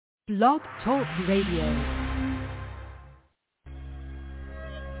Blog Talk Radio.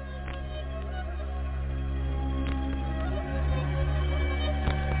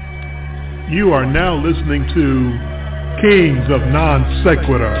 You are now listening to Kings of Non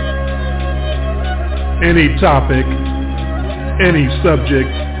Sequitur. Any topic, any subject,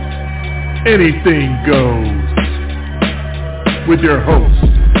 anything goes. With your hosts,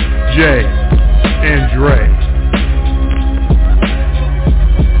 Jay and Dre.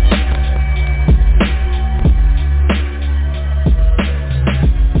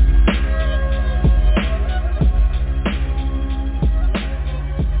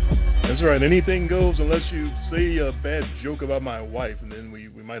 That's right. Anything goes unless you say a bad joke about my wife, and then we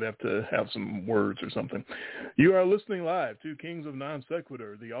might have to have some words or something. You are listening live to Kings of Non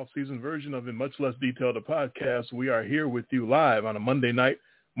Sequitur, the off-season version of a much less detailed podcast. We are here with you live on a Monday night,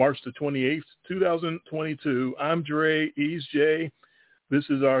 March the 28th, 2022. I'm Dre, he's Jay. This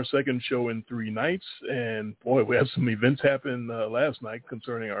is our second show in 3 nights, and boy, we had some events happen last night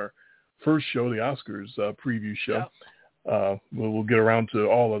concerning our first show, the Oscars preview show. Yeah. We'll get around to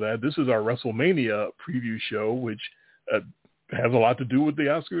all of that. This is our WrestleMania preview show, which has a lot to do with the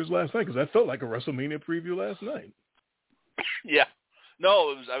Oscars last night, because that felt like a WrestleMania preview last night. Yeah.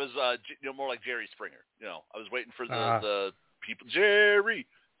 No, I was more like Jerry Springer. I was waiting for the people. Jerry.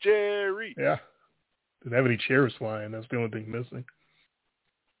 Yeah. Didn't have any chairs flying. That's the only thing missing.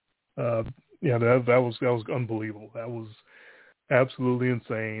 Yeah, that was unbelievable. That was absolutely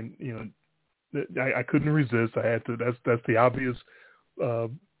insane. I couldn't resist. I had to. That's the obvious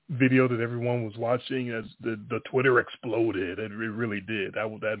video that everyone was watching. As the Twitter exploded, it really did.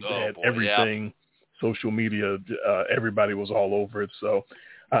 That had everything. Yeah. Social media, everybody was all over it. So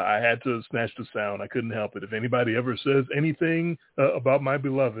I had to snatch the sound. I couldn't help it. If anybody ever says anything about my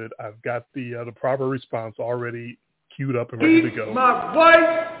beloved, I've got the proper response already queued up and ready to go. Keep my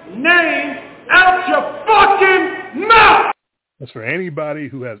wife's name out your fucking mouth. That's for anybody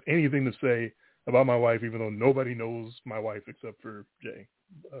who has anything to say about my wife, even though nobody knows my wife except for Jay.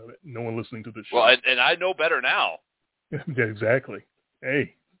 No one listening to this show. Well, and I know better now. Yeah, exactly.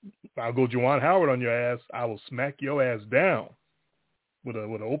 Hey, I'll go Juwan Howard on your ass. I will smack your ass down with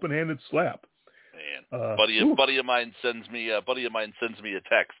an open-handed slap. Man, buddy of mine sends me a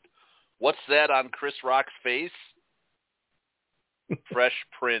text. What's that on Chris Rock's face? Fresh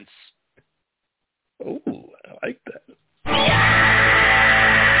Prince. Oh, I like that.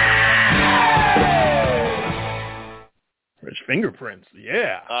 Fresh fingerprints,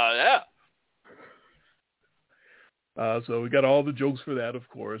 yeah. Yeah. So we got all the jokes for that, of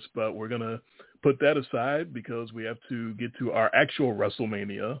course, but we're going to put that aside because we have to get to our actual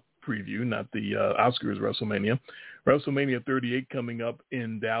WrestleMania preview, not the Oscars WrestleMania. WrestleMania 38 coming up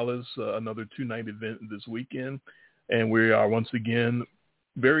in Dallas, another 2-night event this weekend. And we are once again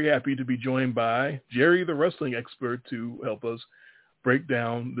very happy to be joined by Jerry, the wrestling expert, to help us break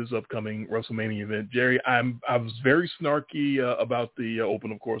down this upcoming WrestleMania event. Jerry, I was very snarky about the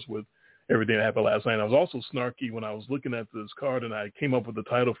open, of course, with everything that happened last night. I was also snarky when I was looking at this card and I came up with the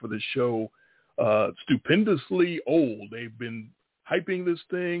title for this show, Stupendously Old. They've been hyping this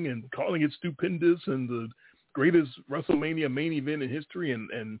thing and calling it stupendous and the greatest WrestleMania main event in history.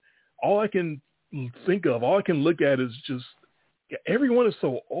 And all I can think of, all I can look at is just everyone is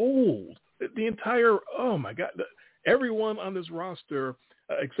so old. The entire, oh my God, everyone on this roster,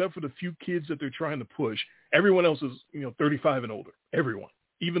 except for the few kids that they're trying to push, everyone else is 35 and older. Everyone,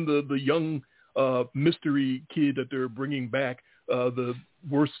 even the young mystery kid that they're bringing back, the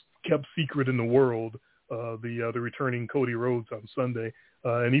worst kept secret in the world, the returning Cody Rhodes on Sunday,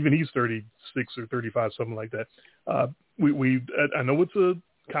 and even he's 36 or 35, something like that. I know it's a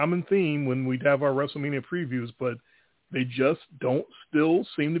common theme when we have our WrestleMania previews, but they just don't still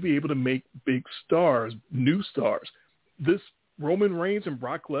seem to be able to make big stars, new stars. This Roman Reigns and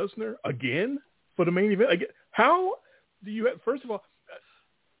Brock Lesnar again for the main event. Again, how do you first of all,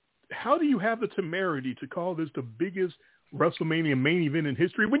 how do you have the temerity to call this the biggest WrestleMania main event in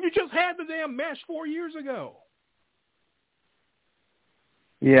history when you just had the damn match 4 years ago?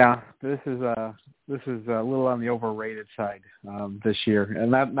 Yeah, this is a little on the overrated side this year, and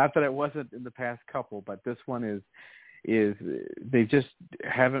not that it wasn't in the past couple, but this one is they just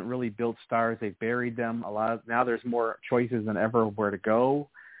haven't really built stars. They've buried them a lot. Now there's more choices than ever where to go,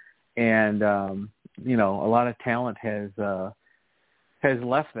 and a lot of talent has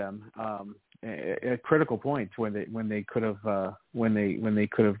left them at critical points when they could have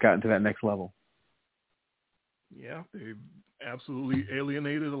gotten to that next level. Yeah, they've absolutely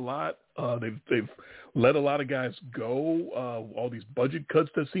alienated a lot. They've let a lot of guys go. All these budget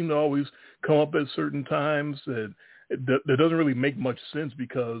cuts that seem to always come up at certain times. that doesn't really make much sense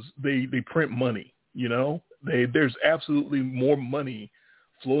because they print money. There's absolutely more money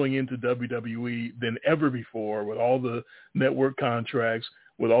flowing into WWE than ever before with all the network contracts,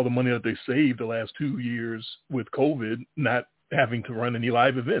 with all the money that they saved the last 2 years with COVID, not having to run any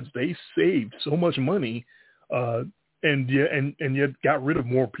live events. They saved so much money, and yet got rid of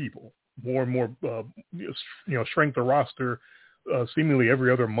more people, more and more, shrank the roster. Seemingly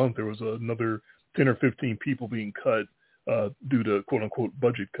every other month there was another 10 or 15 people being cut due to quote unquote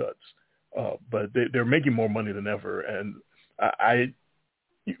budget cuts. But they're making more money than ever, and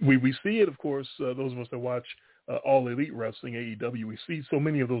we see it, of course. Those of us that watch All Elite Wrestling, AEW, we see so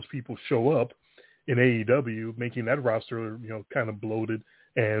many of those people show up in AEW, making that roster, kind of bloated,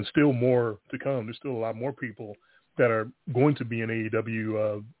 and still more to come. There's still a lot more people that are going to be in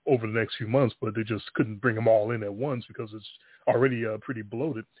AEW over the next few months, but they just couldn't bring them all in at once because it's already pretty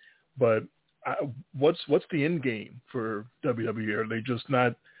bloated. But what's the end game for WWE? Are they just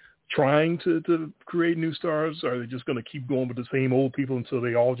not trying to create new stars? Are they just going to keep going with the same old people until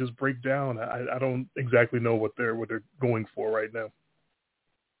they all just break down? I don't exactly know what they're going for right now.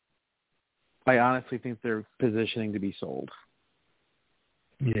 I honestly think they're positioning to be sold.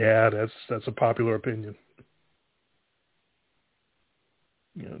 Yeah, that's a popular opinion.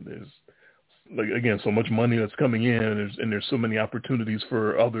 There's again so much money that's coming in, and there's so many opportunities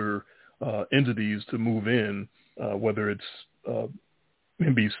for other entities to move in, whether it's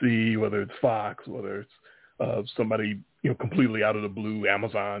NBC, whether it's Fox, whether it's somebody completely out of the blue,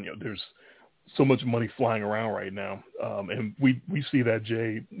 Amazon. There's so much money flying around right now, and we see that,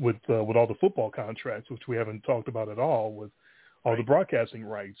 Jay, with all the football contracts, which we haven't talked about at all, with all the broadcasting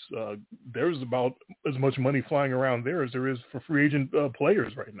rights. There's about as much money flying around there as there is for free agent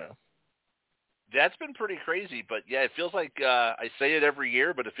players right now. That's been pretty crazy, but yeah, it feels like I say it every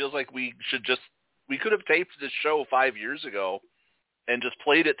year, but it feels like we could have taped this show 5 years ago and just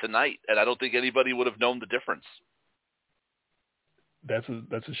played it tonight, and I don't think anybody would have known the difference. That's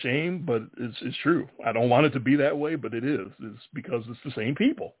a shame, but it's true. I don't want it to be that way, but it is. It's because it's the same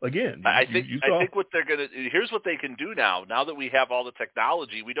people. Again, I think what they're gonna here's what they can do now. Now that we have all the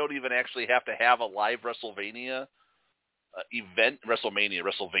technology, we don't even actually have to have a live Wrestlemania event. Wrestlemania.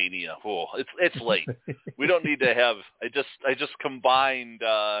 Oh, it's late. We don't need to have. I just combined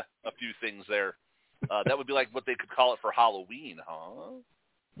a few things there. That would be like what they could call it for Halloween, huh?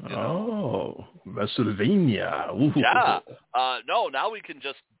 Oh, Wrestlemania. Ooh. Yeah. No, now we can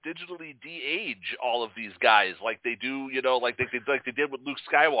just digitally de-age all of these guys like they do, like they did with Luke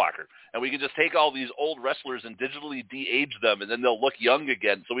Skywalker. And we can just take all these old wrestlers and digitally de-age them, and then they'll look young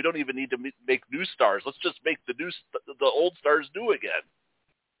again. So we don't even need to make new stars. Let's just make the old stars new again.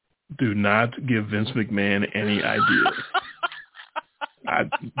 Do not give Vince McMahon any ideas. I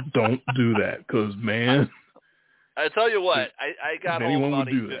don't do that because, man... I tell you what, I got home about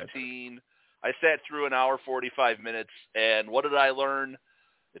 8:15. I sat through an hour, 45 minutes, and what did I learn?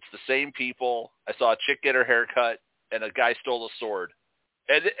 It's the same people. I saw a chick get her hair cut, and a guy stole a sword.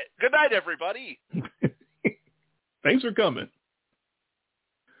 And good night, everybody. Thanks for coming.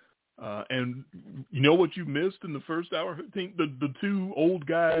 And you know what you missed in the first hour? I think the two old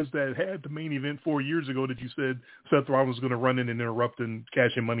guys that had the main event 4 years ago that you said Seth Rollins was going to run in and interrupt and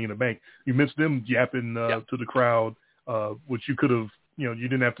cash in Money in the Bank. You missed them yapping to the crowd, which you could have. You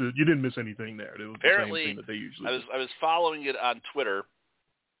didn't miss anything there. It was apparently the same thing that they usually do. I was following it on Twitter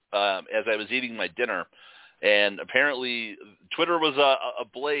as I was eating my dinner, and apparently Twitter was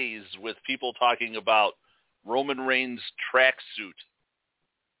ablaze with people talking about Roman Reigns' tracksuit.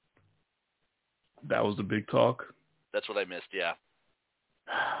 That was the big talk. That's what I missed. Yeah.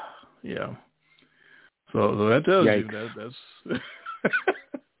 Yeah. So that tells you that's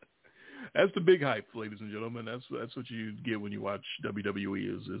that's the big hype, ladies and gentlemen. That's what you get when you watch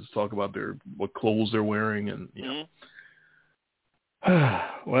WWE is talk about what clothes they're wearing and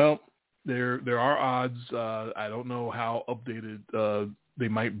Well, there are odds. I don't know how updated they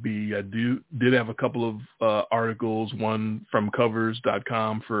might be. I did have a couple of articles. One from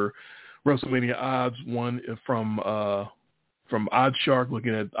Covers.com for WrestleMania odds, one from OddsShark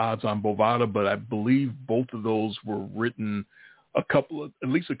looking at odds on Bovada, but I believe both of those were written at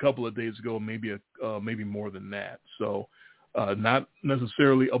least a couple of days ago, maybe more than that. So not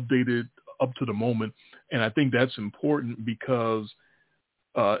necessarily updated up to the moment, and I think that's important because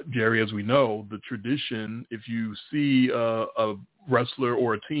Jerry, as we know, the tradition, if you see a wrestler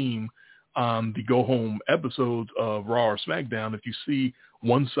or a team on the go-home episodes of Raw or SmackDown, if you see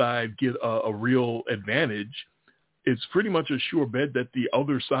one side get a real advantage, it's pretty much a sure bet that the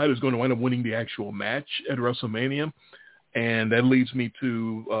other side is going to wind up winning the actual match at WrestleMania. And that leads me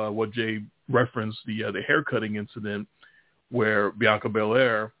to what Jay referenced, the haircutting incident where Bianca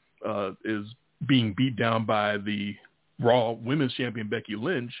Belair is being beat down by the Raw Women's Champion Becky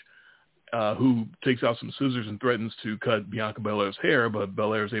Lynch, who takes out some scissors and threatens to cut Bianca Belair's hair, but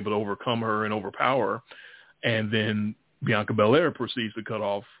Belair is able to overcome her and overpower. And then Bianca Belair proceeds to cut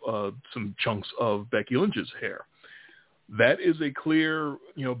off some chunks of Becky Lynch's hair. That is a clear,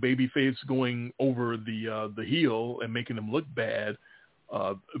 babyface going over the heel and making them look bad.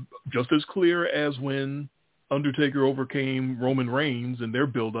 Just as clear as when Undertaker overcame Roman Reigns in their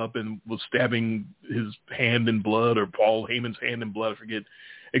build-up and was stabbing his hand in blood, or Paul Heyman's hand in blood. I forget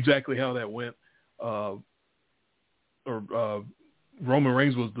exactly how that went. Roman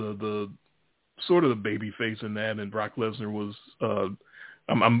Reigns was the sort of the babyface in that, and Brock Lesnar was.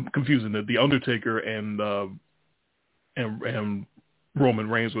 I'm confusing the Undertaker and Roman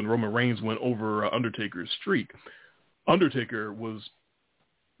Reigns, when Roman Reigns went over Undertaker's streak. Undertaker was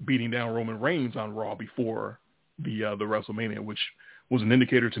beating down Roman Reigns on Raw before the WrestleMania, which was an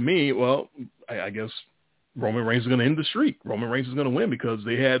indicator to me, well, I guess Roman Reigns is going to end the streak. Roman Reigns is going to win, because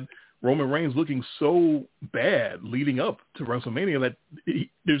they had Roman Reigns looking so bad leading up to WrestleMania that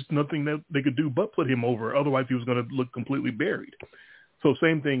there's nothing that they could do but put him over. Otherwise, he was going to look completely buried. So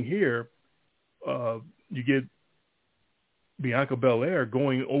same thing here. You get Bianca Belair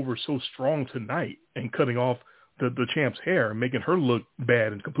going over so strong tonight and cutting off the champ's hair and making her look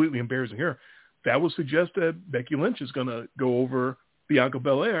bad and completely embarrassing her. That would suggest that Becky Lynch is going to go over Bianca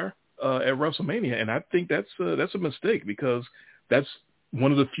Belair at WrestleMania, and I think that's a mistake, because that's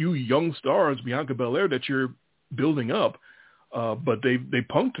one of the few young stars, Bianca Belair, that you're building up. But they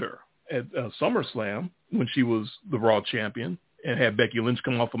punked her at SummerSlam when she was the Raw champion and had Becky Lynch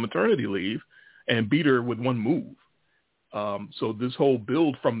come off of maternity leave and beat her with one move. So this whole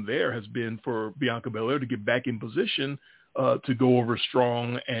build from there has been for Bianca Belair to get back in position to go over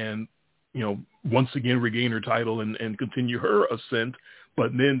strong and, once again regain her title and continue her ascent.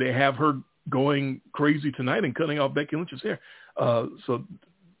 But then they have her going crazy tonight and cutting off Becky Lynch's hair. So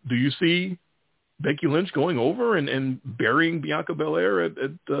do you see Becky Lynch going over and burying Bianca Belair at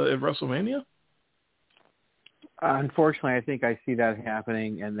WrestleMania? Unfortunately, I think I see that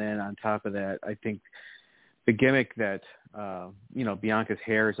happening. And then on top of that, I think the gimmick that, Bianca's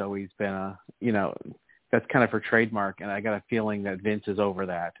hair has always been that's kind of her trademark. And I got a feeling that Vince is over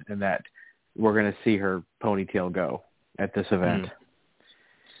that, and that we're going to see her ponytail go at this event.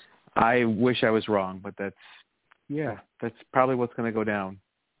 I wish I was wrong, but that's probably what's going to go down.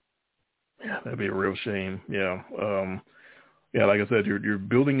 Yeah, that'd be a real shame. Yeah. Like I said, you're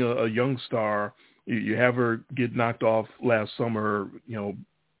building a young star. You have her get knocked off last summer,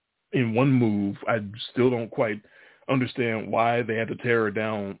 in one move. I still don't quite understand why they had to tear her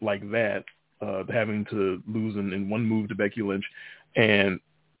down like that, having to lose in one move to Becky Lynch. And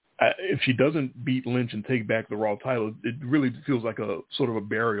if she doesn't beat Lynch and take back the Raw title, it really feels like a sort of a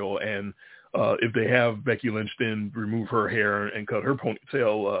burial. And if they have Becky Lynch then remove her hair and cut her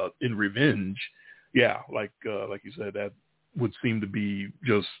ponytail in revenge, like you said, that would seem to be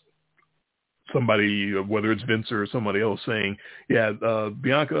just somebody, whether it's Vince or somebody else, saying,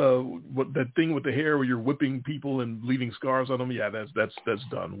 Bianca, what that thing with the hair where you're whipping people and leaving scars on them, that's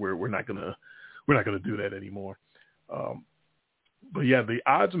done. We're not gonna do that anymore. But the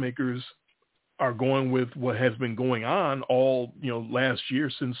odds makers are going with what has been going on all last year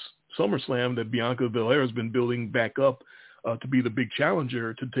since SummerSlam, that Bianca Belair has been building back up to be the big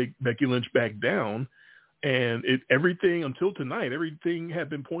challenger to take Becky Lynch back down. And everything until tonight, everything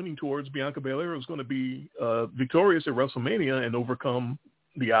had been pointing towards Bianca Belair was going to be victorious at WrestleMania and overcome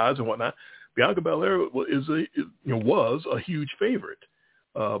the odds and whatnot. Bianca Belair was a huge favorite,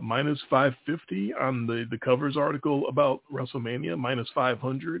 minus 550 on the covers article about WrestleMania, minus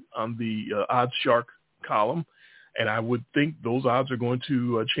 500 on the Odds Shark column, and I would think those odds are going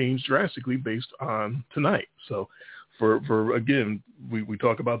to change drastically based on tonight. So. For again, we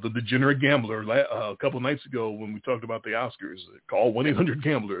talk about the degenerate gambler a couple of nights ago when we talked about the Oscars. Call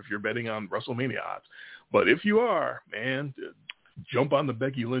 1-800-GAMBLER if you're betting on WrestleMania odds. But if you are, man, jump on the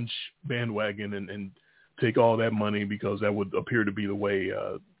Becky Lynch bandwagon and take all that money, because that would appear to be the way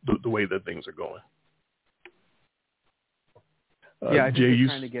that things are going. I think they're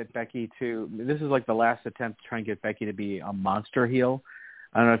trying to get Becky to. This is like the last attempt to try and get Becky to be a monster heel.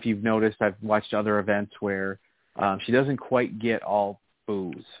 I don't know if you've noticed. I've watched other events where. She doesn't quite get all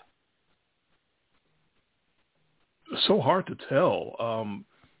boos. So hard to tell.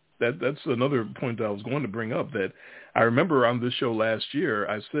 That's another point that I was going to bring up, that I remember on this show last year,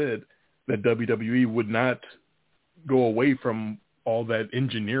 I said that WWE would not go away from all that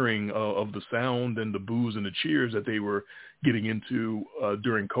engineering of the sound and the boos and the cheers that they were getting into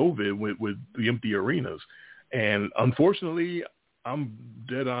during COVID with the empty arenas. And unfortunately, I'm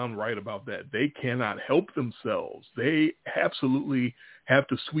dead on right about that. They cannot help themselves. They absolutely have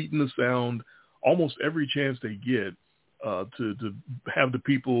to sweeten the sound almost every chance they get to have the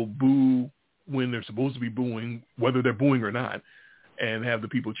people boo when they're supposed to be booing, whether they're booing or not, and have the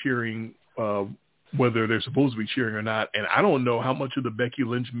people cheering whether they're supposed to be cheering or not. And I don't know how much of the Becky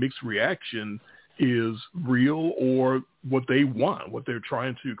Lynch mixed reaction is real or what they want, what they're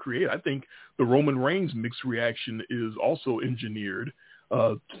trying to create. I think the Roman Reigns mixed reaction is also engineered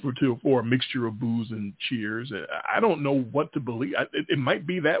for a mixture of boos and cheers. I don't know what to believe. It might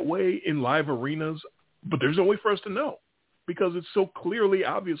be that way in live arenas, but there's no way for us to know because it's so clearly,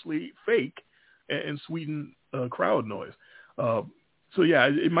 obviously fake and sweeten crowd noise. So yeah,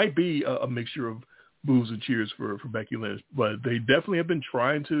 it might be a mixture of boos and cheers for Becky Lynch, but they definitely have been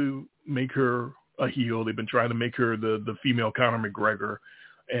trying to make her a heel. They've been trying to make her the female Conor McGregor,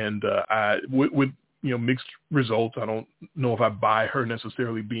 and with mixed results. I don't know if I buy her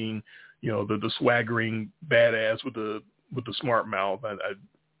necessarily being the swaggering badass with the smart mouth.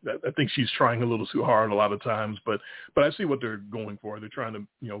 I think she's trying a little too hard a lot of times, but I see what they're going for. They're trying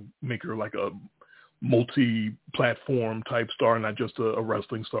to make her like a multi-platform type star, not just a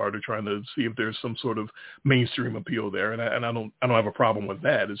wrestling star. They're trying to see if there's some sort of mainstream appeal there, and I don't have a problem with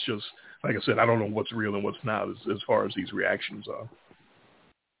that. It's just, like I said, I don't know what's real and what's not as far as these reactions are.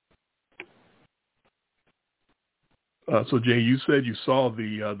 So Jay, you said you saw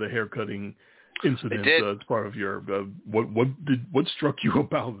the haircutting incident as part of your what struck you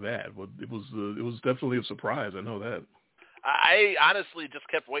about that? It was definitely a surprise. I know that. I honestly just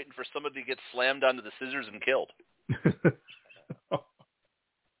kept waiting for somebody to get slammed onto the scissors and killed.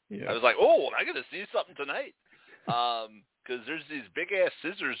 Yeah. I was like, oh, I got to see something tonight. Because there's these big-ass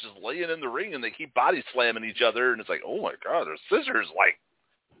scissors just laying in the ring, and they keep body slamming each other, and it's like, oh, my God, there's scissors. Like,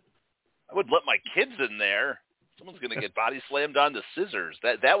 I would let my kids in there. Someone's going to get body slammed onto scissors.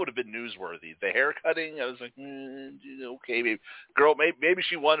 That would have been newsworthy. The haircutting, I was like, okay, maybe. Girl, maybe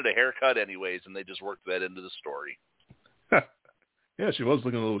she wanted a haircut anyways, and they just worked that into the story. Yeah, she was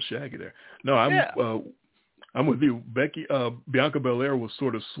looking a little shaggy there. No, I'm with you. Bianca Belair was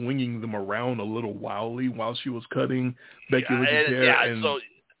sort of swinging them around a little wildly while she was cutting Becky Lynch's hair.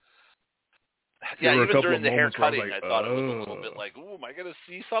 Yeah, even during the hair cutting, I thought it was a little bit like, ooh, am I going to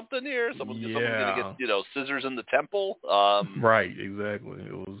see something here? Someone's going to get, scissors in the temple. Right, exactly.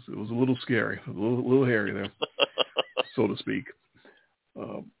 It was a little scary, a little hairy there, so to speak.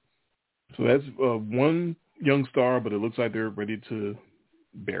 So that's one young star, but it looks like they're ready to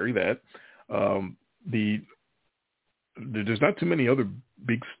bury that. There's not too many other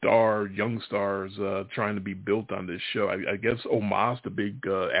big young stars trying to be built on this show. I guess Omos, the big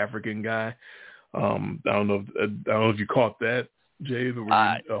African guy. I don't know if you caught that, Jay. Were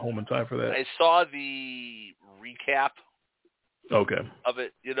you home in time for that? I saw the recap. Okay. Of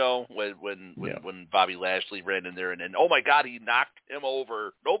it, when Bobby Lashley ran in there and oh my God, he knocked him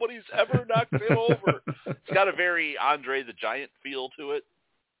over. Nobody's ever knocked him over. It's got a very Andre the Giant feel to it.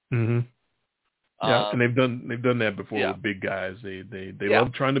 Mm-hmm. Yeah, and they've done that before with big guys. They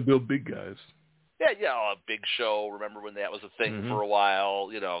love trying to build big guys. Yeah, a Big Show. Remember when that was a thing for a while?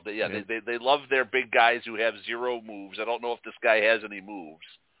 They love their big guys who have zero moves. I don't know if this guy has any moves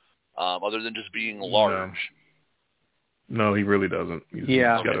other than just being large. No, he really doesn't.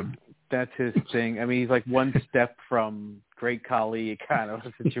 That's his thing. I mean, he's like one step from Great Khali kind of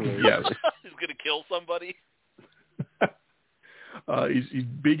a situation. Yes. He's going to kill somebody. He's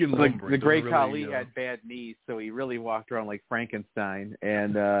big and lumbering. The Great Khali had bad knees, so he really walked around like Frankenstein,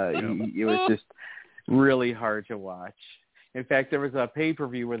 and it was just really hard to watch. In fact, there was a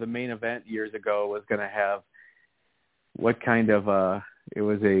pay-per-view where the main event years ago was going to have it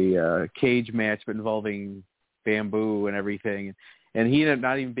was a cage match but involving bamboo and everything, and he ended up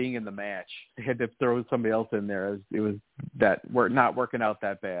not even being in the match. They had to throw somebody else in there. It was not working out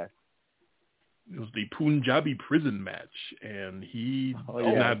that bad. It was the Punjabi prison match, and he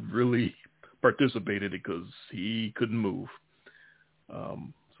did not really participate in it because he couldn't move.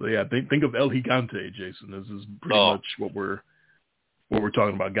 Think of El Gigante, Jason. This is pretty much what we're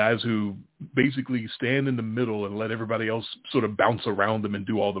talking about. Guys who basically stand in the middle and let everybody else sort of bounce around them and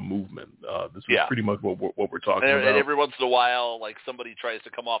do all the movement. This is pretty much what we're talking about. And every once in a while, like somebody tries to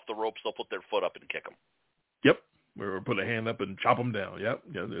come off the ropes, they'll put their foot up and kick them. Yep. Or put a hand up and chop them down. Yep.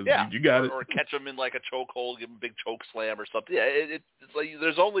 Yeah. You got it. Or catch them in like a chokehold, give them a big choke slam or something. Yeah, it's like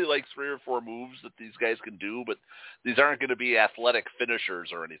there's only like 3 or 4 moves that these guys can do, but these aren't going to be athletic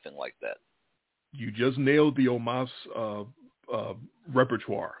finishers or anything like that. You just nailed the Omos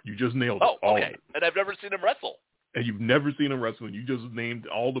repertoire. You just nailed it. Oh, okay. And I've never seen him wrestle. And you've never seen him wrestle. You just named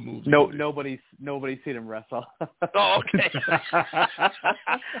all the moves. No, nobody's seen him wrestle. Oh, okay.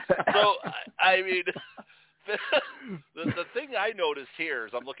 So, I mean, the thing I noticed here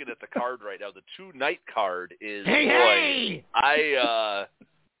is I'm looking at the card right now. The 2-night card is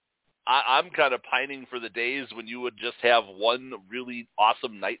I'm kind of pining for the days when you would just have one really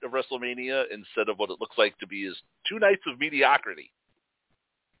awesome night of WrestleMania instead of what it looks like to be is 2 nights of mediocrity.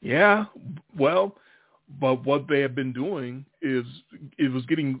 Yeah, well, but what they have been doing is it was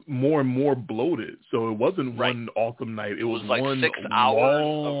getting more and more bloated. So it wasn't one awesome night. It was like one 6 hours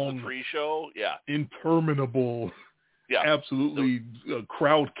long, of the pre-show. Yeah, interminable, absolutely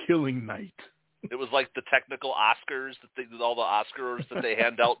crowd-killing night. It was like the technical Oscars all the Oscars that they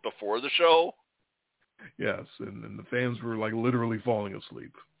hand out before the show. Yes, and the fans were like literally falling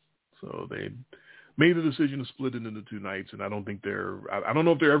asleep. So they made the decision to split it into 2 nights, and I don't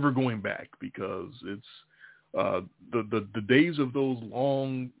know if they're ever going back because it's the days of those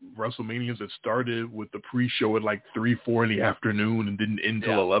long WrestleManias that started with the pre-show at like 3, 4 in the afternoon and didn't end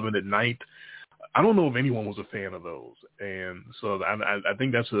till 11 at night. I don't know if anyone was a fan of those, and so I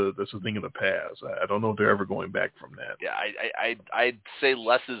think that's a thing of the past. I don't know if they're ever going back from that. Yeah, I'd say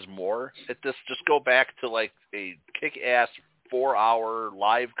less is more at this. Just go back to like a kick-ass 4-hour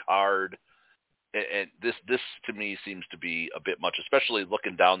live card, and this to me seems to be a bit much, especially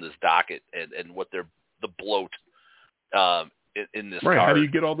looking down this docket and what the bloat in this card. How do you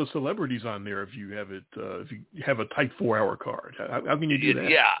get all the celebrities on there if you have it? If you have a tight 4-hour card, how can you do that?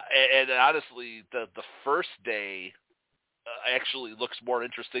 Yeah, and honestly, the first day actually looks more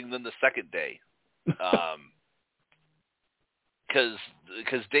interesting than the second day, because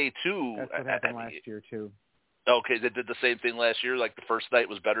day 2. That's what happened last year too. Okay, they did the same thing last year. Like the first night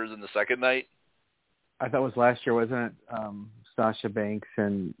was better than the second night. I thought it was last year, wasn't it? Sasha Banks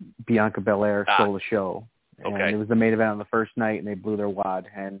and Bianca Belair stole the show. And it was the main event on the first night, and they blew their wad.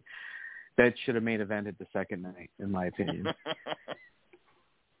 And that should have main evented the second night, in my opinion.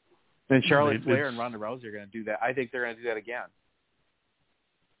 Then Charlotte Flair and Ronda Rousey are going to do that. I think they're going to do that again.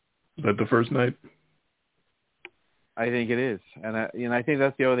 Is that the first night? I think it is, and I think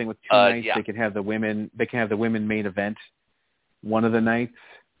that's the other thing with 2 nights. They can have the women. They can have the women main event one of the nights.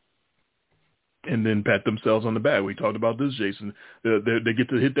 And then pat themselves on the back. We talked about this, Jason. They get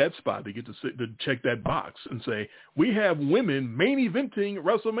to hit that spot. They get to check that box and say, we have women main eventing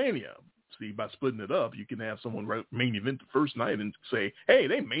WrestleMania. See, by splitting it up, you can have someone main event the first night and say, hey,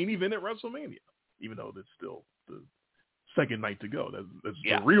 they main evented WrestleMania, even though that's still the second night to go. That's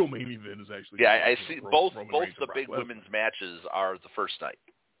the real main event is actually. Yeah, I see both the big women's matches are the first night.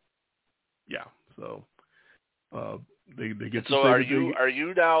 Yeah, so they get. So are you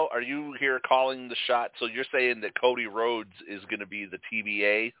here calling the shot? So you're saying that Cody Rhodes is going to be the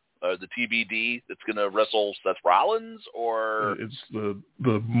TBA, the TBD that's going to wrestle Seth Rollins, or it's the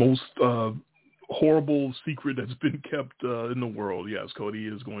most horrible secret that's been kept in the world. Yes, Cody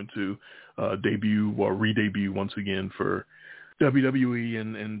is going to debut or re-debut once again for WWE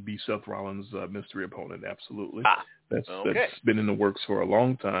and be Seth Rollins' mystery opponent. Absolutely, that's been in the works for a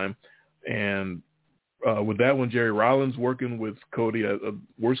long time, and. With that one, Jerry Rollins working with Cody, a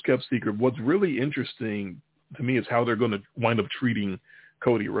worst-kept secret. What's really interesting to me is how they're going to wind up treating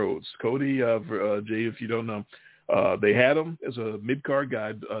Cody Rhodes. Cody, Jay, if you don't know, they had him as a mid-card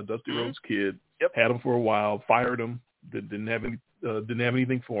guy, Dusty Rhodes' kid. Yep. Had him for a while, fired him, didn't have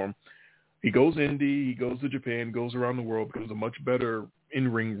anything for him. He goes indie, he goes to Japan, goes around the world, becomes a much better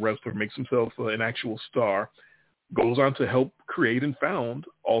in-ring wrestler, makes himself an actual star, goes on to help create and found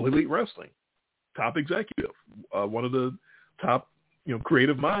All Elite Wrestling. Top executive, one of the top,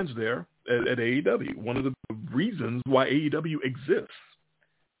 creative minds there at AEW. One of the reasons why AEW exists,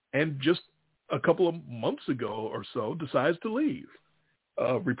 and just a couple of months ago or so decides to leave,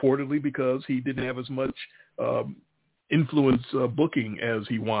 reportedly because he didn't have as much influence booking as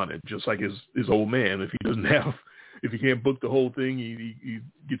he wanted. Just like his old man, if he can't book the whole thing, he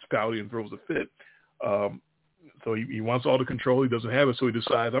gets pouty and throws a fit. So he wants all the control. He doesn't have it, so he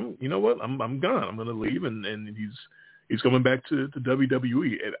decides, I'm gone. I'm going to leave, and he's coming back to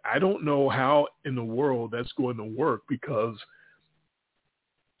WWE. And I don't know how in the world that's going to work because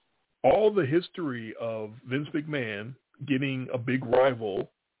all the history of Vince McMahon getting a big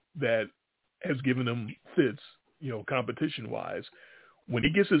rival that has given him fits, competition-wise, when he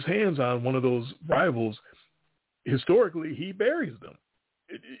gets his hands on one of those rivals, historically he buries them.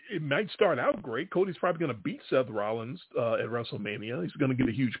 It might start out great. Cody's probably going to beat Seth Rollins at WrestleMania. He's going to get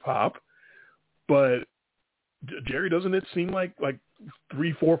a huge pop. But Jerry, doesn't it seem like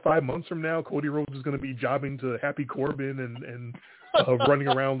 3, 4, 5 months from now, Cody Rhodes is going to be jobbing to Happy Corbin and running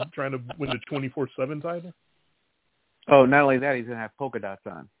around trying to win the 24/7 title? Oh, not only that, he's going to have polka dots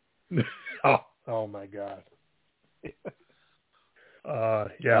on. Oh my God.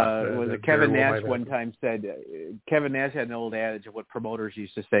 Was it Kevin Nash one time said, Kevin Nash had an old adage of what promoters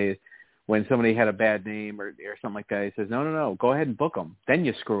used to say when somebody had a bad name or something like that. He says, no, go ahead and book them. Then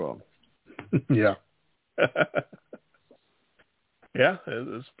you screw them. Yeah. Yeah,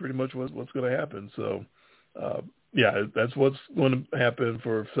 that's pretty much what's going to happen. So, that's what's going to happen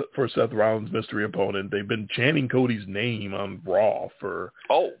for Seth Rollins' mystery opponent. They've been chanting Cody's name on Raw for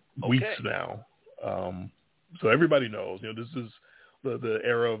weeks now. So everybody knows, this is the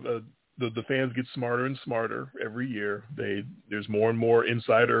era of the fans get smarter and smarter every year. There's more and more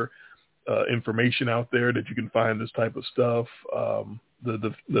insider information out there that you can find this type of stuff.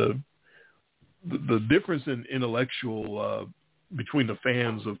 The difference in intellectual between the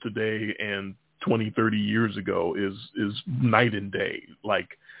fans of today and 20, 30 years ago is night and day.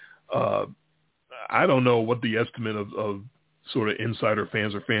 Like, I don't know what the estimate of sort of insider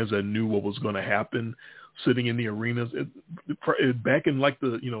fans or fans that knew what was going to happen sitting in the arenas back in like the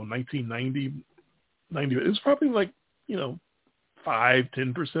 1990, it's probably like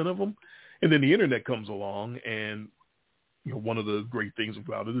 5-10% of them, and then the internet comes along, and one of the great things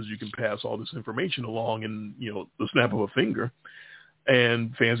about it is you can pass all this information along in the snap of a finger,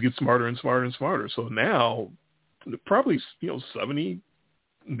 and fans get smarter and smarter and smarter. So now probably 70,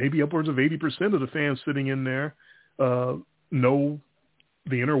 maybe upwards of 80% of the fans sitting in there know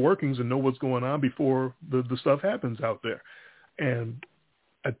the inner workings and know what's going on before the stuff happens out there. And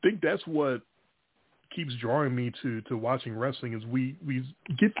I think that's what keeps drawing me to watching wrestling is we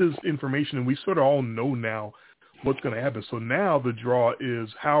get this information and we sort of all know now what's going to happen. So now the draw is,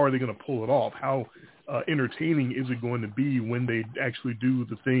 how are they going to pull it off? How entertaining is it going to be when they actually do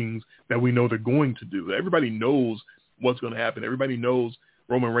the things that we know they're going to do? Everybody knows what's going to happen. Everybody knows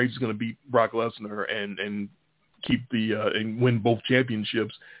Roman Reigns is going to beat Brock Lesnar and keep and win both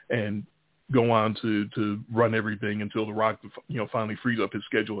championships and go on to run everything until The Rock finally frees up his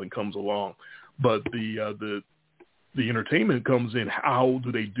schedule and comes along. But the entertainment comes in, how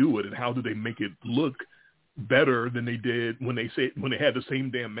do they do it and how do they make it look better than they did when they had the same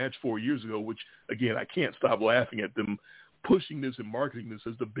damn match 4 years ago, which again, I can't stop laughing at them pushing this and marketing this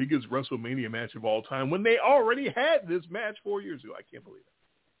as the biggest WrestleMania match of all time when they already had this match 4 years ago. I can't believe it.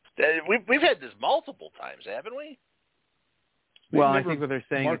 We've had this multiple times, haven't we? Well, I think what they're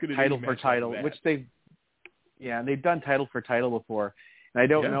saying is title for title, which they've done title for title before. And I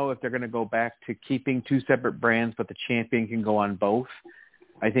don't know if they're going to go back to keeping two separate brands, but the champion can go on both.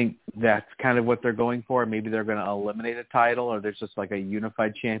 I think that's kind of what they're going for. Maybe they're going to eliminate a title, or there's just like a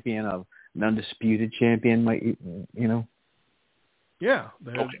unified champion, of an undisputed champion, Yeah,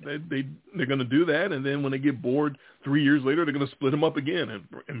 they're going to do that, and then when they get bored 3 years later, they're going to split them up again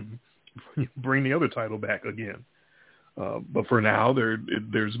and bring the other title back again. But for now,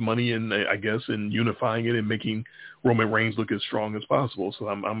 there's money in, I guess, in unifying it and making Roman Reigns look as strong as possible. So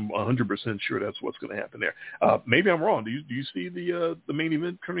I'm 100% sure that's what's going to happen there. Maybe I'm wrong. Do you see the main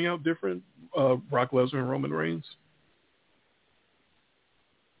event turning out different? Brock Lesnar and Roman Reigns.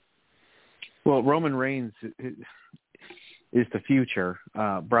 Well, Roman Reigns is the future.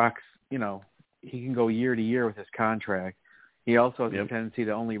 Brock's, he can go year to year with his contract. He also has a tendency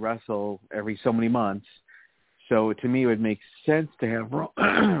to only wrestle every so many months. So to me, it would make sense to have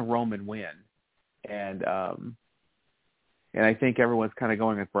Roman win. And I think everyone's kind of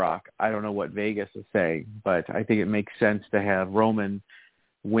going with Brock. I don't know what Vegas is saying, but I think it makes sense to have Roman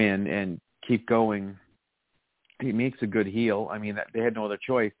win and keep going. He makes a good heel. I mean, they had no other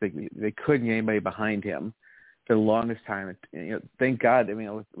choice. They couldn't get anybody behind him for the longest time. Thank God. I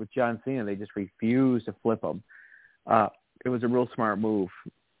mean, with John Cena, they just refused to flip him. It was a real smart move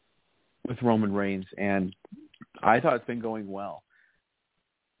with Roman Reigns, and I thought it's been going well.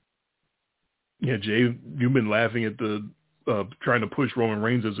 Yeah, Jay, you've been laughing at the trying to push Roman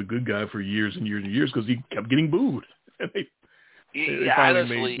Reigns as a good guy for years and years and years because he kept getting booed. Honestly,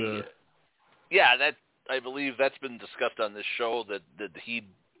 I believe that's been discussed on this show that he'd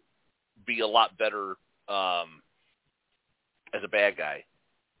be a lot better as a bad guy.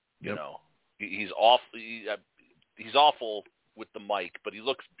 Yep. He's awful with the mic, but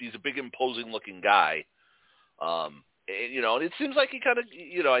he's a big, imposing looking guy. And it seems like he kind of,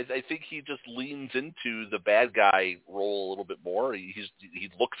 I think he just leans into the bad guy role a little bit more. He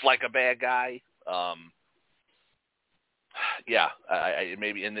looks like a bad guy.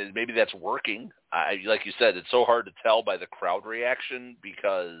 Maybe that's working. Like you said, it's so hard to tell by the crowd reaction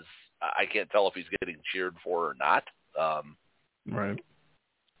because I can't tell if he's getting cheered for or not. Right.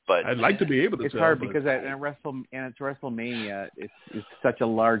 But I'd like to be able to. It's hard because it's WrestleMania. It's such a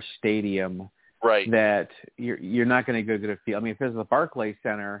large stadium, right? That you're not going to get a feel. I mean, if it's the Barclays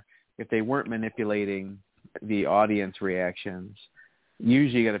Center, if they weren't manipulating the audience reactions,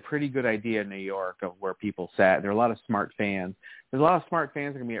 usually you get a pretty good idea in New York of where people sat. There are a lot of smart fans. There's a lot of smart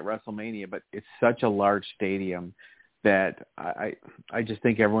fans that are going to be at WrestleMania, but it's such a large stadium that I just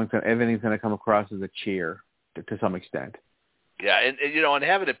think everything's going to come across as a cheer to some extent. Yeah, and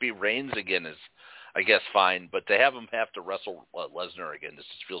having it be Reigns again is, I guess, fine, but to have him have to wrestle Lesnar again, this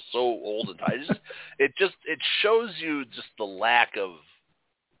just feels so old and tired. It shows you just the lack of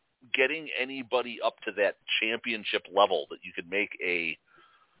getting anybody up to that championship level that you could make a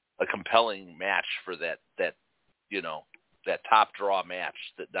compelling match for that top draw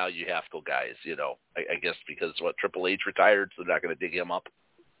match that now you have to, guys, I guess because Triple H retired, so they're not going to dig him up.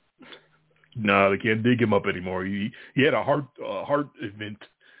 No, they can't dig him up anymore. He had a heart event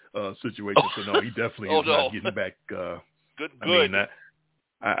situation, so no, he definitely is not getting back. Good. I mean,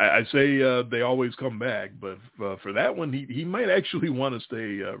 I say they always come back, but for that one, he might actually want to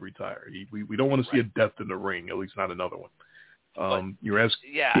stay retired. We don't want to see a death in the ring, at least not another one. You're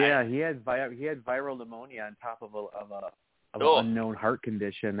asking? Yeah, he had viral pneumonia on top of an unknown heart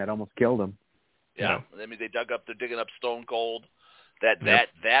condition that almost killed him. Yeah, I mean they're digging up Stone Cold.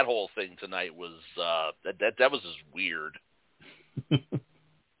 That whole thing tonight was that was just weird.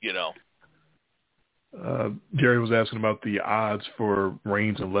 Jerry was asking about the odds for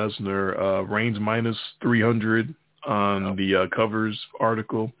Reigns and Lesnar. Reigns minus 300 on the covers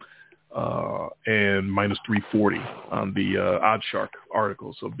article, and minus 340 on the OddsShark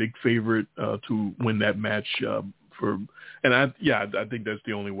article. So big favorite to win that match. I think that's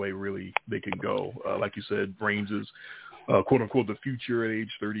the only way really they can go. Like you said, Reigns is quote unquote the future at age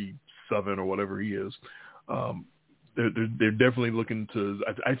 37 or whatever he is. They're definitely looking to.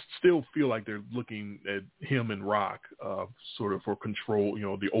 I still feel like they're looking at him and Rock sort of for control.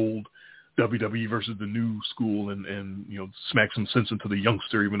 The old WWE versus the new school, and smack some sense into the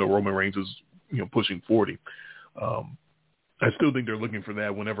youngster, even though Roman Reigns is pushing 40. I still think they're looking for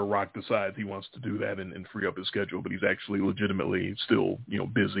that whenever Rock decides he wants to do that and free up his schedule, but he's actually legitimately still,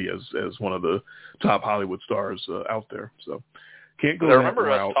 busy as one of the top Hollywood stars out there. So can't go. I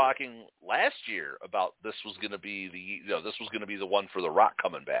remember us talking last year about this was going to be the one for The Rock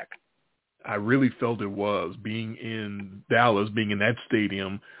coming back. I really felt it was being in Dallas, being in that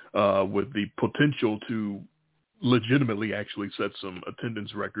stadium with the potential to legitimately actually set some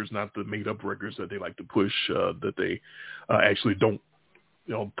attendance records, not the made up records that they like to push, that they actually don't,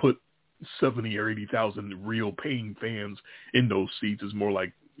 put 70 or 80,000 real paying fans in those seats. Is more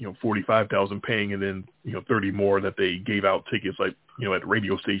like, 45,000 paying and then, 30 more that they gave out tickets like, at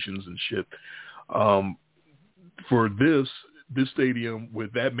radio stations and shit. For this stadium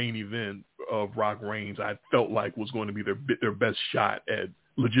with that main event of Rock Reigns, I felt like was going to be their best shot at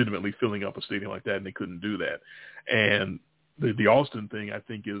legitimately filling up a stadium like that, and they couldn't do that. And the Austin thing, I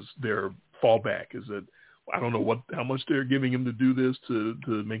think, is their fallback. Is that I don't know how much they're giving him to do this to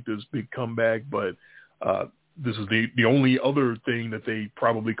make this big comeback, but this is the only other thing that they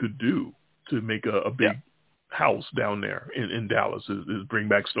probably could do to make a big house down there in Dallas is bring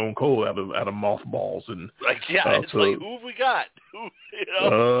back Stone Cold out of mothballs and it's like who have we got?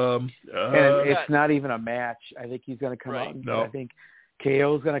 And it's not even a match. I think he's going to come out. I think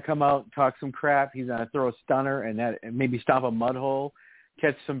KO's going to come out, talk some crap. He's going to throw a stunner and maybe stop a mud hole,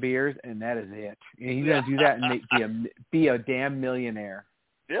 catch some beers, and that is it. And he's going to do that and be a damn millionaire.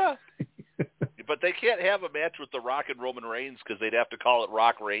 Yeah. But they can't have a match with The Rock and Roman Reigns because they'd have to call it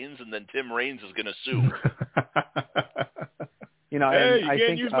Rock Reigns, and then Tim Reigns is going to sue. I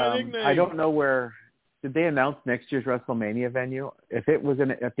think use my nickname. I don't know where. Did they announce next year's WrestleMania venue? If it was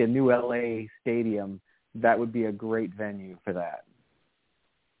at the new LA stadium, that would be a great venue for that.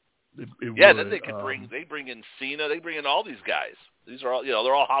 Then they could bring in Cena. They bring in all these guys. These are all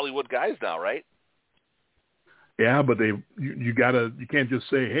they're all Hollywood guys now, right? Yeah, but you can't just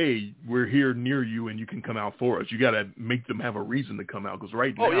say, hey, we're here near you and you can come out for us. You got to make them have a reason to come out because now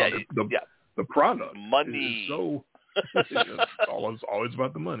the product money. Is so it's always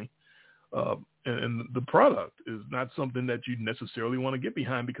about the money, and the product is not something that you necessarily want to get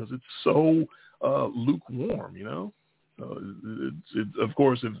behind because it's so lukewarm, It's of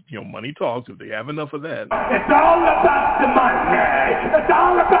course, if money talks, if they have enough of that, it's all about the money. It's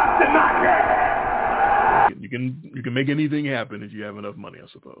all about the money. You can make anything happen if you have enough money, I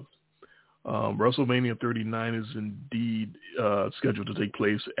suppose. WrestleMania 39 is indeed scheduled to take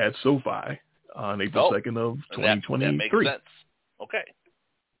place at SoFi on April 2nd of 2023. That makes sense. Okay.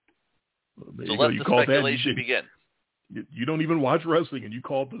 So let the speculation begin. You don't even watch wrestling, and you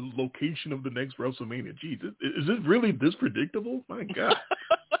call the location of the next WrestleMania. Geez, is it really this predictable? My God.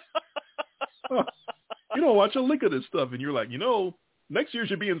 You don't watch a lick of this stuff, and you're like, next year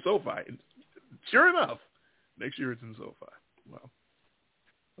should be in SoFi. And sure enough, next year it's in SoFi. Wow.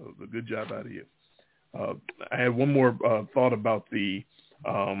 That was a good job out of you. I had one more thought about the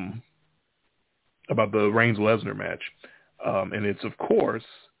Reigns-Lesnar match. And it's, of course,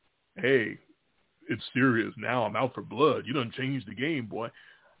 hey, it's serious. Now I'm out for blood. You done changed the game, boy.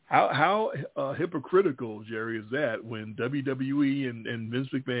 How hypocritical, Jerry, is that when WWE and Vince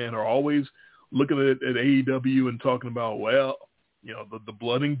McMahon are always looking at AEW and talking about, well, the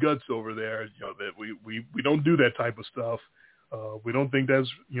blood and guts over there, that we don't do that type of stuff. We don't think that's,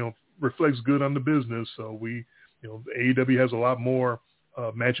 reflects good on the business. So AEW has a lot more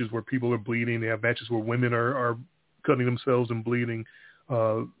matches where people are bleeding. They have matches where women are cutting themselves and bleeding.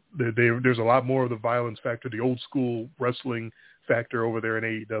 There's a lot more of the violence factor, the old school wrestling factor over there in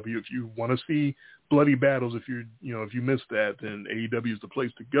AEW. If you want to see bloody battles, if you missed that, then AEW is the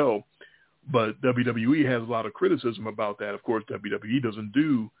place to go. But WWE has a lot of criticism about that. Of course, WWE doesn't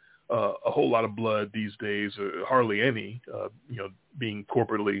do a whole lot of blood these days, or hardly any, being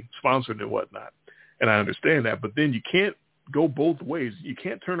corporately sponsored and whatnot. And I understand that, but then you can't go both ways. You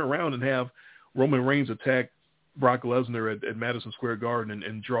can't turn around and have Roman Reigns attack Brock Lesnar at Madison Square Garden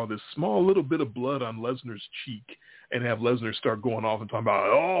and draw this small little bit of blood on Lesnar's cheek and have Lesnar start going off and talking about,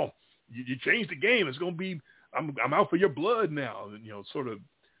 oh, you changed the game. It's going to be, I'm out for your blood now. And, sort of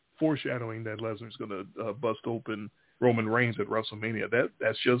foreshadowing that Lesnar's going to bust open Roman Reigns at WrestleMania.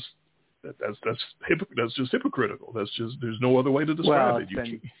 That's just hypocritical. There's no other way to describe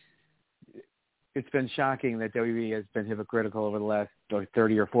it. It's been shocking that WWE has been hypocritical over the last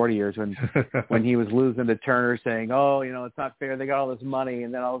 30 or 40 years when he was losing to Turner saying, oh, it's not fair. They got all this money.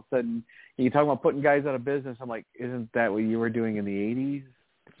 And then all of a sudden you talk about putting guys out of business. I'm like, isn't that what you were doing in the 80s?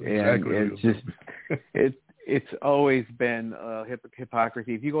 Exactly. And it's just, it's always been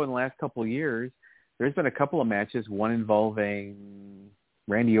hypocrisy. If you go in the last couple of years, there's been a couple of matches, one involving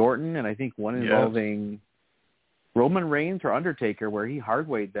Randy Orton and I think one involving Roman Reigns or Undertaker, where he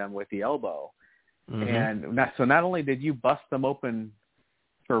hardwayed them with the elbow. Mm-hmm. And not only did you bust them open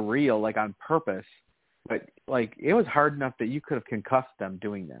for real, like on purpose, but like it was hard enough that you could have concussed them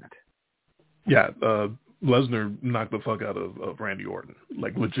doing that. Yeah, Lesnar knocked the fuck out of Randy Orton,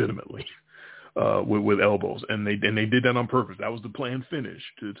 like legitimately, with elbows, and they did that on purpose. That was the planned finish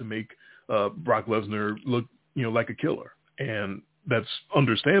to make Brock Lesnar look like a killer, and that's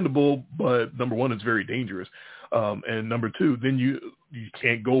understandable. But number one, it's very dangerous. And number two, then you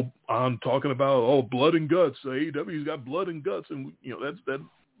can't go on talking about, blood and guts. AEW's got blood and guts, and that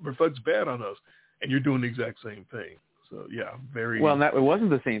reflects bad on us. And you're doing the exact same thing. So yeah, very well. It wasn't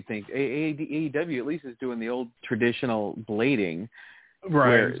the same thing. AEW at least is doing the old traditional blading, right?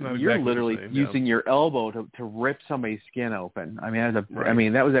 Where it's not you're exactly literally the same, using your elbow to rip somebody's skin open. I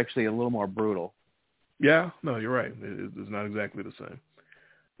mean, that was actually a little more brutal. Yeah, no, you're right. It's not exactly the same.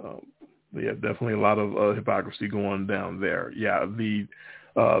 But yeah, definitely a lot of hypocrisy going down there. Yeah, the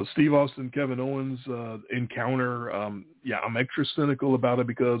Steve Austin, Kevin Owens encounter, I'm extra cynical about it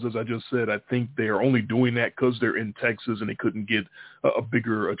because, as I just said, I think they are only doing that because they're in Texas and they couldn't get a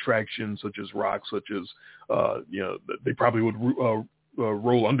bigger attraction such as Rock, such as, they probably would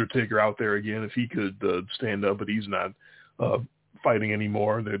roll Undertaker out there again if he could stand up, but he's not fighting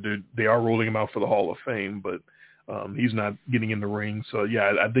anymore. They are rolling him out for the Hall of Fame, but he's not getting in the ring. So,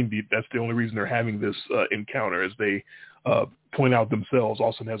 yeah, I think that's the only reason they're having this encounter, as they point out themselves.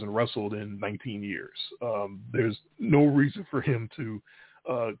 Austin hasn't wrestled in 19 years. There's no reason for him to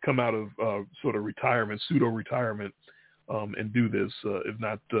come out of sort of retirement, pseudo-retirement, and do this, if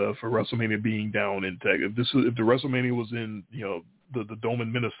not for WrestleMania being down in Texas. If the WrestleMania was in, the Dome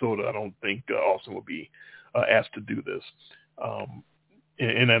in Minnesota, I don't think Austin would be asked to do this.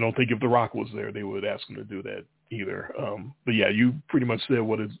 And I don't think if The Rock was there, they would ask him to do that either. But yeah, you pretty much said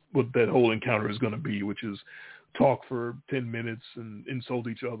what that whole encounter is going to be, which is talk for 10 minutes and insult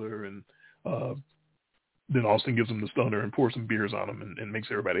each other, and then Austin gives them the stunner and pours some beers on them and makes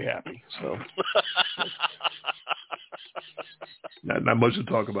everybody happy. So not much to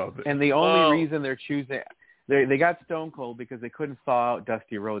talk about there. And the only reason they're choosing, they got Stone Cold because they couldn't thaw out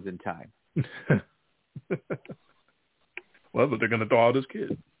Dusty Rhodes in time. Well, but they're going to thaw out his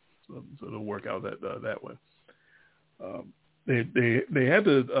kid, so it'll work out that way. They had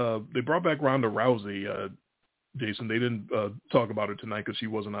to they brought back Ronda Rousey. Jason, they didn't talk about her tonight because she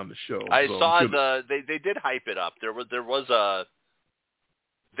wasn't on the show. I saw they did hype it up. There was I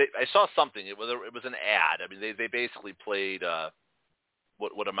saw something. It was an ad. I mean, they basically played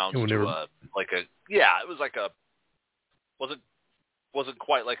what amounts to it was like a wasn't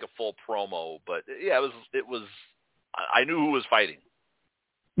quite like a full promo, but yeah, it was. I knew who was fighting.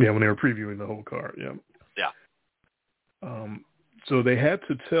 Yeah, when they were previewing the whole card. Yeah. Yeah. So they had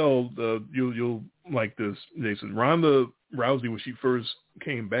to tell you'll like this, Jason. Ronda Rousey, when she first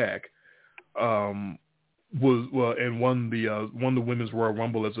came back, won the Women's Royal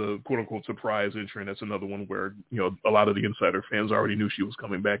Rumble as a quote unquote surprise entrant. That's another one where a lot of the insider fans already knew she was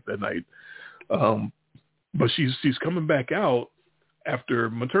coming back that night. But she's coming back out after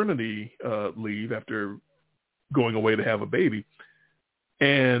maternity leave, after going away to have a baby.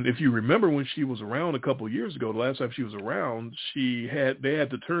 And if you remember when she was around a couple of years ago, the last time she was around, they had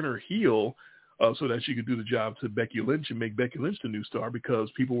to turn her heel so that she could do the job to Becky Lynch and make Becky Lynch the new star, because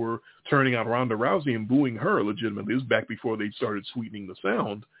people were turning on Ronda Rousey and booing her legitimately. It was back before they started sweetening the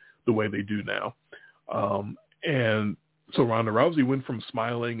sound the way they do now. And so Ronda Rousey went from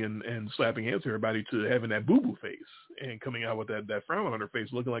smiling and slapping hands to everybody to having that boo-boo face and coming out with that frown on her face,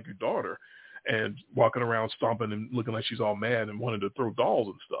 looking like her daughter, and walking around stomping and looking like she's all mad and wanted to throw dolls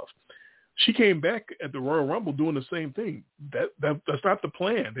and stuff. She came back at the Royal Rumble doing the same thing. That's not the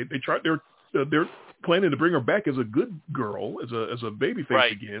plan. They're planning to bring her back as a good girl, as a baby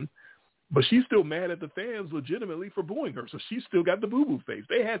face again. But she's still mad at the fans legitimately for booing her. So she's still got the boo-boo face.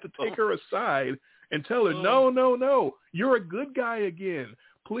 They had to take her aside and tell her, no, you're a good guy again.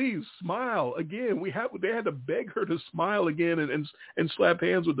 Please smile again. They had to beg her to smile again and slap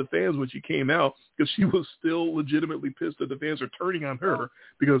hands with the fans when she came out, because she was still legitimately pissed that the fans are turning on her,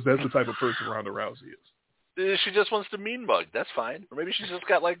 because that's the type of person Ronda Rousey is. She just wants to mean mug. That's fine. Or maybe she's just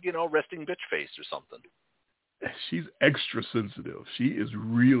got resting bitch face or something. She's extra sensitive. She is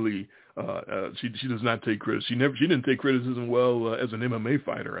really she does not take criticism. She didn't take criticism well as an MMA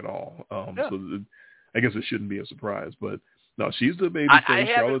fighter at all. So I guess it shouldn't be a surprise. But no, she's the baby face. I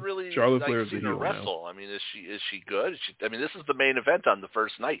haven't really Charlotte Flair is the seen her heel wrestle. now. I mean, is she good? This is the main event on the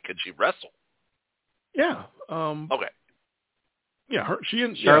first night. Could she wrestle? Yeah. Okay. Yeah,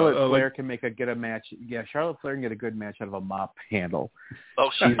 Charlotte Flair can get a match. Yeah, Charlotte Flair can get a good match out of a mop handle. Oh,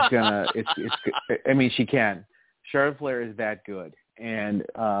 she's gonna. She can. Charlotte Flair is that good, and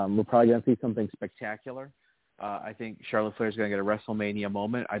we're probably gonna see something spectacular. I think Charlotte Flair is gonna get a WrestleMania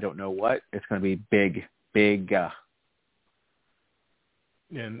moment. I don't know what. It's gonna be big.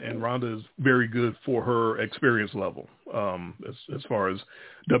 And Ronda is very good for her experience level, as far as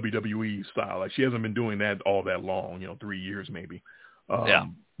WWE style. Like, she hasn't been doing that all that long, 3 years maybe.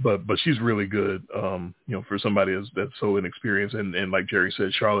 But she's really good, for somebody that's so inexperienced. And like Jerry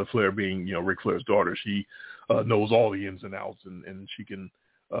said, Charlotte Flair being, Ric Flair's daughter, she knows all the ins and outs, and she can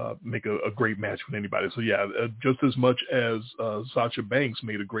make a great match with anybody. So yeah, just as much as Sasha Banks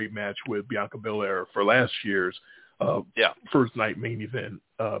made a great match with Bianca Belair for last year's first night main event,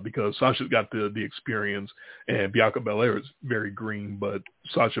 because Sasha's got the experience, and Bianca Belair is very green, but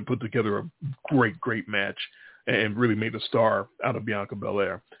Sasha put together a great match and really made a star out of Bianca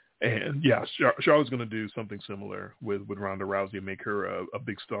Belair. And yeah, Charlotte's going to do something similar with Ronda Rousey and make her a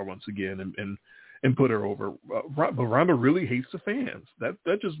big star once again and put her over. But Ronda really hates the fans. That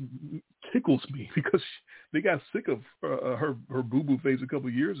just tickles me, because they got sick of her boo-boo face a couple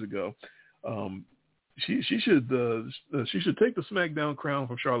of years ago. She should take the SmackDown crown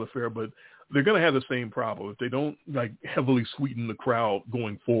from Charlotte Flair, but they're going to have the same problem if they don't heavily sweeten the crowd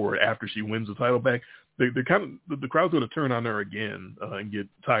going forward after she wins the title back. The crowd's going to turn on her again and get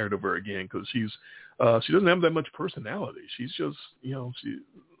tired of her again, because she doesn't have that much personality. She's just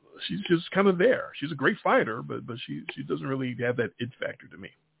she's just kind of there. She's a great fighter, but she doesn't really have that it factor to me.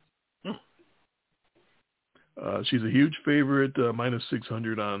 She's a huge favorite, minus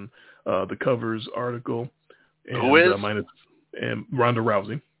 600 on the Covers article. And, who is? And Ronda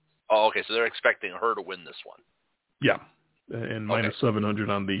Rousey. Oh, okay. So they're expecting her to win this one. Yeah, and minus 700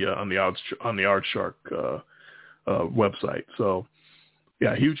 on the Odds Shark website. So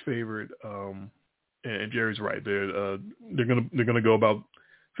yeah, huge favorite. And Jerry's right. They're gonna go about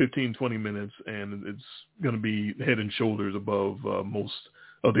 15-20 minutes, and it's gonna be head and shoulders above most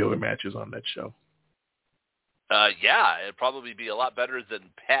of the other matches on that show. It'd probably be a lot better than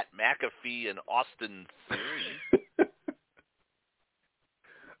Pat McAfee and Austin Theory.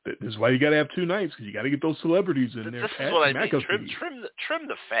 This is why you got to have 2 nights, because you got to get those celebrities in there. This Pat is what I mean. McAfee. Trim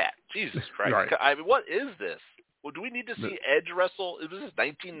the fat. Jesus Christ. Right. I mean, what is this? Well, do we need to see Edge wrestle? Is this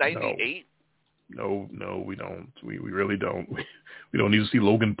 1998? No, we don't. We really don't. We don't need to see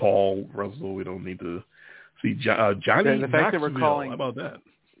Logan Paul wrestle. We don't need to see Johnny the fact Knoxville. that we're calling, how about that?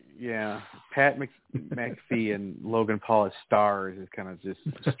 Yeah, Pat McAfee and Logan Paul as stars is kind of just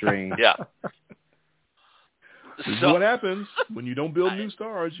strange. Yeah. This is what happens when you don't build new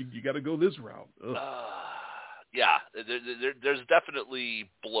stars. You got to go this route. Yeah, there's definitely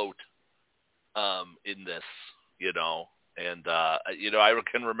bloat in this, and I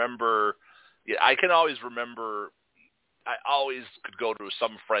can remember. Yeah, I can always remember. I always could go to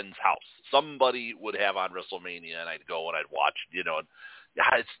some friend's house. Somebody would have on WrestleMania, and I'd go and I'd watch. And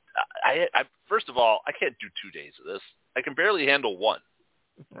I first of all, I can't do 2 days of this. I can barely handle one.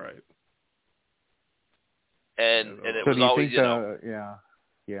 Right. And it was always,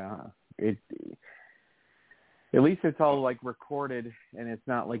 at least it's all like recorded, and it's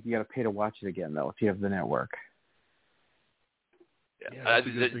not like you got to pay to watch it again though if you have the network. Yeah,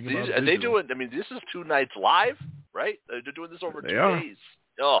 are they doing? I mean, this is 2 nights live, right? They're doing this over 2 days.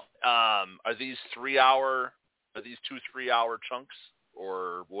 Oh, are these 3-hour? Are these 2 3-hour chunks,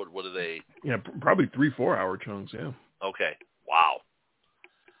 or what are they? Yeah, probably 3 4-hour chunks. Yeah. Okay. Wow.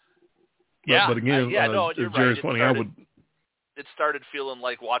 But again, Jerry's pointing out, it started feeling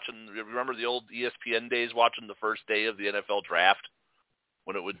like watching. Remember the old ESPN days, watching the first day of the NFL draft,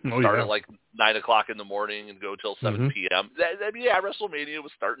 when it would start at like 9:00 in the morning and go till 7 p.m. WrestleMania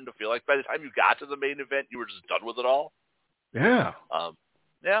was starting to feel like by the time you got to the main event, you were just done with it all. Yeah.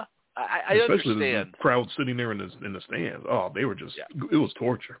 I especially understand. The crowd sitting there in the stands. Oh, they were just. It was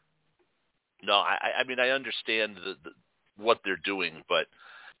torture. No, I mean I understand what they're doing, but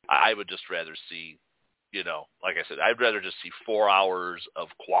I would just rather see, like I said, I'd rather just see 4 hours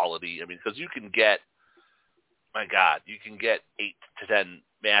of quality. I mean, because you can get, my God, you can get 8 to 10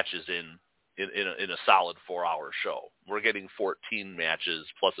 matches in a solid 4-hour show. We're getting 14 matches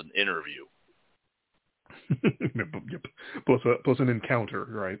plus an interview. plus an encounter,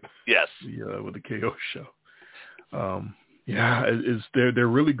 right? Yes. With the KO show. They're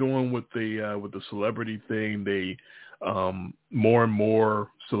really going with the celebrity thing. They more and more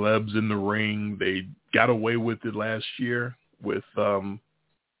celebs in the ring. They got away with it last year with the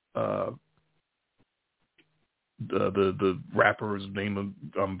rapper's name,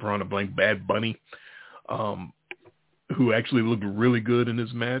 I'm drawing a blank, Bad Bunny, who actually looked really good in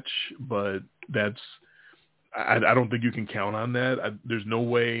his match, but I don't think you can count on that. There's no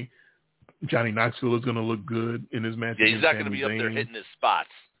way Johnny Knoxville is going to look good in his match. Yeah, he's not going to be up there hitting his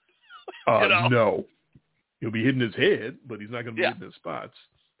spots. No. He'll be hitting his head, but he's not going to be hitting his spots.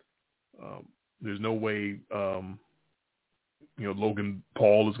 There's no way, Logan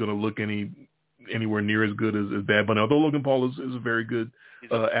Paul is going to look anywhere near as good as Bad Bunny. Although Logan Paul is a very good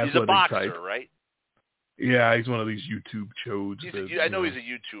athletic he's a boxer, type. Right? Yeah, he's one of these YouTube shows. I know he's a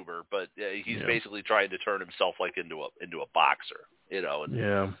YouTuber, but he's basically trying to turn himself like into a boxer.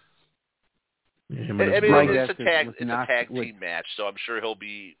 Yeah. It's a tag team match, so I'm sure he'll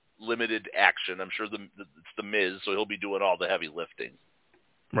be limited action. I'm sure it's the Miz, so he'll be doing all the heavy lifting.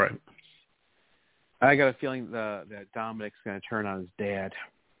 Right. I got a feeling that Dominic's going to turn on his dad.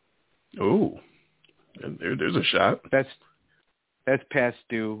 Oh, and there's a shot. That's past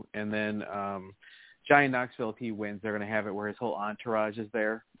due. And then Johnny Knoxville, if he wins, they're going to have it where his whole entourage is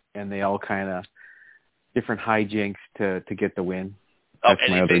there, and they all kind of different hijinks to get the win.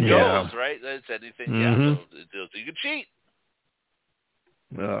 Anything goes, right? That's anything. Mm-hmm. So you can cheat.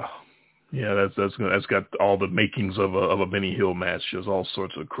 That's got all the makings of a Benny Hill match. There's all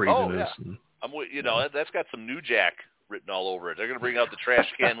sorts of craziness. That's got some New Jack written all over it. They're going to bring out the trash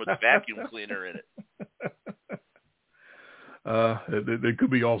can with the vacuum cleaner in it. There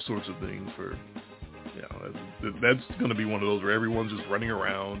could be all sorts of things for. That's going to be one of those where everyone's just running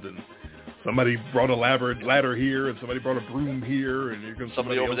around and somebody brought a ladder here and somebody brought a broom here and here comes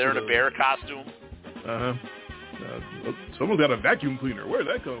somebody over there in a bear costume. Someone's got a vacuum cleaner. Where'd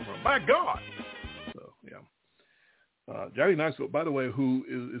that come from? My God! So, Johnny Knoxville, by the way, who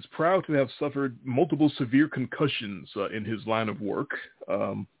is proud to have suffered multiple severe concussions in his line of work,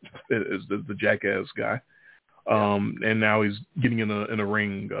 is the jackass guy. And now he's getting in a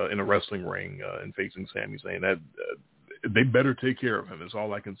ring, in a wrestling ring, and facing Sami Zayn. That they better take care of him. Is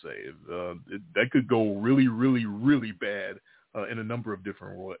all I can say. That could go really, really, really bad in a number of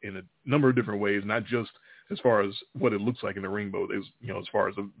different ways. Not just as far as what it looks like in the ring, but as far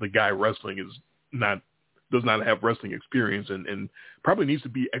as the guy wrestling does not have wrestling experience and probably needs to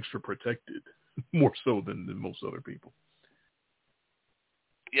be extra protected more so than most other people.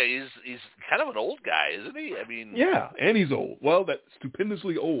 Yeah, he's kind of an old guy, isn't he? I mean, yeah, and he's old. Well, that's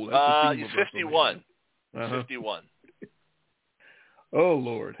stupendously old. That's he's 51. 51. Oh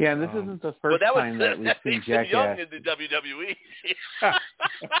Lord! Yeah, and this isn't the first time that we've seen Jackass. Young in the WWE.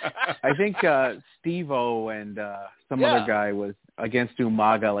 I think Steve-O and some other guy was against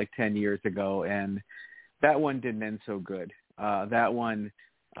Umaga like 10 years ago, and that one didn't end so good. That one,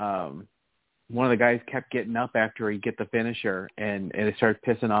 one of the guys kept getting up after he get the finisher, and it started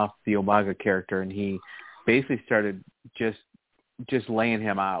pissing off the Umaga character, and he basically started just laying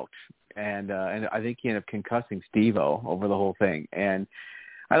him out, and I think he ended up concussing Steve-O over the whole thing. And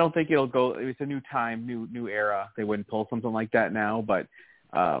I don't think it'll go. It's a new time, new era. They wouldn't pull something like that now, but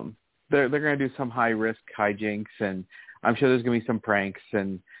they're going to do some high risk hijinks, and I'm sure there's going to be some pranks,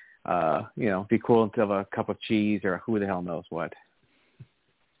 and be cool to have a cup of cheese or who the hell knows what.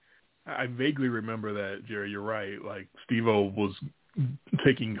 I vaguely remember that, Jerry. You're right. Like, Steve-O was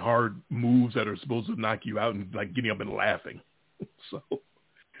taking hard moves that are supposed to knock you out and like getting up and laughing. So,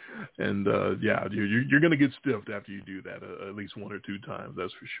 and you're going to get stiffed after you do that at least one or two times.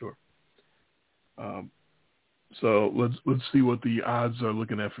 That's for sure. So let's see what the odds are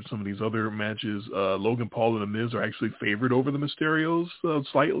looking at for some of these other matches. Logan Paul and The Miz are actually favored over the Mysterios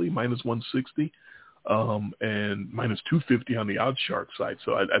slightly, -160. And -250 on the OddsShark side.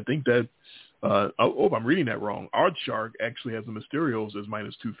 So I think that, I'm reading that wrong. OddsShark actually has the Mysterios as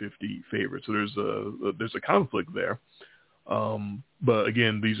 -250 favorite. So there's a conflict there. But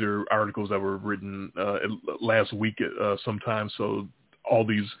again, these are articles that were written last week sometime. So all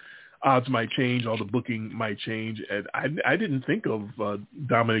these odds might change, all the booking might change. And I didn't think of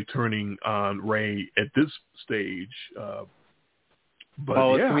Dominic turning on Ray at this stage. But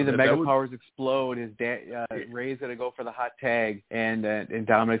it's going to be the Mega Powers explode. His dad, Ray's going to go for the hot tag, and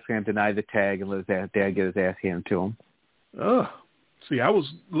Dominic's going to deny the tag and let his dad get his ass handed to him. See, I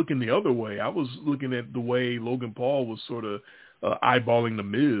was looking the other way. I was looking at the way Logan Paul was sort of eyeballing The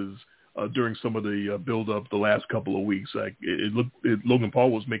Miz during some of the build-up the last couple of weeks. Like Logan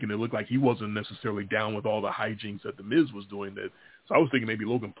Paul was making it look like he wasn't necessarily down with all the hijinks that The Miz was doing. So I was thinking maybe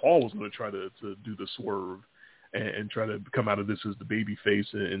Logan Paul was going to try to do the swerve and try to come out of this as the baby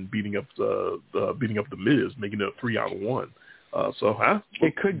face and beating up The Miz, making it a 3-on-1.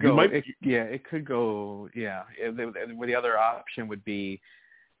 It could go. It could go. Yeah. The other option would be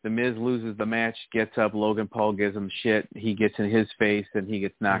The Miz loses the match, gets up, Logan Paul gives him shit, he gets in his face, and he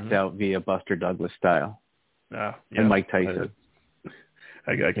gets knocked out via Buster Douglas style. And Mike Tyson.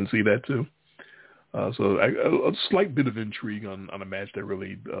 I can see that too. So a slight bit of intrigue on a match that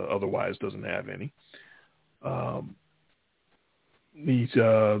really otherwise doesn't have any. It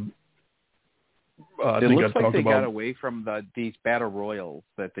looks like they got away from these battle royals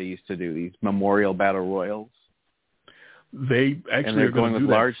that they used to do, these memorial battle royals. They actually are going with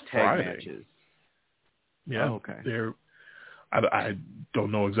large Friday. Tag matches. Yeah, okay. I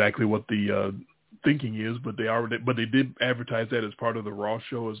don't know exactly what the thinking is, but they did advertise that as part of the Raw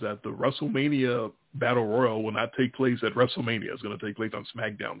show. Is that the WrestleMania Battle Royal will not take place at WrestleMania? It's going to take place on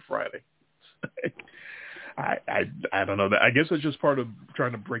SmackDown Friday. I don't know. I guess it's just part of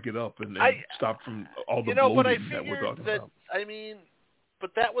trying to break it up and stop from all the bloating that we're talking about. I mean,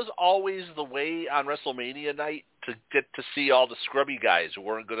 but that was always the way on WrestleMania night to get to see all the scrubby guys who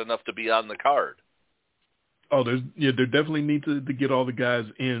weren't good enough to be on the card. Oh, there definitely need to get all the guys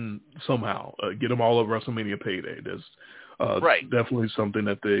in somehow. Get them all at WrestleMania payday. That's definitely something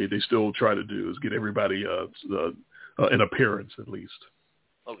that they still try to do, is get everybody an appearance at least.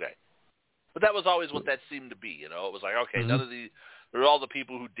 Okay. But that was always what that seemed to be, It was like, okay, none of there are all the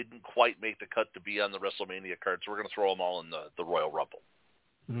people who didn't quite make the cut to be on the WrestleMania card, so we're going to throw them all in the Royal Rumble.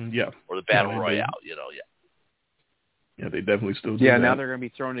 Yeah. Or the Battle Royale, Yeah, they definitely still do that. that. Now they're going to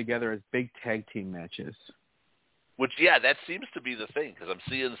be thrown together as big tag team matches. Which, that seems to be the thing, because I'm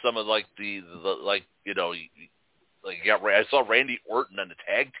seeing some of, I saw Randy Orton on the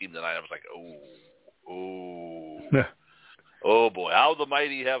tag team tonight. I was like, oh boy, how the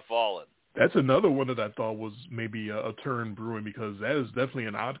mighty have fallen. That's another one that I thought was maybe a turn brewing, because that is definitely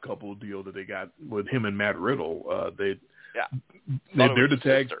an odd couple deal that they got with him and Matt Riddle. They're the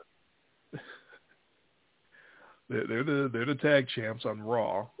tag. They're the tag champs on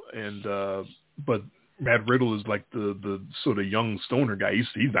Raw, and but Matt Riddle is like the sort of young stoner guy.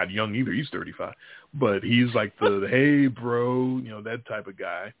 He's not young either. He's 35, but he's like the hey bro, that type of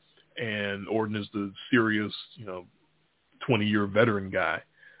guy. And Orton is the serious, 20-year veteran guy.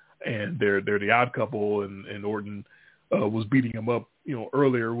 And they're the odd couple, and Orton was beating him up,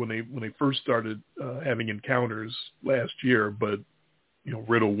 earlier when they first started having encounters last year. But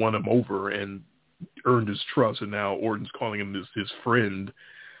Riddle won him over and earned his trust, and now Orton's calling him his friend,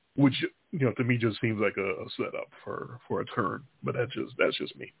 which to me just seems like a setup for a turn. But that's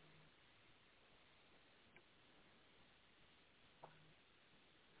just me.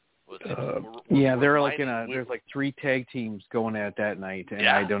 They're like there's like 3 tag teams going at that night, and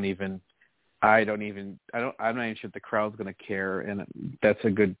I'm not even sure if the crowd's going to care, and that's a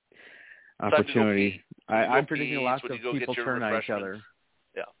good opportunity. I'm predicting lots of people turn on each other.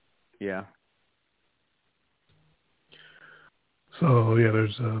 Yeah. So yeah,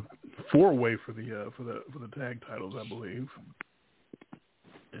 there's a 4-way for the tag titles, I believe,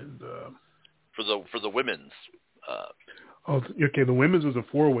 and for the women's. Okay, the women's is a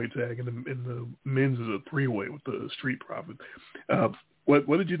 4-way tag, and the men's is a 3-way with the Street Profits.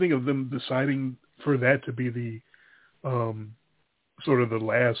 What did you think of them deciding for that to be the sort of the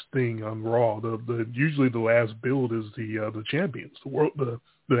last thing on Raw? The usually the last build is the champions, the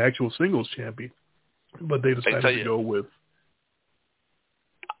actual singles champion, but they decided to go with.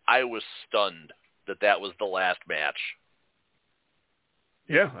 I was stunned that was the last match.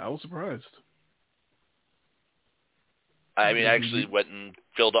 Yeah, I was surprised. I mean, I actually went and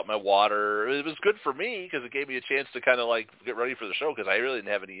filled up my water. It was good for me because it gave me a chance to kind of like get ready for the show because I really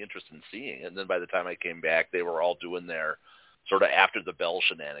didn't have any interest in seeing it. And then by the time I came back, they were all doing their sort of after the bell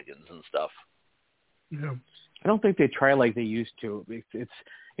shenanigans and stuff. Yeah, I don't think they try like they used to.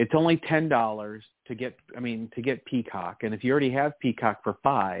 It's only $10 to get Peacock, and if you already have Peacock for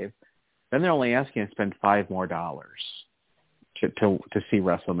 $5, then they're only asking you to spend $5 more to see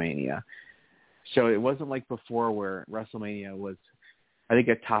WrestleMania. So it wasn't like before where WrestleMania was, I think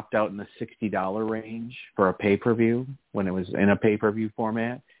it topped out in the $60 range for a pay-per-view when it was in a pay-per-view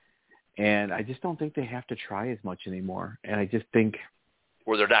format. And I just don't think they have to try as much anymore. And I just think...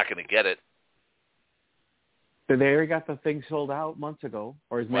 Or they're not going to get it. They already got the thing sold out months ago,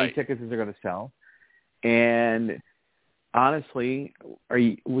 or as many tickets as they're going to sell. And honestly,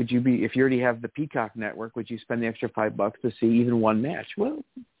 would you be, if you already have the Peacock network, would you spend the extra $5 to see even one match? Well,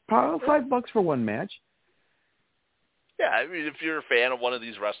 $5 for one match. Yeah, I mean, if you're a fan of one of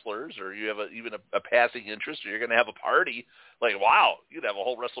these wrestlers, or you have even a passing interest, or you're going to have a party, like, wow, you'd have a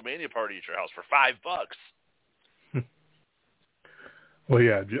whole WrestleMania party at your house for $5. Well,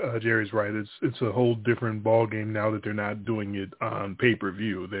 yeah, Jerry's right. It's a whole different ball game now that they're not doing it on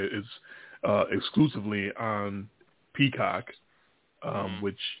pay-per-view. It's exclusively on Peacock,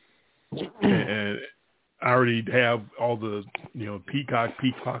 which and I already have all the Peacock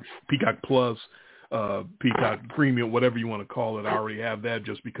Plus, Peacock Premium, whatever you want to call it. I already have that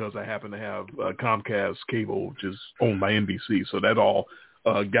just because I happen to have Comcast cable, which is owned by NBC. So that all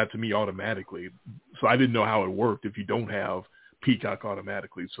got to me automatically. So I didn't know how it worked if you don't have Peacock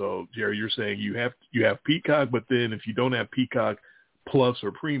automatically. So Jerry, you're saying you have Peacock, but then if you don't have Peacock Plus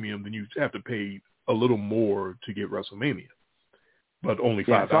or Premium, then you have to pay a little more to get WrestleMania, but only $5.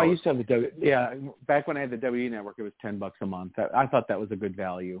 Yeah, so I used to have back when I had the WWE Network, it was $10 a month. I thought that was a good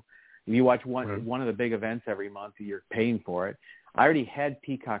value. If you watch one of the big events every month, you're paying for it. I already had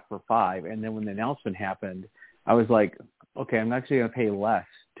Peacock for $5, and then when the announcement happened, I was like, okay, I'm actually going to pay less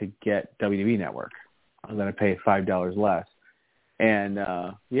to get WWE Network. I'm going to pay $5 less. And,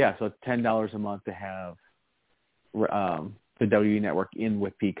 so it's $10 a month to have the WWE Network in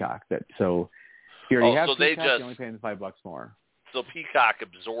with Peacock. So if you already have Peacock, you're only paying $5 more. So Peacock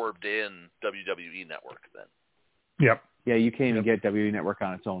absorbed in WWE Network then? Yep. Yeah, you can't even get WWE Network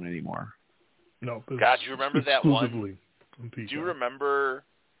on its own anymore. No. God, do you remember that one? Do you remember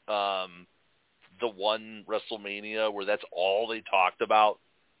the one WrestleMania where that's all they talked about?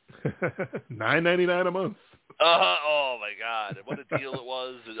 $9.99 a month. Oh my God! What a deal it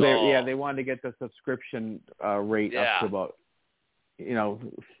was! They wanted to get the subscription rate up to about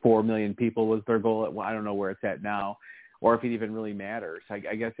 4 million people was their goal. I don't know where it's at now, or if it even really matters. I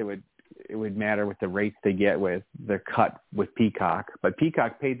guess it would matter with the rates they get with the cut with Peacock, but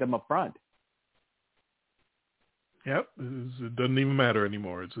Peacock paid them up front. Yep, it doesn't even matter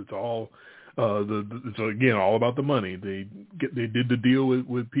anymore. It's all it's again all about the money. They did the deal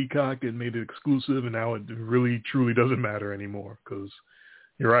with Peacock and made it exclusive, and now it really truly doesn't matter anymore because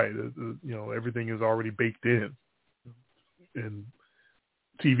you're right. Everything is already baked in, and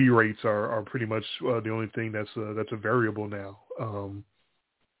TV rates are pretty much the only thing that's a variable now.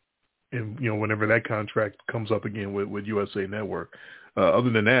 And whenever that contract comes up again with USA Network, other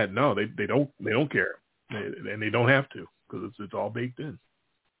than that, no, they don't care. And they don't have to because it's all baked in.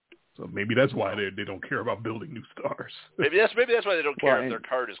 So maybe that's why they don't care about building new stars. maybe that's why they don't care if their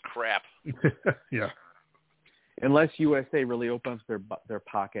card is crap. Yeah. Unless USA really opens their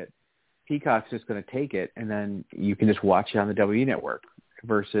pocket, Peacock's just going to take it, and then you can just watch it on the WWE Network.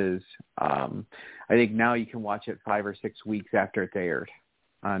 Versus, I think now you can watch it 5 or 6 weeks after it's aired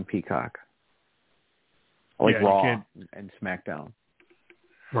on Peacock, like Raw and SmackDown.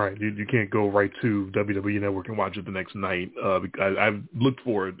 Right, you can't go right to WWE Network and watch it the next night. I've looked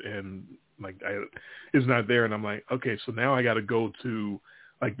for it and it's not there, and I'm like, okay, so now I got to go to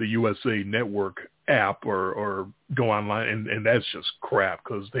like the USA Network app or go online, and that's just crap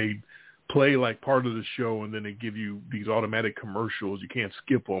because they play like part of the show and then they give you these automatic commercials. You can't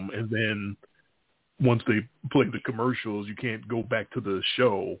skip them, and then once they play the commercials, you can't go back to the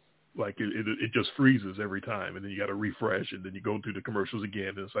show. Like it just freezes every time, and then you got to refresh, and then you go through the commercials again,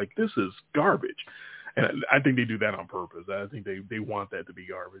 and it's like, this is garbage. And I think they do that on purpose. I think they want that to be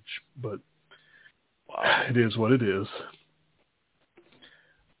garbage, but wow, it is what it is.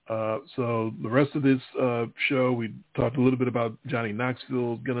 So the rest of this show, we talked a little bit about Johnny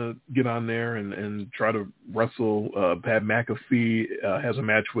Knoxville gonna get on there and try to wrestle. Pat McAfee has a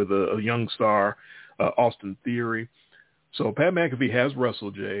match with a young star, Austin Theory. So Pat McAfee has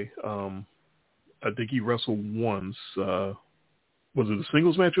wrestled, Jay. I think he wrestled once. Was it a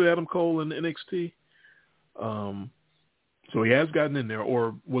singles match with Adam Cole in NXT? So he has gotten in there,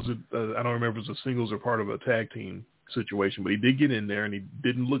 or was it, I don't remember if it was a singles or part of a tag team situation, but he did get in there, and he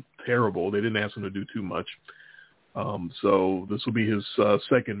didn't look terrible. They didn't ask him to do too much. So this will be his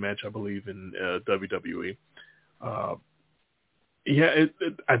second match, I believe, in WWE. I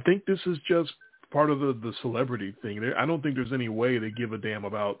think this is just part of the celebrity thing. I don't think there's any way they give a damn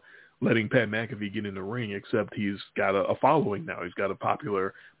about letting Pat McAfee get in the ring, except he's got a following now. He's got a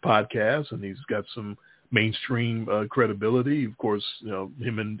popular podcast, and he's got some mainstream credibility. Of course,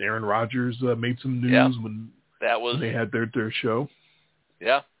 him and Aaron Rodgers made some news when they had their show.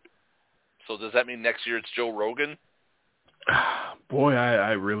 Yeah. So does that mean next year it's Joe Rogan? Boy,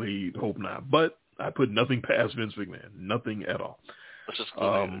 I really hope not. But I put nothing past Vince McMahon. Nothing at all. Let's just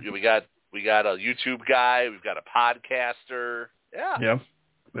we got a YouTube guy. We've got a podcaster. Yeah.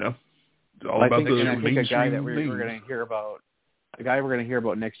 All about the I think a guy that we're things. going to hear about. A guy we're going to hear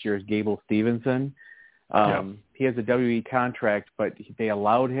about next year is Gable Stevenson. He has a WWE contract, but they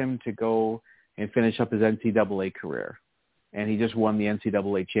allowed him to go and finish up his NCAA career. And he just won the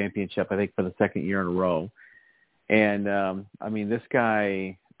NCAA championship, I think, for the second year in a row. And, this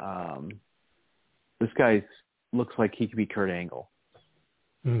guy looks like he could be Kurt Angle.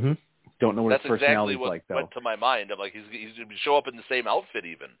 Mm-hmm. Don't know what That's his personality exactly is like, though. Went to my mind. I'm like, he's going to show up in the same outfit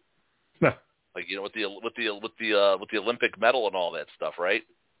even. Like, with the Olympic medal and all that stuff, right?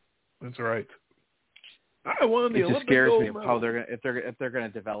 That's right. I won the It Olympic just scares me medal. how if they're going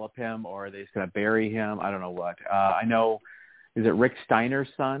to develop him, or are they just going to bury him? I don't know what. I know, is it Rick Steiner's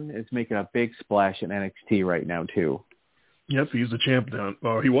son is making a big splash in NXT right now too. Yep, he's the champ down.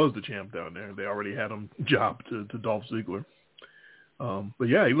 Or he was the champ down there. They already had him jobbed to Dolph Ziggler. But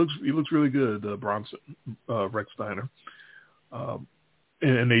yeah, he looks really good, Bronson, Rick Steiner.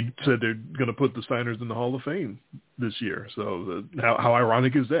 And they said they're going to put the Steiners in the Hall of Fame this year. So how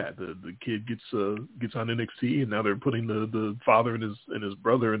ironic is that? The kid gets on NXT, and now they're putting the father and his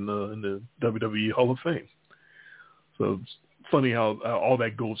brother in the WWE Hall of Fame. So it's funny how all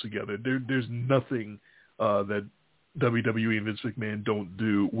that goes together. There's nothing that WWE and Vince McMahon don't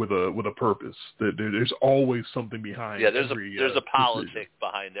do with a purpose. There's always something behind. Yeah, there's a politic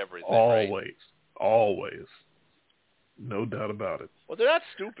behind everything. Always. No doubt about it. Well, they're not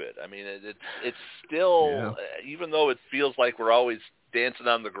stupid. I mean, it's still, even though it feels like we're always dancing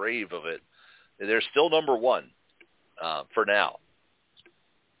on the grave of it, they're still number one for now.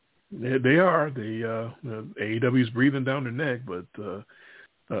 They are. AEW's breathing down their neck, but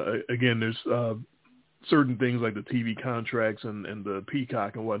again, there's certain things like the TV contracts and the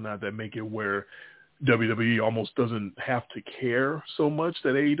Peacock and whatnot that make it where WWE almost doesn't have to care so much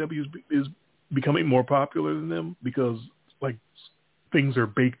that AEW is becoming more popular than them, because like things are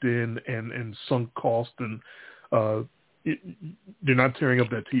baked in and sunk cost, and they're not tearing up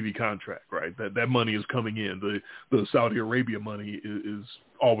that TV contract, right? That money is coming in. The Saudi Arabia money is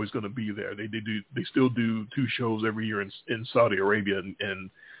always going to be there. They still do 2 shows every year in Saudi Arabia and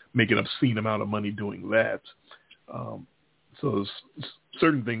make an obscene amount of money doing that. So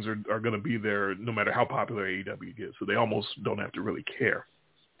certain things are going to be there no matter how popular AEW gets. So they almost don't have to really care.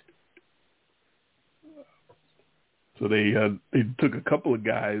 So they took a couple of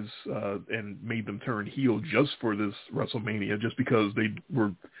guys and made them turn heel just for this WrestleMania, just because they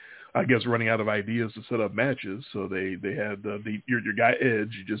were, I guess, running out of ideas to set up matches. So they had your guy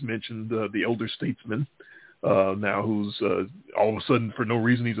Edge, you just mentioned, the elder statesman, now who's all of a sudden, for no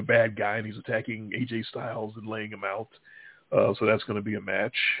reason, he's a bad guy and he's attacking AJ Styles and laying him out. So that's going to be a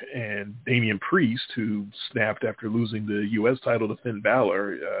match. And Damian Priest, who snapped after losing the U.S. title to Finn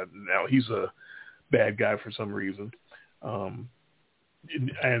Balor, now he's a bad guy for some reason.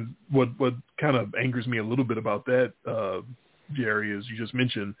 And what kind of angers me a little bit about that, Jerry, is you just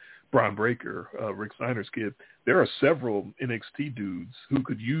mentioned Braun Breaker, Rick Steiner's kid. There are several NXT dudes who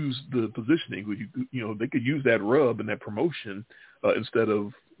could use the positioning. They could use that rub and that promotion instead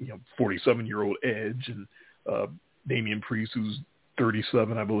of 47-year-old Edge and Damian Priest, who's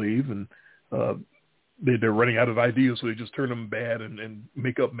 37, I believe, and they're running out of ideas, so they just turn them bad and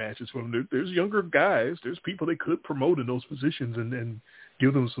make up matches for them. There's younger guys. There's people they could promote in those positions and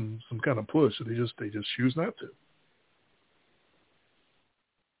give them some kind of push. So they just choose not to.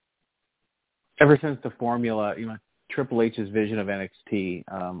 Ever since the formula, Triple H's vision of NXT,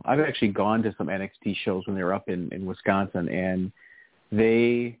 I've actually gone to some NXT shows when they were up in Wisconsin, and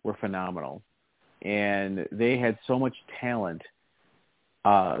they were phenomenal. And they had so much talent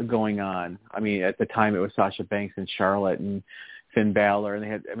going on. I mean, at the time it was Sasha Banks and Charlotte and Finn Balor, and they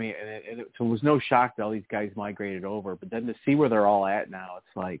had, so it was no shock that all these guys migrated over. But then to see where they're all at now,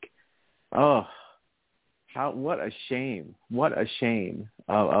 it's like, what a shame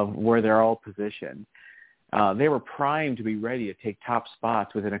of where they're all positioned. They were primed to be ready to take top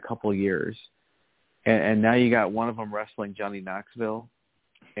spots within a couple of years, and now you got one of them wrestling Johnny Knoxville,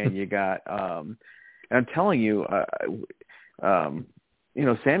 and you got, and I'm telling you,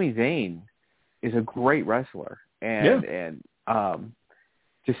 Sami Zayn is a great wrestler, and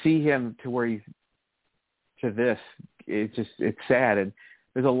to see him to where he's to this, it's sad. And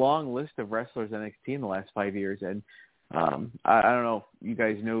there's a long list of wrestlers in NXT in the last 5 years, and I don't know if you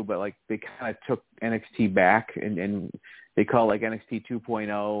guys know, but like they kind of took NXT back and they call it like NXT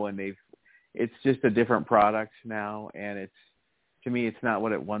 2.0, and it's just a different product now, and to me it's not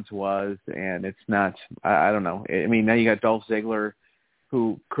what it once was, and it's not. I don't know. I mean, now you got Dolph Ziggler,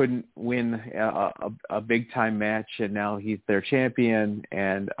 who couldn't win a big time match, and now he's their champion,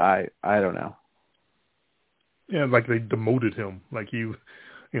 and I don't know. Yeah, like they demoted him. Like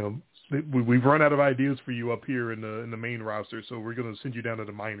we've run out of ideas for you up here in the main roster, so we're going to send you down to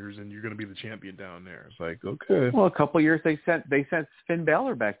the minors, and you're going to be the champion down there. It's like, okay. Well, a couple of years they sent Finn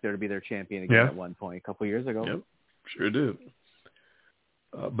Balor back there to be their champion again at one point, a couple of years ago. Yep, sure did.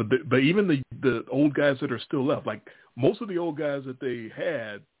 But even the old guys that are still left, like most of the old guys that they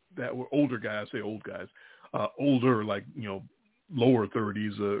had that were older guys, older, like, lower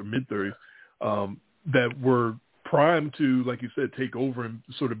 30s or mid 30s, that were primed to, like you said, take over and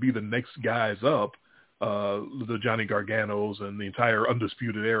sort of be the next guys up, the Johnny Garganos and the entire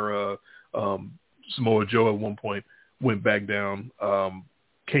Undisputed Era. Samoa Joe at one point went back down,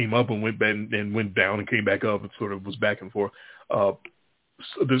 came up and went back and went down and came back up and sort of was back and forth.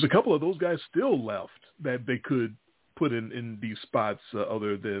 So there's a couple of those guys still left that they could put in these spots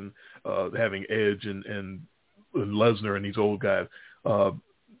other than having Edge and Lesnar and these old guys.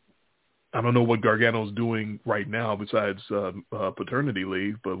 I don't know what Gargano's doing right now besides paternity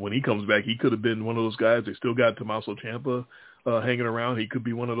leave, but when he comes back, he could have been one of those guys. They still got Tommaso Ciampa hanging around. He could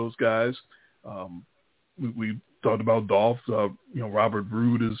be one of those guys. We talked about Dolph. Robert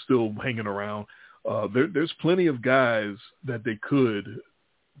Roode is still hanging around. There's plenty of guys that they could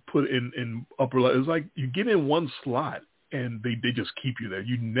put in upper level. It's like you get in one slot and they just keep you there.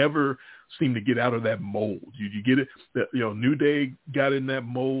 You never seem to get out of that mold. You get it that, New Day got in that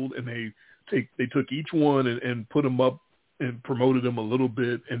mold, and they took each one and put them up and promoted them a little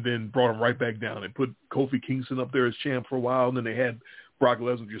bit, and then brought them right back down and put Kofi Kingston up there as champ for a while, and then they had Brock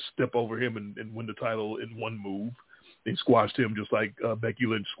Lesnar just step over him and win the title in one move. They squashed him just like Becky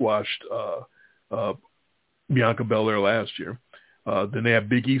Lynch squashed Bianca Belair last year. Then they had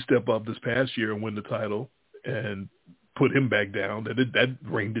Big E step up this past year and win the title and put him back down. That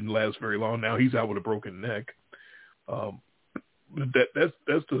reign didn't last very long. Now he's out with a broken neck. That's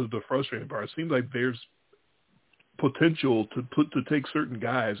the frustrating part. It seems like there's potential to take certain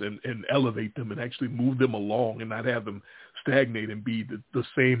guys and elevate them and actually move them along and not have them stagnate and be the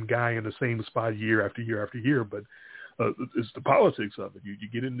same guy in the same spot year after year after year. But it's the politics of it. You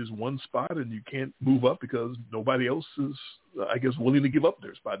get in this one spot and you can't move up because nobody else is, I guess, willing to give up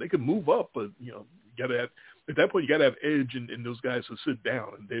their spot. They can move up, but you gotta have, at that point you gotta have edge and those guys to sit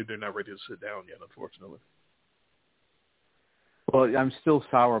down, and they're not ready to sit down yet, unfortunately. Well, I'm still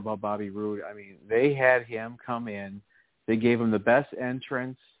sour about Bobby Roode. I mean, they had him come in. They gave him the best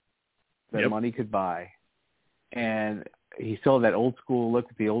entrance that money could buy, and he still had that old school look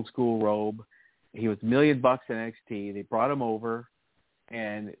with the old school robe. He was $1 million in NXT. They brought him over,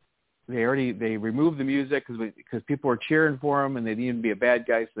 and they removed the music because people were cheering for him, and they needed to be a bad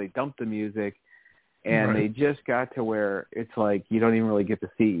guy, so they dumped the music. And They just got to where it's like you don't even really get to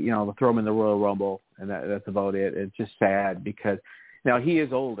see, they'll throw him in the Royal Rumble, and that's about it. It's just sad because now he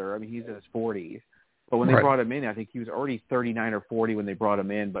is older. I mean, he's in his 40s. But when they brought him in, I think he was already 39 or 40 when they brought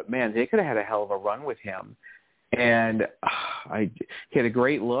him in. But, man, they could have had a hell of a run with him. And he had a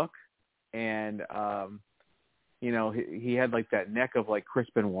great look. And, he had like that neck of like Chris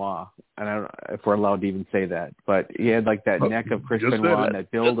Benoit. And I don't know if we're allowed to even say that, but he had like that neck of Chris Benoit and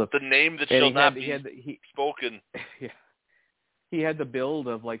that build of the name that shall not be spoken. Yeah. had the build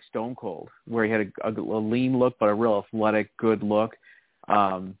of like Stone Cold, where he had a lean look but a real athletic, good look.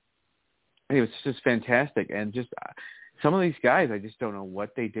 It was just fantastic, and just some of these guys, I just don't know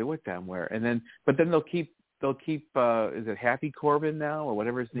what they do with them. But then they'll keep. Is it Happy Corbin now or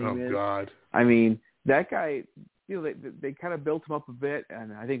whatever his name is? Oh God! I mean, that guy. You know, they kind of built him up a bit,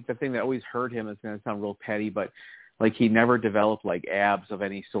 and I think the thing that always hurt him is going to sound real petty, but like he never developed like abs of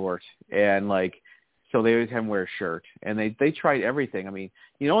any sort, and like so they always have him wear a shirt, and they tried everything. I mean,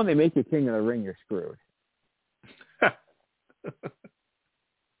 you know, when they make you king of the ring, you're screwed.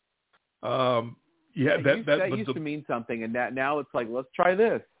 Yeah, that used to mean something, and now it's like, let's try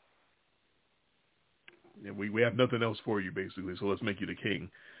this. Yeah, we have nothing else for you, basically, so let's make you the king.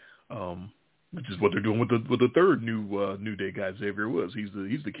 Which is what they're doing with the third New Day guy, Xavier Woods. He's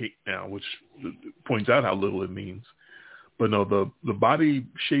the king now, which points out how little it means. But no, the body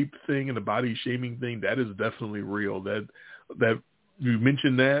shape thing and the body shaming thing, that is definitely real. That you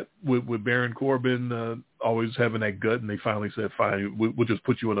mentioned that with Baron Corbin always having that gut, and they finally said, fine, we'll just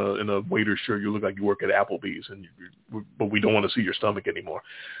put you in a waiter's shirt. You look like you work at Applebee's, but we don't want to see your stomach anymore.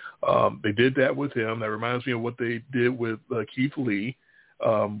 They did that with him. That reminds me of what they did with Keith Lee.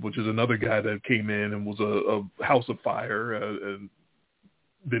 Which is another guy that came in and was a house of fire, and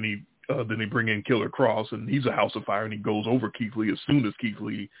then he bring in Killer Cross, and he's a house of fire, and he goes over Keith Lee as soon as Keith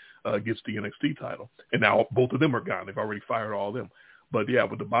Lee gets the NXT title, and now both of them are gone. They've already fired all of them. But yeah,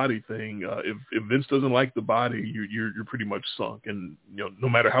 with the body thing, if Vince doesn't like the body, you're pretty much sunk. And you know, no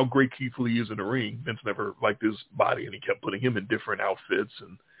matter how great Keith Lee is in the ring, Vince never liked his body, and he kept putting him in different outfits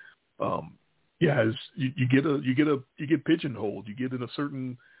and. Yeah, you get pigeonholed. You get in a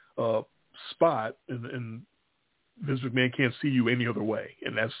certain spot, and Vince McMahon can't see you any other way,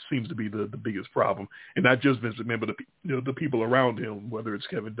 and that seems to be the biggest problem. And not just Vince McMahon, but the people around him, whether it's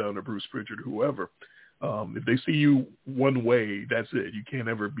Kevin Dunn or Bruce Pritchard or whoever. If they see you one way, that's it. You can't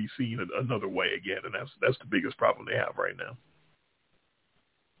ever be seen another way again, and that's the biggest problem they have right now.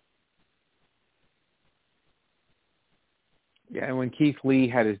 Yeah, and when Keith Lee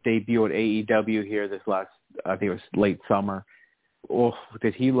had his debut at AEW here this last, I think it was late summer,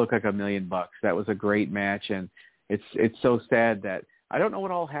 did he look like $1 million? That was a great match, and it's so sad that I don't know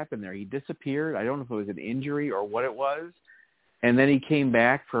what all happened there. He disappeared. I don't know if it was an injury or what it was, and then he came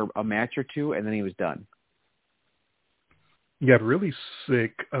back for a match or two, and then he was done. He got really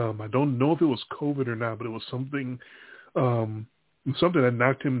sick. I don't know if it was COVID or not, but it was something that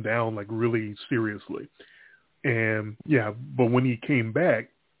knocked him down like really seriously. And yeah, but when he came back,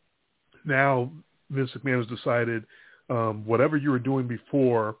 now Vince McMahon has decided, whatever you were doing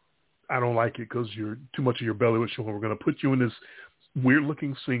before, I don't like it because you're too much of your belly was showing. We're going to put you in this weird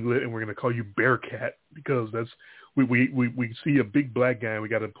looking singlet, and we're going to call you Bearcat because that's we see a big black guy and we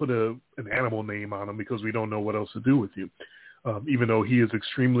got to put an animal name on him because we don't know what else to do with you. Even though he is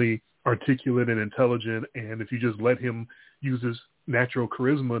extremely articulate and intelligent, and if you just let him use his natural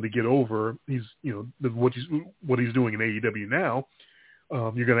charisma to get over, he's what he's doing in AEW now,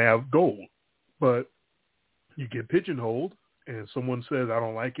 you're going to have gold. But you get pigeonholed, and someone says, I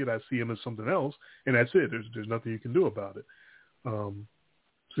don't like it, I see him as something else, and that's it. There's nothing you can do about it.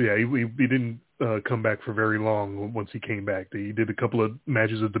 So yeah, he didn't come back for very long once he came back. He did a couple of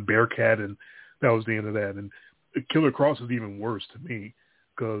matches at the Bearcat, and that was the end of that. And Killer Cross is even worse to me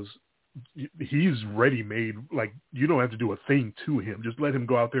because he's ready-made. Like, you don't have to do a thing to him. Just let him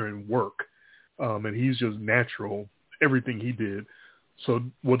go out there and work. And he's just natural, everything he did. So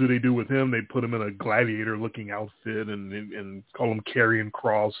what do they do with him? They put him in a gladiator-looking outfit and call him Karrion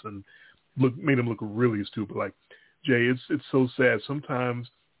Kross and made him look really stupid. Like, Jay, it's so sad. Sometimes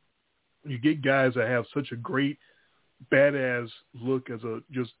you get guys that have such a great badass look as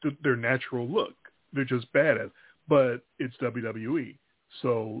just their natural look. They're just badass. But it's WWE.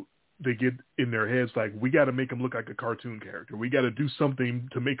 So they get in their heads like, we got to make him look like a cartoon character. We got to do something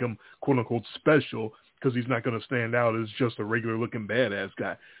to make him, quote unquote, special because he's not going to stand out as just a regular looking badass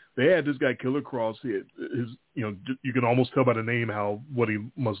guy. They had this guy, Killer Kross. You can almost tell by the name what he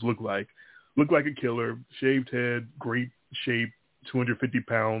must look like. Looked like a killer, shaved head, great shape, 250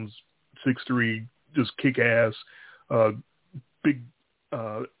 pounds, 6'3", just kick ass, big,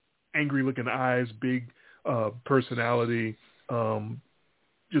 angry looking eyes, big personality.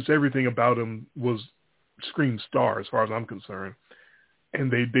 Just everything about him screamed star as far as I'm concerned.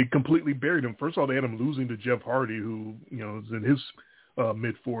 And they completely buried him. First of all, they had him losing to Jeff Hardy, who is in his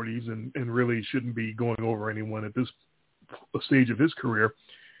mid-40s and really shouldn't be going over anyone at this stage of his career.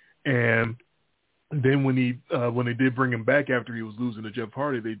 And then when they did bring him back after he was losing to Jeff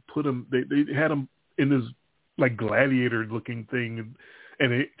Hardy, they had him in this like gladiator looking thing,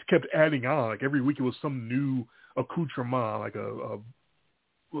 and it kept adding on. Like every week it was some new accoutrement,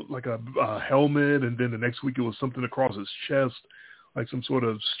 like a helmet, and then the next week it was something across his chest, like some sort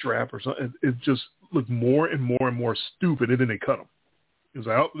of strap or something. It just looked more and more and more stupid, and then they cut him. It was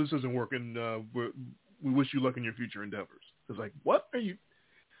like, oh, this isn't working. We wish you luck in your future endeavors. It's like, what are you?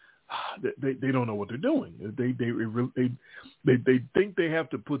 They don't know what they're doing. They think they have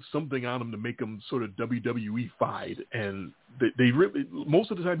to put something on them to make them sort of WWE-fied, and they really,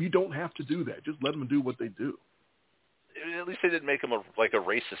 most of the time you don't have to do that. Just let them do what they do. At least they didn't make him a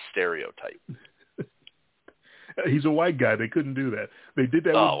racist stereotype. He's a white guy. They couldn't do that. They did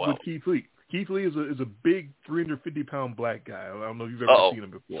that with Keith Lee. Keith Lee is a big 350-pound black guy. I don't know if you've ever seen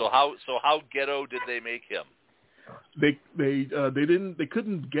him before. So how ghetto did they make him? They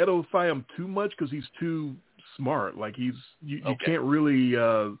couldn't ghettoify him too much because he's too smart. Like you can't really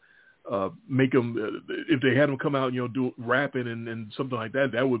make him. If they had him come out and do rapping and something like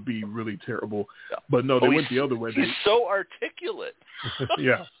that, that would be really terrible. Yeah. But no, they went the other way. He's so articulate.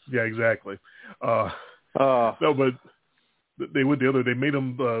 yeah, exactly. No, but they went the other. They made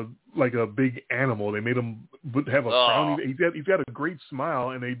him like a big animal. They made him have a frowny. He's got a great smile,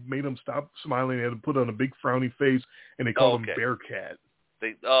 and they made him stop smiling. They had to put on a big frowny face, and they called him Bearcat.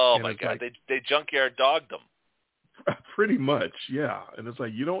 My God! Like, they junkyard dogged him. Pretty much, yeah. And it's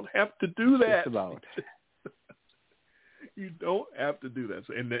like, you don't have to do that. You don't have to do that.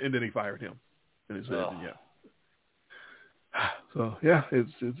 So, and then they fired him. And he said, yeah. So yeah,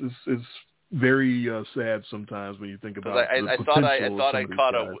 it's very sad sometimes when you think about. I thought I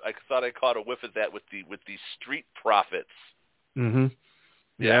caught a whiff of that with the Street Profits. Mm-hmm.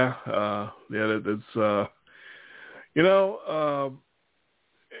 Yeah. That's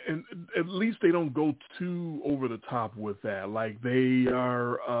and at least they don't go too over the top with that. Like they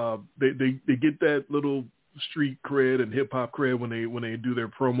are, they get that little street cred and hip hop cred when they do their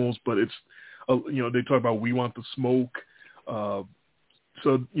promos, but it's, they talk about we want the smoke.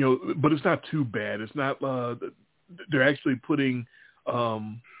 So, but it's not too bad. It's not, they're actually putting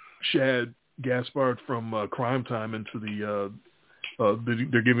Shad Gaspard from Crime Time into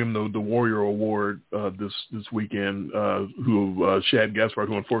they're giving him the Warrior Award this weekend, who Shad Gaspard,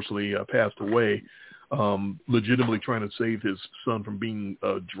 who unfortunately passed away, legitimately trying to save his son from being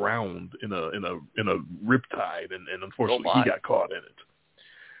drowned in a riptide, and unfortunately he got caught in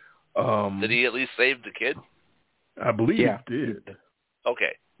it. Did he at least save the kid? I believe he did.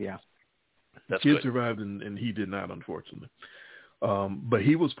 Okay. Yeah. The kid survived, and he did not, unfortunately. But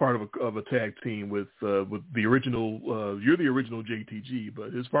he was part of a tag team with the original. You're the original JTG,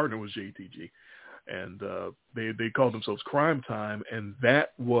 but his partner was JTG, and they called themselves Crime Time, and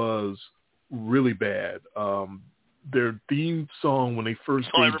that was really bad. Their theme song when they first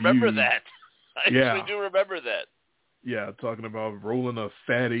debuted. I remember that. I actually do remember that. Yeah, talking about rolling a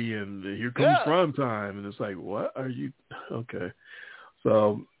fatty and here comes Crime Time, and it's like, what are you? Okay,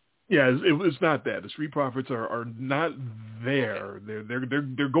 so. Yeah, it's not that. The Street Profits are not there.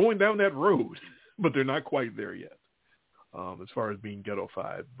 They're going down that road, but they're not quite there yet. As far as being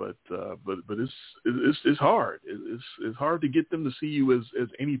ghettofied, but it's hard. It's hard to get them to see you as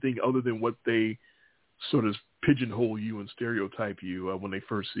anything other than what they sort of pigeonhole you and stereotype you when they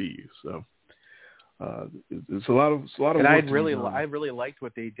first see you. So it's a lot of. And I really liked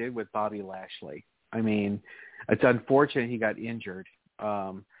what they did with Bobby Lashley. I mean, it's unfortunate he got injured.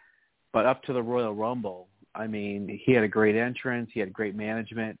 But up to the Royal Rumble, I mean, he had a great entrance. He had great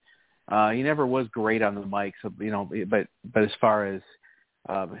management. He never was great on the mic, so but as far as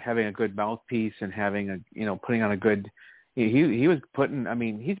having a good mouthpiece and having putting on a good, he was putting. I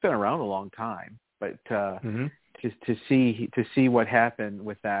mean, he's been around a long time, but just to see what happened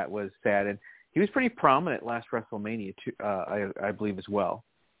with that was sad. And he was pretty prominent last WrestleMania too, I believe as well.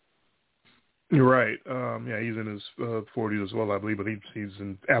 You're right. He's in his 40s as well, I believe, but he's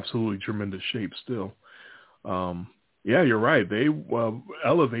in absolutely tremendous shape still. You're right. They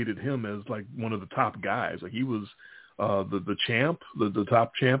elevated him as like one of the top guys. Like he was the champ, the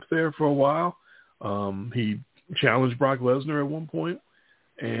top champ there for a while. He challenged Brock Lesnar at one point,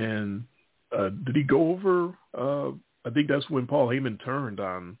 and did he go over? I think that's when Paul Heyman turned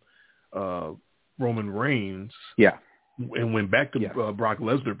on Roman Reigns. Yeah. And went back to Brock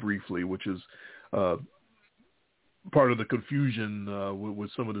Lesnar briefly, which is part of the confusion with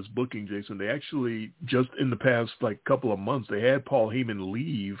some of this booking, Jason. They actually, just in the past couple of months, they had Paul Heyman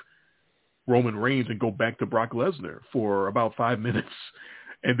leave Roman Reigns and go back to Brock Lesnar for about 5 minutes.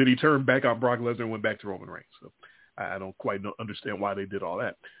 And then he turned back on Brock Lesnar and went back to Roman Reigns. So I don't quite understand why they did all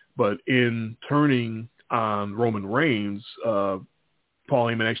that. But in turning on Roman Reigns, Paul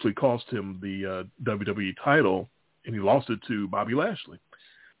Heyman actually cost him the WWE title, and he lost it to Bobby Lashley.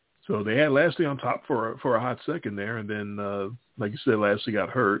 So they had Lashley on top for a hot second there, and then, like you said, Lashley got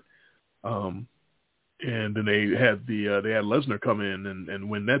hurt. And then they had Lesnar come in and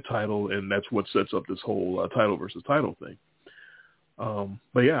win that title, and that's what sets up this whole title versus title thing.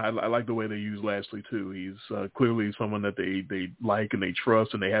 But yeah, I like the way they use Lashley too. He's clearly someone that they like and they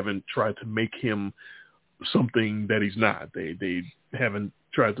trust, and they haven't tried to make him something that he's not. They haven't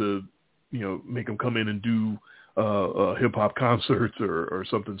tried to, make him come in and do hip hop concerts or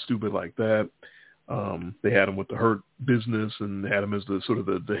something stupid like that. They had him with the Hurt Business and had him as the sort of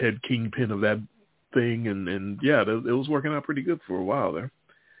the head kingpin of that thing, and yeah, it was working out pretty good for a while there.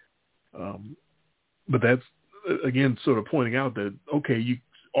 But that's again sort of pointing out that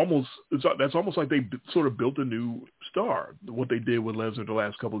that's almost like they sort of built a new star. What they did with Lesnar the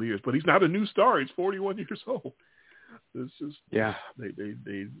last couple of years, but he's not a new star. He's 41 years old. It's just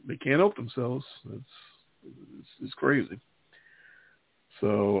they can't help themselves. It's crazy.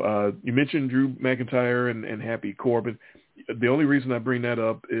 So you mentioned Drew McIntyre and Happy Corbin. The only reason I bring that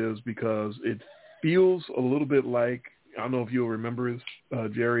up is because it feels a little bit like, I don't know if you'll remember this,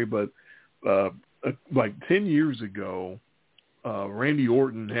 Jerry, but like 10 years ago, Randy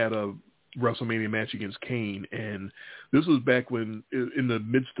Orton had a WrestleMania match against Kane, and this was back when, in the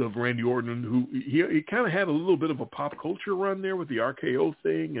midst of Randy Orton, who he kind of had a little bit of a pop culture run there with the RKO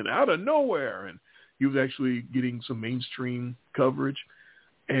thing, and out of nowhere, and he was actually getting some mainstream coverage.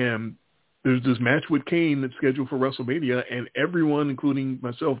 And there's this match with Kane that's scheduled for WrestleMania, and everyone, including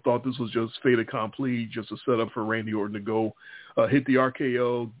myself, thought this was just fait accompli, just a setup for Randy Orton to go hit the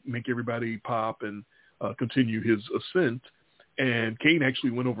RKO, make everybody pop, and continue his ascent. And Kane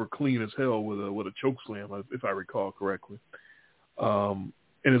actually went over clean as hell with a choke slam, if I recall correctly. And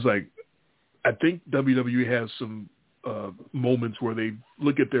it's like, I think WWE has some moments where they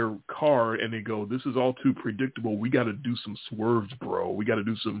look at their card and they go, this is all too predictable. We got to do some swerves, bro. We got to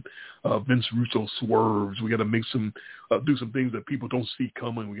do some Vince Russo swerves. We got to make some do some things that people don't see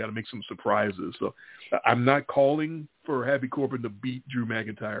coming. We got to make some surprises. So I'm not calling for Happy Corbin to beat Drew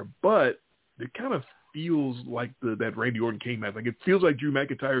McIntyre, but it kind of feels like that Randy Orton came out. Like, it feels like Drew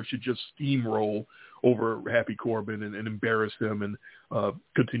McIntyre should just steamroll over Happy Corbin and embarrass him and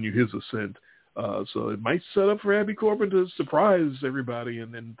continue his ascent. So it might set up for Happy Corbin to surprise everybody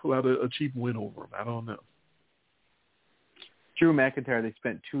and then pull out a cheap win over him. I don't know. Drew McIntyre, they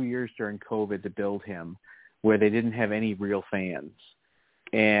spent 2 years during COVID to build him where they didn't have any real fans.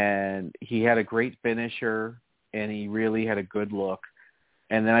 And he had a great finisher, and he really had a good look.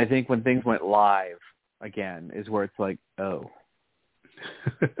 And then I think when things went live again is where it's like, oh.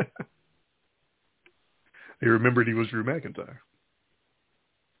 They remembered he was Drew McIntyre.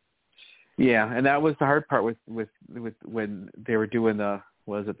 Yeah, and that was the hard part with when they were doing the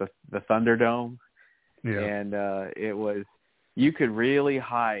Thunderdome? Yeah. And it was, you could really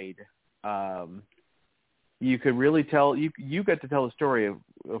hide. You could really tell, you got to tell the story of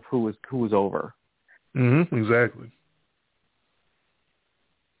who was over. Mm-hmm, exactly.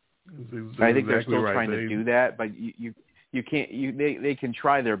 I think they're still trying to do that, but you can't. They can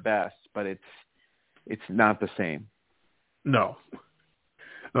try their best, but it's not the same. No,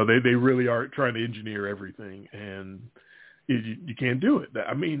 they really are trying to engineer everything, and you can't do it.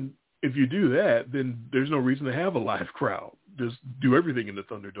 I mean, if you do that, then there's no reason to have a live crowd. Just do everything in the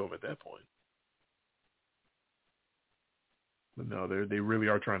Thunderdome at that point. But no, they really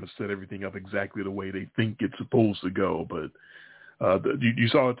are trying to set everything up exactly the way they think it's supposed to go, but. You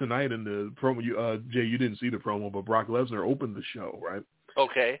saw it tonight in the promo. Jay, you didn't see the promo, but Brock Lesnar opened the show, right?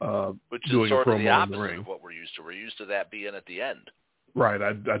 Okay. Which is sort of the opposite of what we're used to. We're used to that being at the end. Right.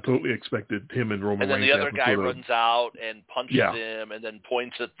 I totally expected him and Roman Reigns. And then the other guy runs out and punches him and then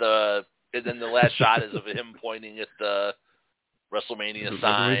points at and then the last shot is of him pointing at the WrestleMania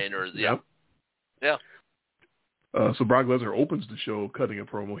sign or the... Yeah. So Brock Lesnar opens the show cutting a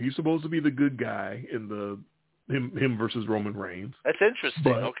promo. He's supposed to be the good guy in the... Him versus Roman Reigns. That's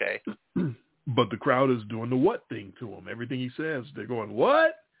interesting. Okay. But the crowd is doing the what thing to him. Everything he says, they're going,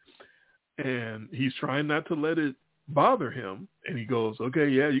 what? And he's trying not to let it bother him. And he goes, okay,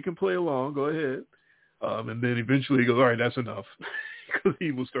 yeah, you can play along. Go ahead. And then eventually he goes, all right, that's enough. Because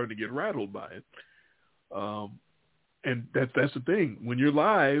he was starting to get rattled by it. And that's the thing. When you're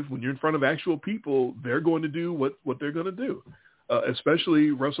live, when you're in front of actual people, they're going to do what they're going to do. Especially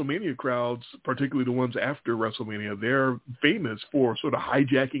WrestleMania crowds, particularly the ones after WrestleMania, they're famous for sort of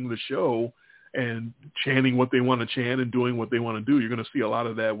hijacking the show and chanting what they want to chant and doing what they want to do. You're going to see a lot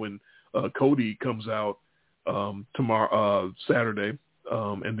of that when Cody comes out Saturday,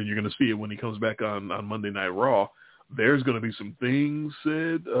 and then you're going to see it when he comes back on Monday Night Raw. there's going to be some things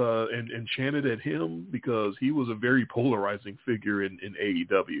said and chanted at him because he was a very polarizing figure in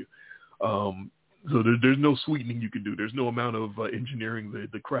AEW. So there's no sweetening you can do. There's no amount of engineering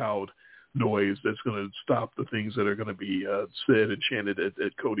the crowd noise that's going to stop the things that are going to be said and chanted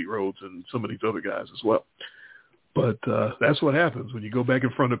at Cody Rhodes and some of these other guys as well. But that's what happens when you go back in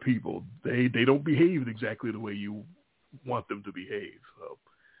front of people. They don't behave exactly the way you want them to behave. So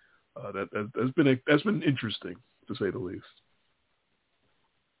that's been interesting, to say the least.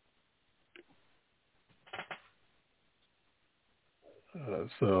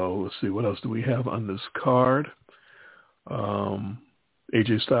 So let's see, what else do we have on this card?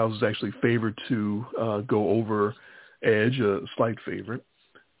 AJ Styles is actually favored to go over Edge, a slight favorite.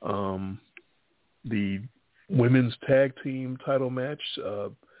 The women's tag team title match,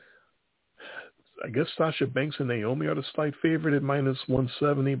 I guess Sasha Banks and Naomi are the slight favorite at minus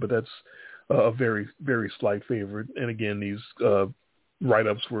 170, but that's a very, very slight favorite. And again, these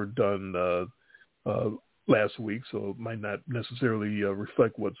write-ups were done last week, so it might not necessarily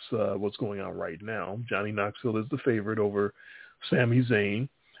reflect what's going on right now. Johnny Knoxville is the favorite over Sami Zayn.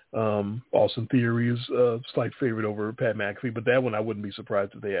 Austin Theory is a slight favorite over Pat McAfee, but that one I wouldn't be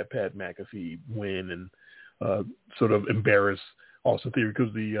surprised if they had Pat McAfee win and sort of embarrass Austin Theory,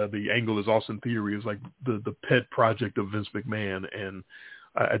 because the angle is Austin Theory is like the pet project of Vince McMahon, and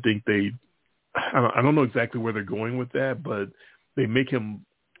I think I don't know exactly where they're going with that, but they make him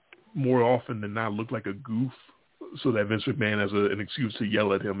more often than not look like a goof, so that Vince McMahon has an excuse to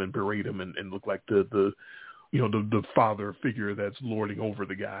yell at him and berate him and look like the father figure that's lording over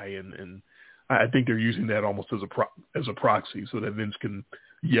the guy, and I think they're using that almost as a proxy, so that Vince can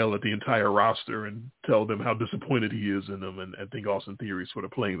yell at the entire roster and tell them how disappointed he is in them, and I think Austin Theory is sort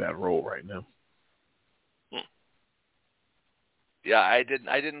of playing that role right now. Yeah, I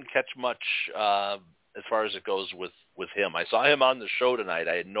didn't catch much as far as it goes with him. I saw him on the show tonight.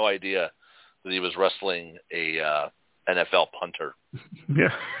 I had no idea that he was wrestling a NFL punter.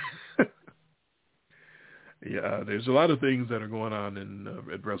 Yeah. Yeah, there's a lot of things that are going on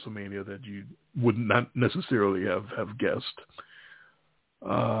at WrestleMania that you would not necessarily have guessed.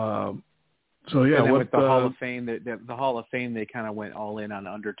 So yeah, and then with the Hall of Fame, the Hall of Fame, they kind of went all in on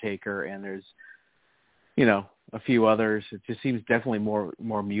Undertaker, and there's, a few others. It just seems definitely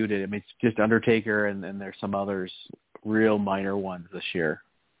more muted. I mean, it's just Undertaker, and there's some others, real minor ones this year.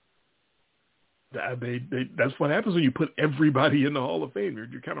 That's what happens when you put everybody in the Hall of Fame.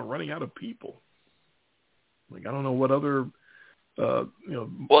 You're kind of running out of people. Like, I don't know what other, Well,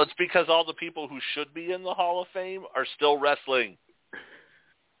 it's because all the people who should be in the Hall of Fame are still wrestling.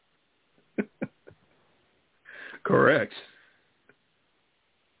 Correct.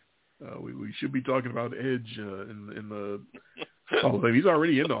 We should be talking about Edge in the Hall of Fame. He's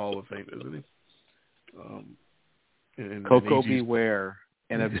already in the Hall of Fame, isn't he? And Coco Beware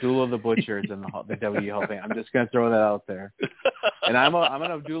and Abdullah the Butcher is in the WWE Hall of Fame. I'm just going to throw that out there. And I'm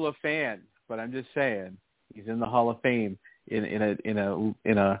an Abdullah fan, but I'm just saying he's in the Hall of Fame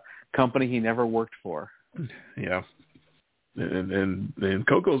in a company he never worked for. Yeah. And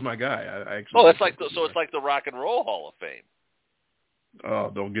Coco's my guy. I actually. Oh, it's like the Rock and Roll Hall of Fame.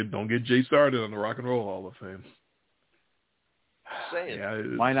 Oh, don't get Jay started on the Rock and Roll Hall of Fame. Saying. Yeah,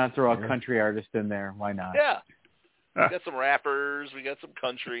 why not throw a country artist in there? Why not? Yeah. We got some rappers. We got some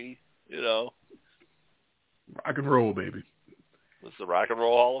country. Rock and roll, baby. It's the Rock and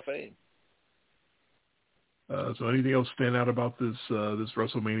Roll Hall of Fame. So anything else stand out about this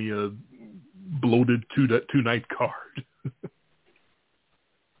WrestleMania bloated two-night card?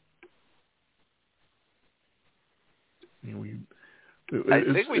 I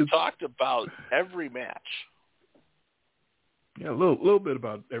think we talked about every match. Yeah, a little bit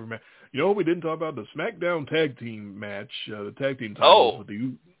about every match. You know what we didn't talk about? The SmackDown tag team match, the tag team titles with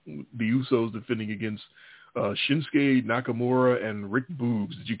the Usos defending against Shinsuke Nakamura and Rick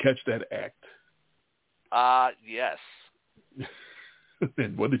Boogs. Did you catch that act? Yes.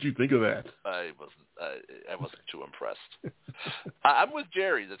 And what did you think of that? I wasn't too impressed. I'm with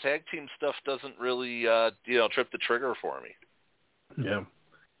Jerry. The tag team stuff doesn't really trip the trigger for me. Yeah.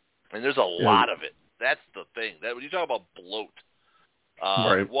 And there's a lot of it. That's the thing. That when you talk about bloat,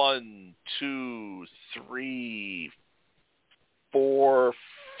 right. 1, 2, 3, 4,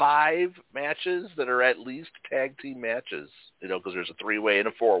 5 matches that are at least tag team matches, because there's a 3-way and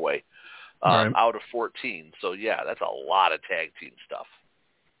a 4-way out of 14. So, yeah, that's a lot of tag team stuff.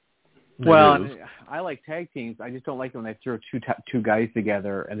 Well, I like tag teams. I just don't like when they throw two guys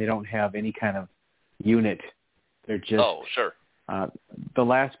together and they don't have any kind of unit. They're just... Oh, sure. The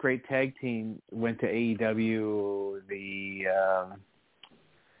last great tag team went to AEW.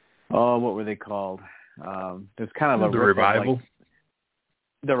 What were they called? There's kind of the revival.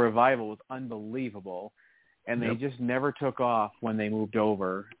 The revival was unbelievable, and they just never took off when they moved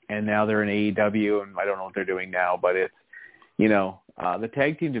over, and now they're in AEW, and I don't know what they're doing now, but it's, the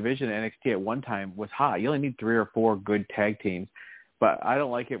tag team division at NXT at one time was hot. You only need 3 or 4 good tag teams, but I don't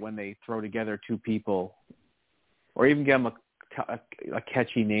like it when they throw together 2 people, or even give them a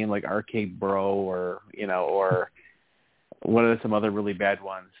catchy name like Arcade Bro, or what are some other really bad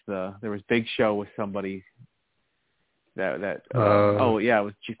ones? There was Big Show with somebody it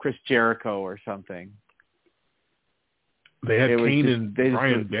was Chris Jericho or something. They had Kane and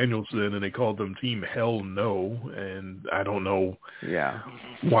Bryan Danielson, and they called them Team Hell No, and I don't know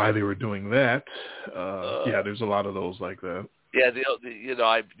why they were doing that. There's a lot of those like that. Yeah,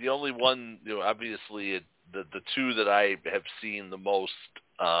 the only one, obviously the 2 that I have seen the most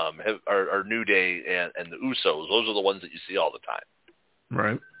are New Day and the Usos. Those are the ones that you see all the time.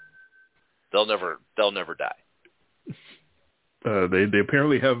 Right. They'll never die. They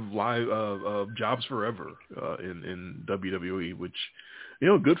apparently have live jobs forever in WWE, which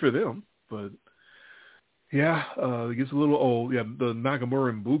good for them. But it gets a little old. Yeah, the Nakamura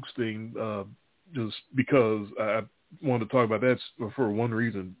and Books thing, just because I wanted to talk about that for one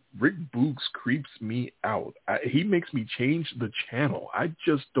reason. Rick Books creeps me out. He makes me change the channel. I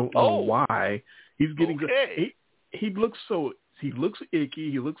just don't know why. He's getting he looks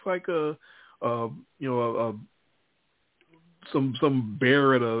icky. He looks like some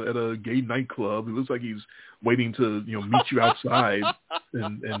bear at a gay nightclub. It looks like he's waiting to meet you outside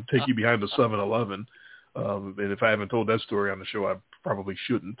and take you behind the 7-Eleven. And if I haven't told that story on the show, I probably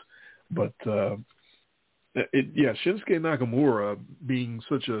shouldn't. But Shinsuke Nakamura being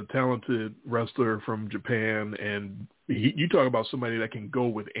such a talented wrestler from Japan, and you talk about somebody that can go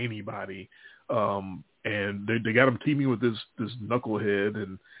with anybody. And they got him teaming with this knucklehead,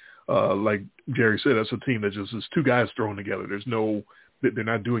 and like Jerry said, that's a team that just is 2 guys thrown together. They're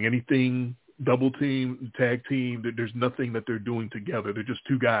not doing anything double team, tag team. There's nothing that they're doing together. They're just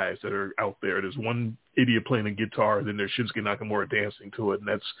 2 guys that are out there. There's one idiot playing a guitar, and then there's Shinsuke Nakamura dancing to it, and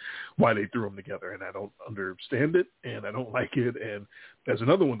that's why they threw them together. And I don't understand it, and I don't like it. And there's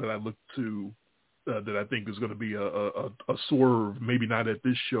another one that I look to that I think is going to be a swerve, maybe not at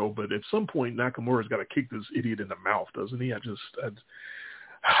this show, but at some point Nakamura's got to kick this idiot in the mouth, doesn't he? I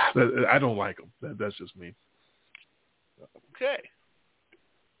don't like him. That's just me. Okay.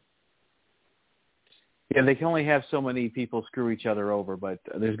 Yeah, they can only have so many people screw each other over, but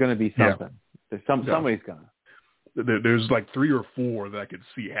there's going to be something. Somebody's going to. There's like 3 or 4 that I could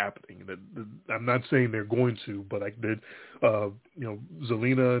see happening. I'm not saying they're going to, but I did.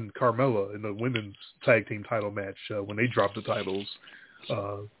 Zelina and Carmella in the women's tag team title match, when they drop the titles,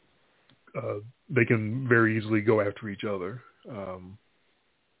 they can very easily go after each other.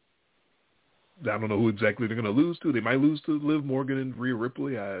 I don't know who exactly they're going to lose to. They might lose to Liv Morgan and Rhea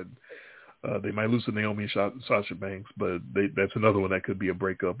Ripley. They might lose to Naomi and Sasha Banks, but that's another one that could be a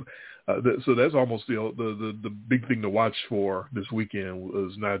breakup. So that's almost the big thing to watch for this weekend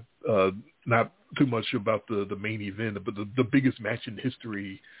was not too much about the main event, but the biggest match in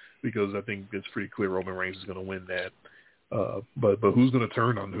history, because I think it's pretty clear Roman Reigns is going to win that. But who's going to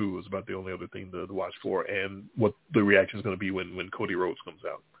turn on who is about the only other thing to watch for, and what the reaction is going to be when Cody Rhodes comes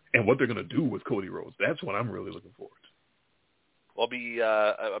out. And what they're going to do with Cody Rhodes. That's what I'm really looking forward to. I'll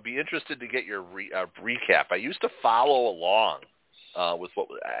be interested to get your recap. I used to follow along with what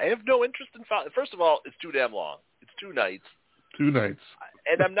I have no interest in following. First of all, it's too damn long. It's 2 nights. 2 nights.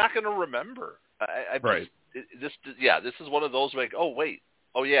 And I'm not going to remember. Right. This is one of those like,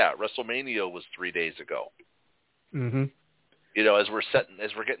 WrestleMania was 3 days ago. Mm-hmm. As we're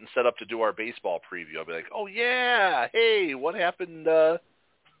getting set up to do our baseball preview, I'll be like, oh yeah, hey, what happened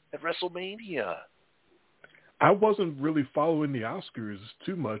at WrestleMania? I wasn't really following the Oscars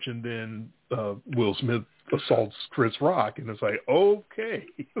too much, and then Will Smith assaults Chris Rock, and it's like, okay.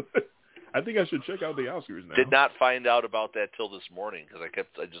 I think I should check out the Oscars now. Did not find out about that till this morning because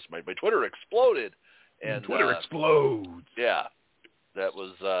my Twitter exploded. And Twitter explodes. Yeah, that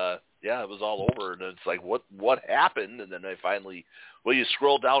was it was all over, and it's like, what happened? And then you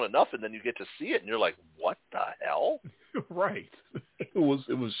scroll down enough, and then you get to see it, and you're like, what the hell? Right. It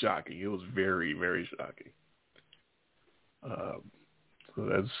was shocking. It was very, very shocking. So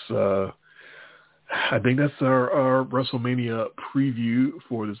that's I think that's our WrestleMania preview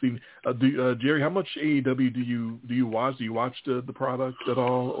for this evening. Jerry, how much AEW do you watch? Do you watch the product at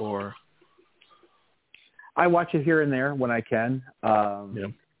all, or? I watch it here and there when I can. Yeah.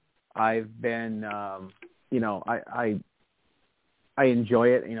 I've been, I enjoy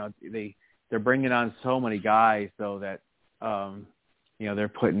it. They're bringing on so many guys, though, that they're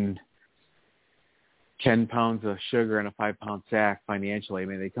putting 10 pounds of sugar in a 5-pound sack financially. I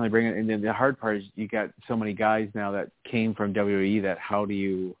mean, they can only bring it. And then the hard part is you got so many guys now that came from WWE that how do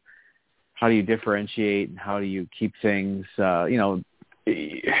you differentiate and how do you keep things, how do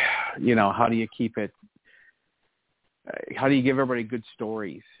you keep it, how do you give everybody good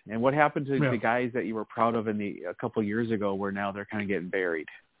stories? And what happened to the guys that you were proud of a couple of years ago where now they're kind of getting buried?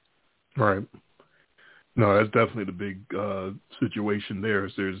 Right. No, that's definitely the big situation there.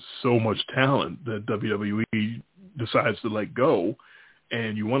 Is there's so much talent that WWE decides to let go,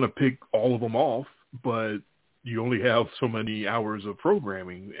 and you want to pick all of them off, but you only have so many hours of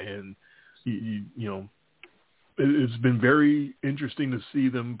programming, and it's been very interesting to see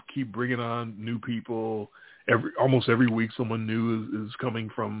them keep bringing on new people. Almost every week, someone new is coming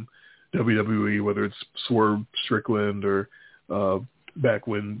from WWE, whether it's Swerve Strickland or back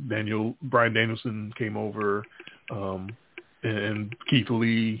when Bryan Danielson came over, and Keith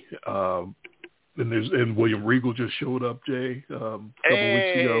Lee, and William Regal just showed up, Jay, a couple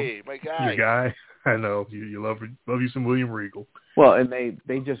weeks ago. My guy. Your guy. I know you love you some William Regal. Well, and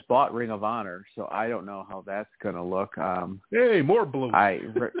they just bought Ring of Honor, so I don't know how that's going to look. Hey, more bloat.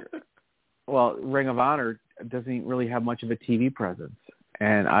 Well, Ring of Honor doesn't really have much of a TV presence,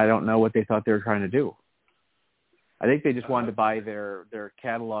 and I don't know what they thought they were trying to do. I think they just wanted to buy their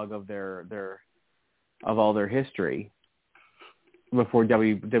catalog of of all their history before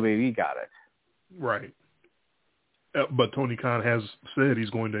WWE got it. Right. But Tony Khan has said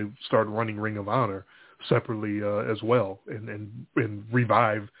he's going to start running Ring of Honor separately as well, and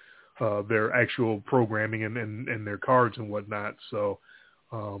revive their actual programming and their cards and whatnot. So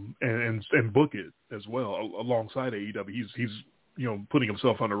and book it as well alongside AEW. He's putting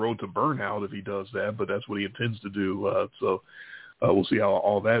himself on the road to burnout if he does that, but that's what he intends to do. So we'll see how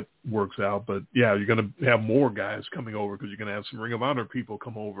all that works out. But yeah, you're going to have more guys coming over because you're going to have some Ring of Honor people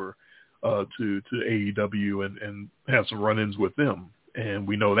come over to AEW and have some run-ins with them. And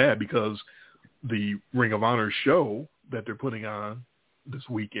we know that because the Ring of Honor show that they're putting on this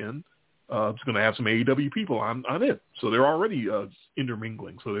weekend, it's going to have some AEW people on it. So they're already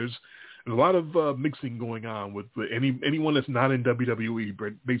intermingling. So there's a lot of mixing going on with anyone that's not in WWE.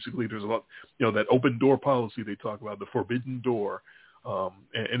 But basically, there's a lot, that open door policy they talk about, the forbidden door,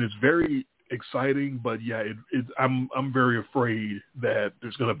 and it's very exciting. But yeah, I'm very afraid that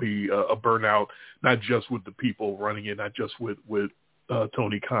there's going to be a burnout, not just with the people running it, not just with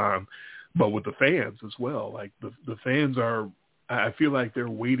Tony Khan, but with the fans as well. Like the fans are. I feel like they're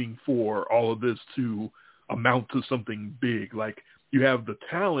waiting for all of this to amount to something big. Like you have the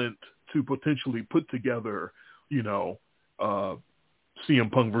talent to potentially put together, CM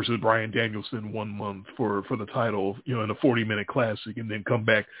Punk versus Bryan Danielson 1 month for the title, in a 40-minute classic, and then come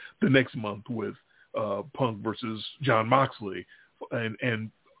back the next month with Punk versus John Moxley.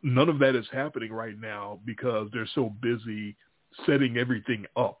 And none of that is happening right now because they're so busy setting everything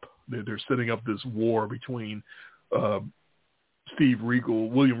up. They're setting up this war between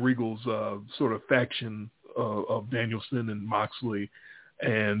William Regal's sort of faction of Danielson and Moxley,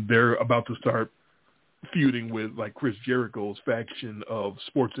 and they're about to start feuding with like Chris Jericho's faction of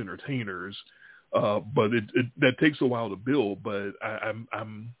sports entertainers. But that takes a while to build. But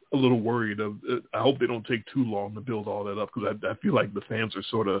I'm a little worried. I hope they don't take too long to build all that up because I feel like the fans are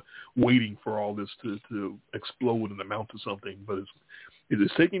sort of waiting for all this to explode and amount to something. But it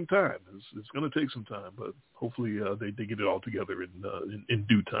is taking time. It's going to take some time, but hopefully they get it all together in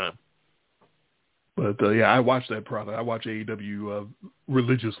due time. But I watch that product. I watch AEW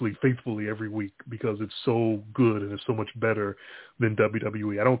religiously, faithfully every week because it's so good and it's so much better than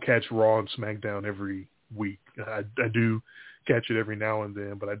WWE. I don't catch Raw and SmackDown every week. I do catch it every now and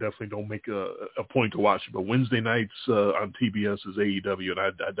then, but I definitely don't make a point to watch it. But Wednesday nights on TBS is AEW, and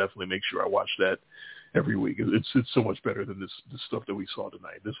I definitely make sure I watch that every week. It's so much better than this stuff that we saw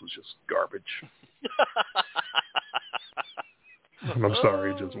tonight. This was just garbage. I'm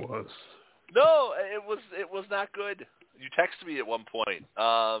sorry, it just was. No, it was not good. You texted me at one point.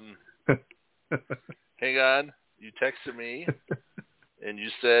 Hang on. You texted me, and you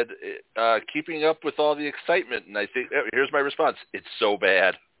said, keeping up with all the excitement. And I think, here's my response. It's so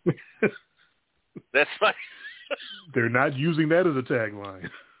bad. That's my... They're not using that as a tagline.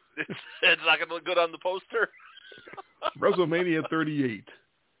 It's not going to look good on the poster. WrestleMania 38.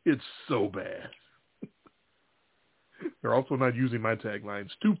 It's so bad. They're also not using my tagline,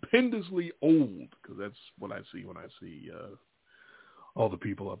 stupendously old, because that's what I see when I see all the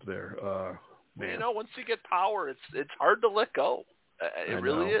people up there. Man. Once you get power, it's hard to let go. It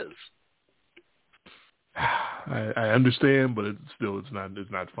really is. I understand, but it's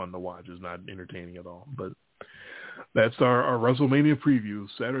not fun to watch. It's not entertaining at all. But That's our WrestleMania preview,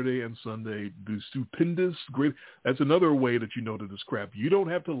 Saturday and Sunday. The stupendous, great. That's another way that you know that it's crap. You don't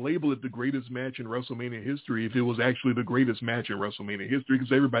have to label it the greatest match in WrestleMania history if it was actually the greatest match in WrestleMania history,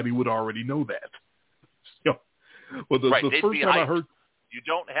 because everybody would already know that. So, well, the first time I heard, you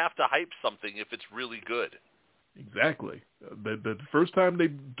don't have to hype something if it's really good. Exactly. The first time they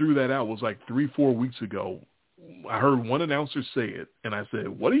threw that out was like 3-4 weeks ago. I heard one announcer say it, and I said,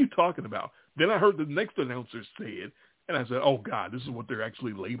 "What are you talking about?" Then I heard the next announcer say it, and I said, "Oh, God, this is what they're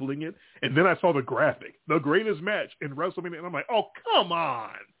actually labeling it." And then I saw the graphic, the greatest match in WrestleMania, and I'm like, "Oh, come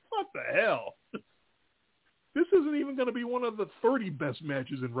on. What the hell? This isn't even going to be one of the 30 best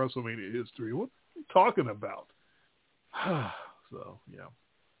matches in WrestleMania history. What are you talking about?" So, yeah.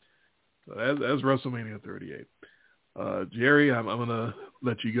 So that's WrestleMania 38. Jerry, I'm going to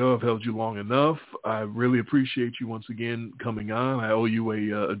let you go. I've held you long enough. I really appreciate you once again coming on. I owe you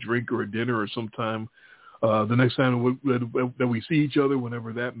a drink or a dinner or sometime the next time that we see each other,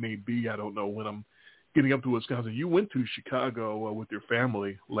 whenever that may be. I don't know when I'm getting up to Wisconsin. You went to Chicago with your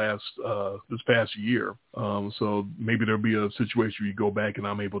family this past year. So maybe there'll be a situation where you go back and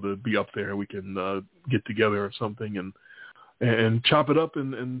I'm able to be up there and we can get together or something and chop it up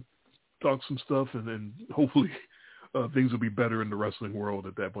and talk some stuff, and then hopefully things will be better in the wrestling world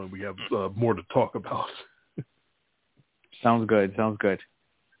at that point. We have more to talk about. Sounds good.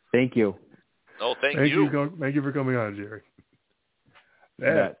 Thank you. Oh, thank you. Thank you for coming on, Jerry.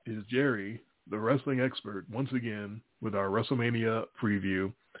 That is Jerry, the wrestling expert, once again with our WrestleMania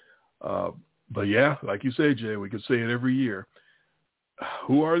preview. But yeah, like you say, Jay, we could say it every year.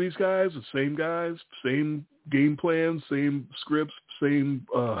 Who are these guys? The same guys, same game plans, same scripts, same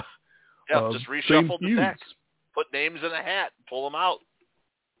just reshuffle the deck. Put names in a hat, pull them out.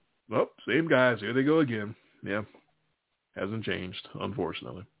 Oh, same guys. Here they go again. Yeah, hasn't changed,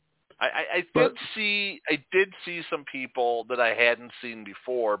 unfortunately. I did see some people that I hadn't seen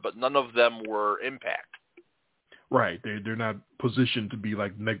before, but none of them were Impact. Right. They're not positioned to be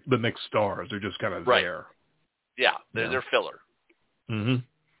like the next stars. They're just kind of there. Yeah, they're filler. Mm-hmm.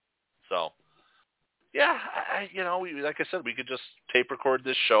 So, yeah, we, like I said, we could just tape record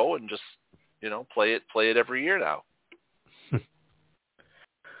this show and just, play it every year now.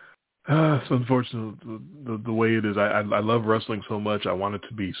 It's unfortunate the way it is. I love wrestling so much. I want it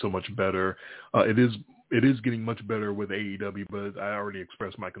to be so much better. It is getting much better with AEW, but I already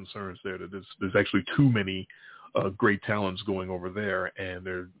expressed my concerns there that there's actually too many great talents going over there, and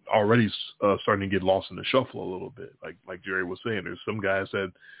they're already starting to get lost in the shuffle a little bit. Like Jerry was saying, there's some guys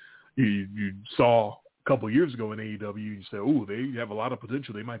that you saw a couple of years ago in AEW, you say, "Oh, they have a lot of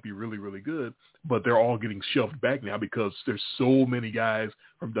potential. They might be really, really good," but they're all getting shoved back now because there's so many guys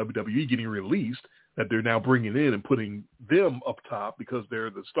from WWE getting released that they're now bringing in and putting them up top because they're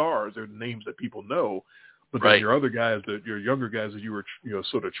the stars, they're the names that people know. But then your other guys, your younger guys that you were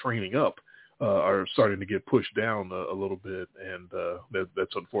sort of training up, are starting to get pushed down a little bit, and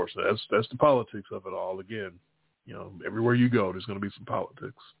that's unfortunate. That's the politics of it all. Again, everywhere you go, there's going to be some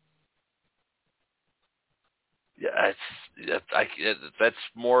politics. Yeah, that's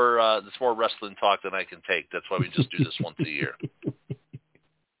more wrestling talk than I can take. That's why we just do this once a year.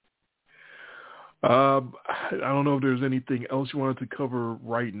 I don't know if there's anything else you wanted to cover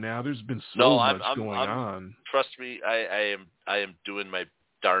right now. There's been so much going on. Trust me, I am doing my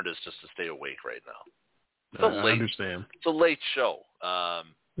darndest just to stay awake right now. I understand. It's a late show.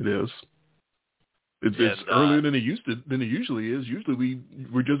 It is. It's earlier than it usually is. Usually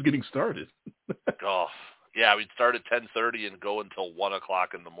we're just getting started. Yeah, we'd start at 10:30 and go until 1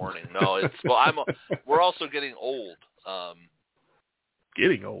 o'clock in the morning. No, we're also getting old.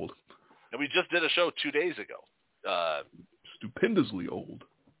 Getting old. And we just did a show 2 days ago. Stupendously old.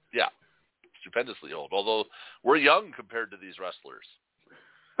 Yeah, stupendously old. Although we're young compared to these wrestlers.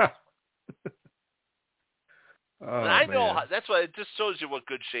 I know that's why it just shows you what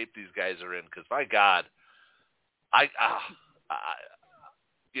good shape these guys are in. Because my God, I'm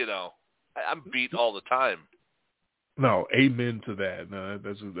beat all the time. No, amen to that. No,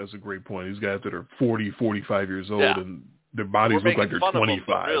 that's a great point. These guys that are 40, 45 years old and their bodies look like they're 25.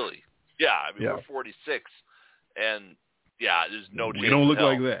 Them, really? Yeah, we're 46, and there's no chance. We don't look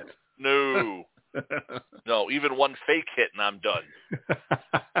like that. No, no. Even one fake hit and I'm done.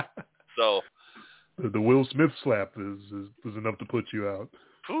 So the Will Smith slap is enough to put you out.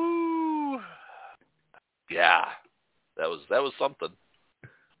 Ooh. Yeah, that was something.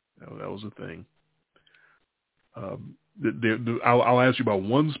 That was a thing. I'll ask you about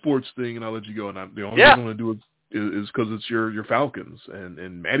one sports thing, and I'll let you go. And the only thing I'm going to do is is because it's your Falcons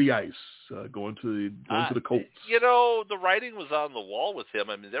and Matty Ice going to the Colts. The writing was on the wall with him.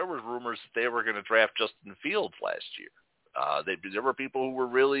 I mean, there were rumors that they were going to draft Justin Fields last year. There were people who were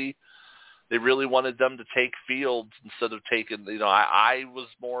really wanted them to take Fields instead of taking. I was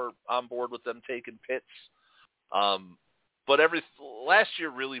more on board with them taking Pitts. But last year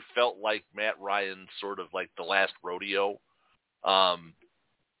really felt like Matt Ryan sort of like the last rodeo.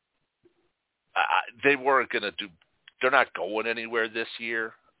 They weren't going to do. They're not going anywhere this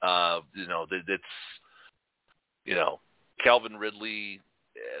year. Calvin Ridley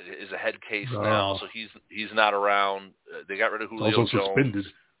is a head case now, so he's not around. They got rid of Julio also Jones. Suspended.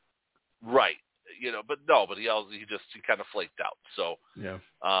 Right. But he kind of flaked out. So yeah.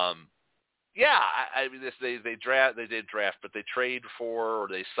 I mean, they did draft, but they trade for, or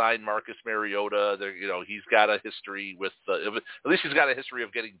they signed Marcus Mariota. He's got a history with, at least he's got a history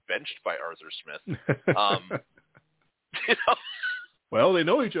of getting benched by Arthur Smith. Well, they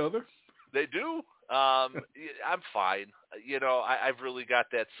know each other. They do. I'm fine. I've really got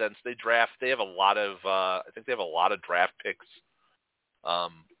that sense. They have a lot of, I think they have a lot of draft picks.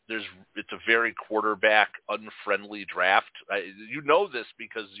 It's a very quarterback unfriendly draft. You know this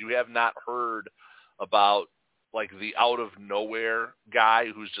because you have not heard about like the out of nowhere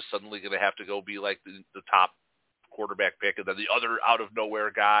guy who's just suddenly going to have to go be like the top quarterback pick, and then the other out of nowhere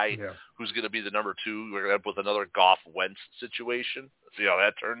guy who's going to be the number 2. We're going to end up with another Goff Wentz situation. See how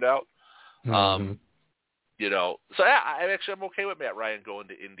that turned out. Mm-hmm. So I'm okay with Matt Ryan going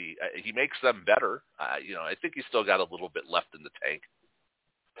to Indy. He makes them better. I think he's still got a little bit left in the tank.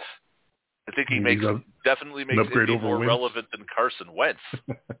 I think he definitely makes Indy more relevant than Carson Wentz.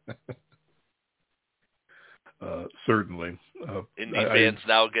 Certainly. Indy fans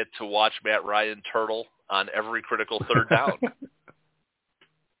now get to watch Matt Ryan turtle on every critical third down.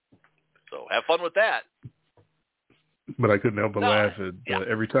 So have fun with that. But I couldn't help but laugh at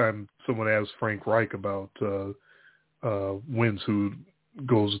every time someone asks Frank Reich about Wentz, who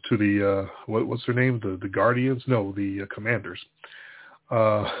goes to the what's their name? The Guardians? No, the Commanders.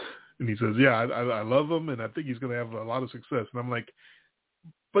 And he says, "Yeah, I love him, and I think he's going to have a lot of success." And I'm like,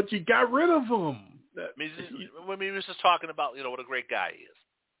 "But you got rid of him." When he was just talking about what a great guy he is.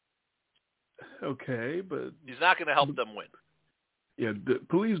 Okay, but he's not going to help them win. Yeah,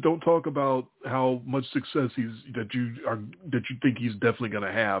 please don't talk about how much success that you think he's definitely going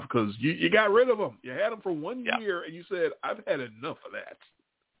to have, because you got rid of him. You had him for 1 year, and you said, "I've had enough of that."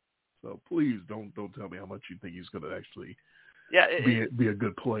 So please don't tell me how much you think he's going to actually be a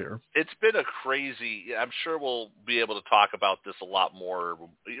good player. It's been a crazy. I'm sure we'll be able to talk about this a lot more.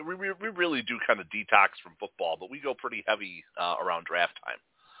 We really do kind of detox from football, but we go pretty heavy around draft time.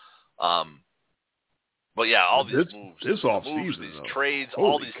 But yeah, all these moves, these trades,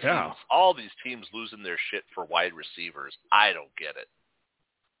 all these teams losing their shit for wide receivers. I don't get it.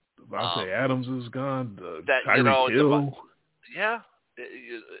 Devontae Adams is gone. Tyreek Hill.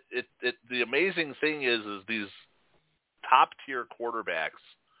 The amazing thing is these top tier quarterbacks.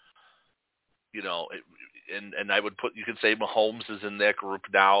 And I would you could say Mahomes is in that group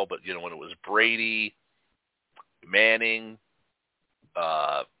now, but when it was Brady, Manning,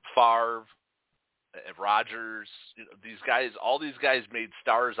 Favre, and Rodgers, all these guys made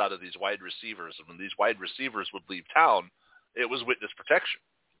stars out of these wide receivers. And when these wide receivers would leave town, it was witness protection.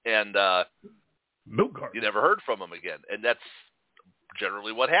 And you never heard from them again. And that's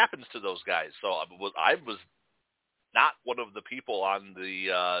generally what happens to those guys. So I was not one of the people on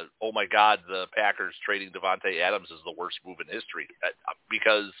the, oh my God, the Packers trading Devontae Adams is the worst move in history.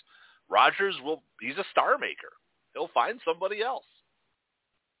 Because Rodgers he's a star maker. He'll find somebody else.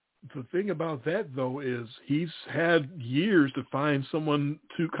 The thing about that, though, is he's had years to find someone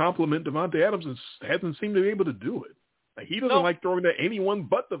to complement Devontae Adams and hasn't seemed to be able to do it. He doesn't like throwing to anyone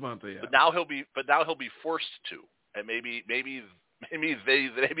but Devontae Adams. But now he'll be forced to, and maybe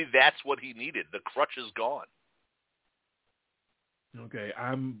that's what he needed. The crutch is gone. Okay,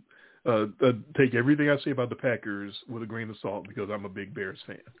 I'm take everything I say about the Packers with a grain of salt because I'm a big Bears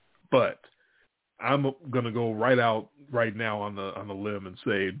fan, but I'm going to go right now on the limb and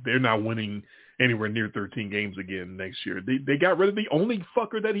say they're not winning anywhere near 13 games again next year. They got rid of the only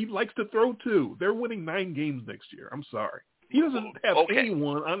fucker that he likes to throw to. They're winning 9 games next year. I'm sorry. He doesn't have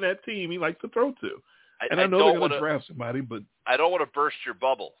anyone on that team he likes to throw to. I know they're going to draft somebody, but I don't want to burst your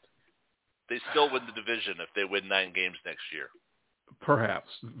bubble. They still win the division if they win 9 games next year. Perhaps.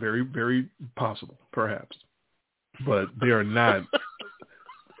 Very, very possible. Perhaps. But they are not.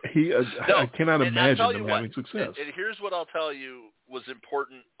 I cannot imagine them having success. And here's what I'll tell you was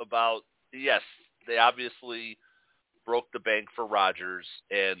important about, yes, they obviously broke the bank for Rodgers,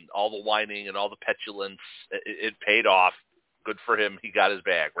 and all the whining and all the petulance, it paid off. Good for him. He got his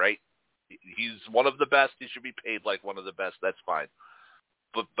bag, right? He's one of the best. He should be paid like one of the best. That's fine.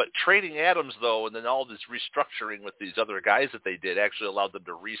 But trading Adams, though, and then all this restructuring with these other guys that they did actually allowed them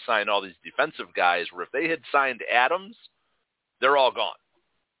to re-sign all these defensive guys, where if they had signed Adams, they're all gone.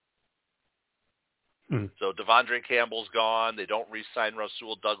 So Devondre Campbell's gone. They don't re-sign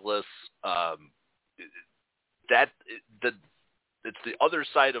Rasul Douglas. It's the other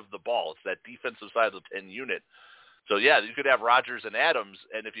side of the ball. It's that defensive side of the 10 unit. So, yeah, you could have Rodgers and Adams,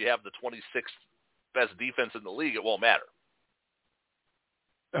 and if you have the 26th best defense in the league, it won't matter.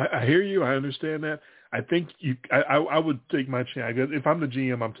 I hear you. I understand that. I think I would take my chance. If I'm the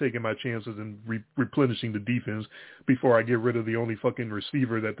GM, I'm taking my chances in replenishing the defense before I get rid of the only fucking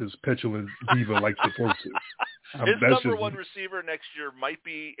receiver that this petulant diva likes to throw to. His number one receiver next year might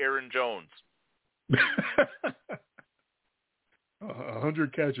be Aaron Jones.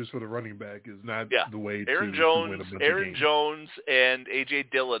 100 catches for the running back is not the way to win a bunch of games. Aaron Jones and A.J.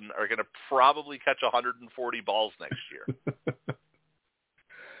 Dillon are going to probably catch 140 balls next year.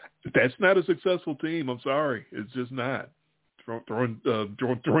 That's not a successful team. I'm sorry. It's just not. Throwing to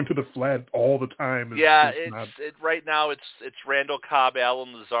the flat all the time. Right now it's Randall Cobb,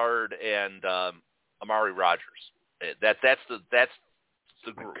 Alan Lazard, and Amari Rodgers. That's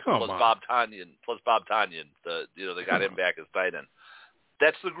the group. Plus Bob Tonyan. They got him back as tight end.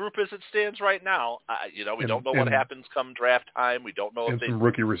 That's the group as it stands right now. We don't know what happens come draft time. We don't know if they some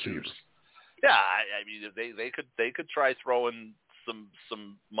rookie receivers. Yeah, I mean they could try throwing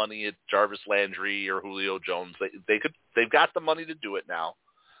some money at Jarvis Landry or Julio Jones. They've got the money to do it now.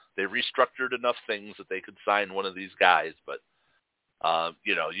 They restructured enough things that they could sign one of these guys, but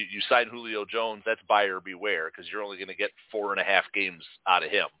you sign Julio Jones, that's buyer beware, because you're only going to get 4.5 games out of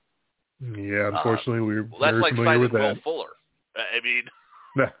him. Yeah, unfortunately, we're that's very like familiar with Will that. Fuller. I mean,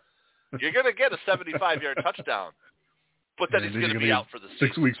 you're going to get a 75-yard touchdown, but then he's going to be out for the season.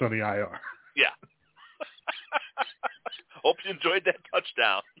 6 weeks on the IR. Yeah. Hope you enjoyed that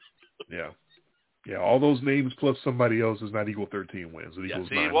touchdown. Yeah, all those names plus somebody else does not equal 13 wins. It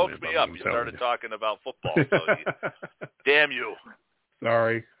equals 9 he woke wins. me up. You started talking about football. So damn you.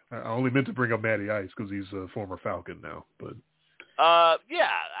 Sorry. I only meant to bring up Matty Ice because he's a former Falcon now. But I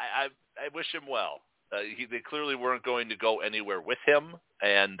wish him well. They clearly weren't going to go anywhere with him,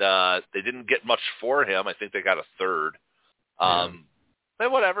 and they didn't get much for him. I think they got a third.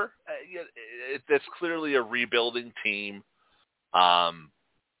 But whatever. It's clearly a rebuilding team.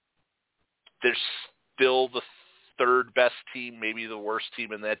 They're still the third best team, maybe the worst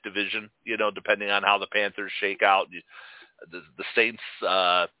team in that division, depending on how the Panthers shake out. The Saints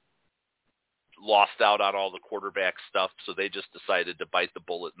lost out on all the quarterback stuff, so they just decided to bite the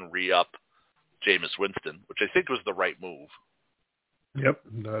bullet and re-up Jameis Winston, which I think was the right move. Yep.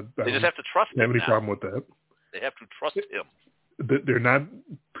 They just have to trust him. Have any problem with that? They have to trust him. They're not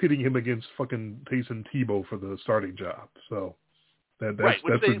pitting him against fucking Taysom Tebow for the starting job. So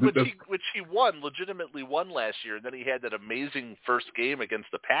which he legitimately won last year, and then he had that amazing first game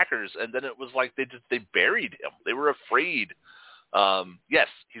against the Packers, and then it was like they buried him. They were afraid. Yes,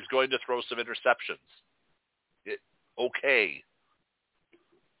 he's going to throw some interceptions. Okay.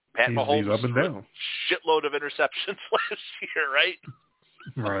 Pat Mahomes he's up and down. Shitload of interceptions last year, right?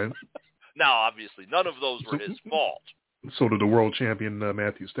 Right. Now, obviously, none of those were his fault. So did the world champion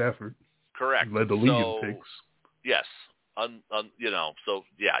Matthew Stafford. Correct. He led the league in picks. Yes. The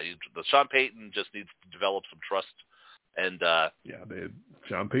Sean Payton just needs to develop some trust. And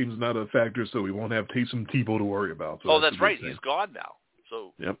Sean Payton's not a factor, so we won't have Taysom Tebow to worry about. So that's right. He's gone now.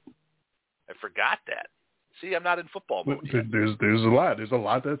 So yep. I forgot that. See, I'm not in football mode yet. There's a lot. There's a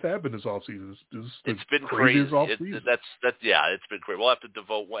lot that's happened this offseason. It's been crazy. It's been crazy. We'll have to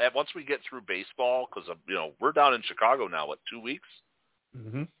devote once we get through baseball, because we're down in Chicago now. 2 weeks?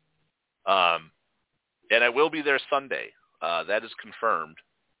 Mm-hmm. And I will be there Sunday. That is confirmed.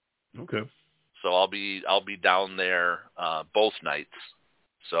 Okay. So I'll be down there both nights.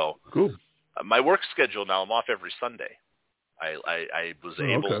 So cool. My work schedule now, I'm off every Sunday. I was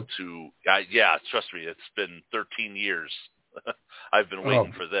able to. Trust me, it's been 13 years. I've been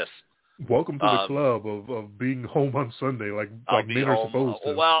waiting for this. Welcome to the club of being home on Sunday, like men are supposed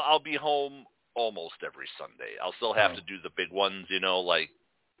to. Well, I'll be home almost every Sunday. I'll still have to do the big ones, like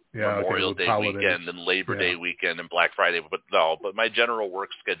Memorial Day weekend and Labor Day weekend and Black Friday. But my general work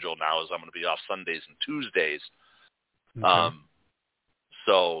schedule now is I'm going to be off Sundays and Tuesdays. Okay.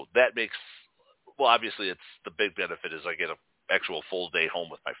 So that makes, obviously it's the big benefit is I get an actual full day home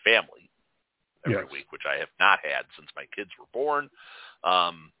with my family every week, which I have not had since my kids were born.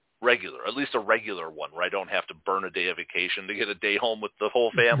 regular, at least a regular one where I don't have to burn a day of vacation to get a day home with the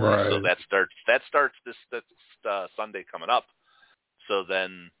whole family. Right. So that starts this Sunday coming up. So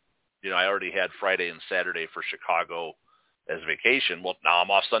then, I already had Friday and Saturday for Chicago as vacation. Well, now I'm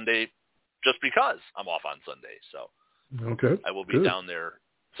off Sunday just because I'm off on Sunday. So okay, I will be down there.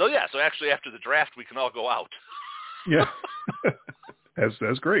 So so actually after the draft, we can all go out. Yeah.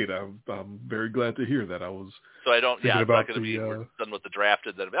 That's great. I'm very glad to hear that. I was so I don't. It's not going to be we're done with the draft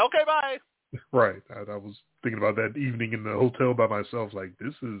and then okay, bye. Right. I was thinking about that evening in the hotel by myself. Like,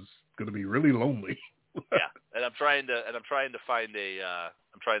 this is going to be really lonely. Yeah, and I'm trying to find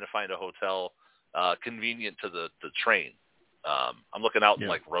a hotel convenient to the train. I'm looking out in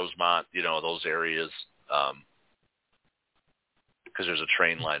like Rosemont, those areas, because there's a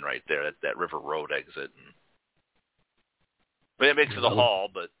train line right there at that River Road exit. And it makes it a haul,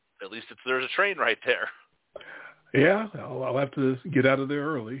 but at least there's a train right there. Yeah, I'll have to get out of there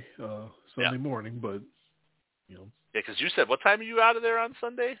early Sunday morning, but Yeah, because you said, what time are you out of there on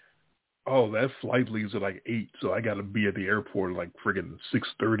Sunday? Oh, that flight leaves at like 8, so I got to be at the airport like friggin'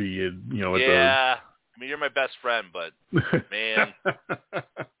 6:30, and I mean, you're my best friend, but man,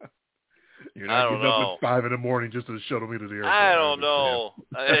 you're not getting up at 5 in the morning just to shuttle me to the airport. I don't know.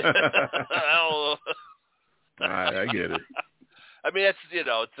 I don't know. I get it. I mean,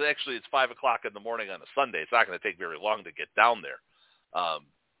 it's 5 o'clock in the morning on a Sunday. It's not going to take very long to get down there.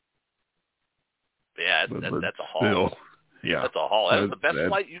 That's a haul. Still, yeah, that's a haul. That's the best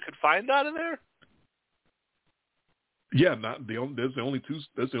flight you could find out of there. Yeah, there's only two.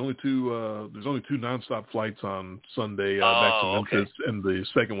 There's only two nonstop flights on Sunday back to Memphis, and the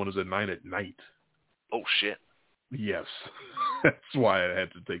second one is at 9 at night. Oh shit. Yes, that's why I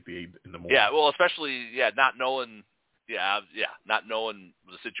had to take the 8 in the morning. Yeah, well, especially not knowing. Not knowing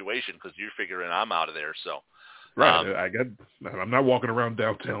the situation because you're figuring I'm out of there. So. Right, I'm not walking around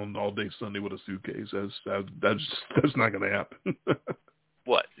downtown all day Sunday with a suitcase. That's not going to happen.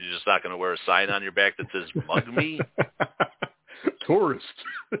 What? You're just not going to wear a sign on your back that says "Mug me"? Tourist.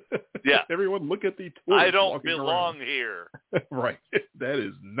 Yeah. Everyone, look at the tourist. I don't belong here. Right. That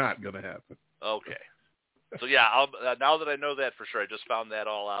is not going to happen. Okay. So now that I know that for sure, I just found that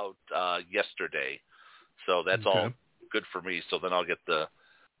all out yesterday. So that's all good for me. So then I'll get the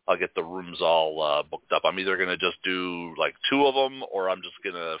rooms all booked up. I'm either going to just do like 2 of them, or I'm just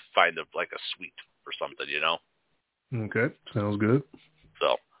going to find a suite or something, Okay, sounds good.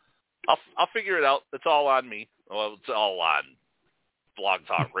 So I'll figure it out. It's all on me. Well, it's all on Blog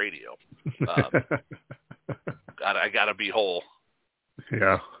Talk Radio. I gotta be whole.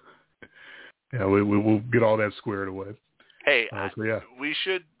 Yeah. We'll get all that squared away. Hey, we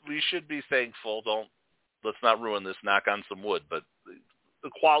should be thankful. Let's not ruin this. Knock on some wood, but the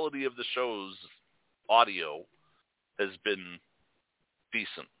quality of the show's audio has been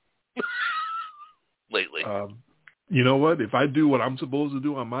decent lately. You know what? If I do what I'm supposed to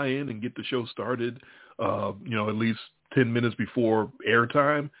do on my end and get the show started, at least 10 minutes before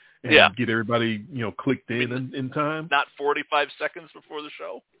airtime and get everybody, clicked in time. Not 45 seconds before the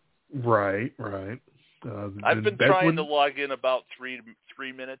show? Right. I've been trying to log in about 3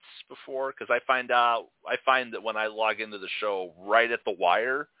 minutes before because I find that when I log into the show right at the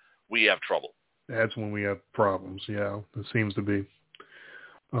wire, we have trouble. That's when we have problems. Yeah, it seems to be.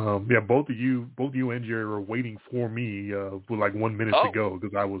 Both of you and Jerry were waiting for me with like 1 minute to go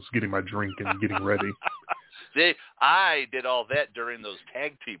because I was getting my drink and getting ready. I did all that during those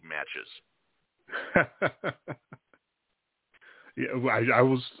tag team matches. Yeah, I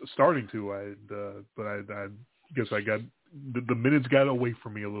was starting to, but I guess I got the minutes got away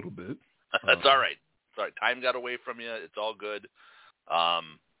from me a little bit. That's all right. Sorry, time got away from you. It's all good. But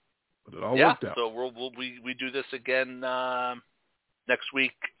it all worked out. So we do this again next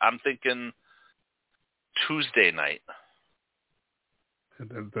week. I'm thinking Tuesday night.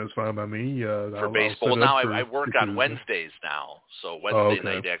 That's fine by me. For baseball. Now I work on Wednesdays now, so Wednesday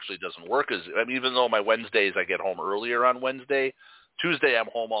night actually doesn't work even though my Wednesdays I get home earlier on Wednesday. Tuesday I'm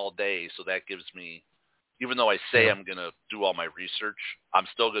home all day, so that gives me, even though I say I'm going to do all my research, I'm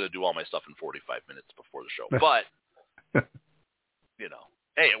still going to do all my stuff in 45 minutes before the show. But,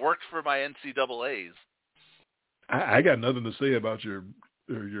 hey, it worked for my NCAAs. I got nothing to say about your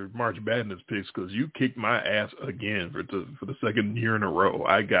March Madness picks because you kicked my ass again for the second year in a row.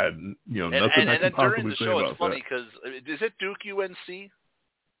 I got nothing I can possibly say about that. And then during the show, it's funny because is it Duke UNC?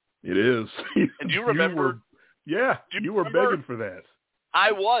 It is. And do you remember? You were begging for that.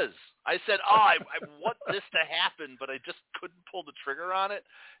 I was. I said, I want this to happen, but I just couldn't pull the trigger on it.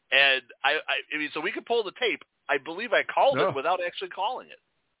 And I mean, so we could pull the tape. I believe I called it without actually calling it.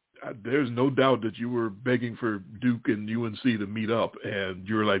 there's no doubt that you were begging for Duke and UNC to meet up, and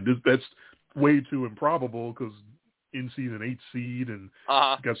you were like, that's way too improbable because NC's an 8 seed and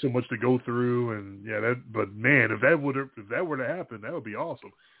got so much to go through, and but man, if that were to happen, that would be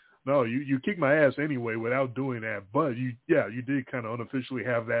awesome. No, you kicked my ass anyway without doing that, but you did kind of unofficially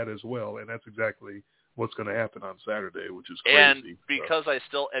have that as well, and that's exactly what's going to happen on Saturday, which is crazy. And because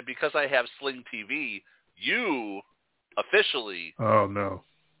I have Sling TV, you officially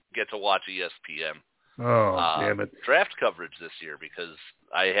get to watch ESPN. Oh, damn it. Draft coverage this year because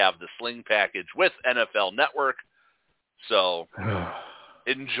I have the Sling package with NFL Network. So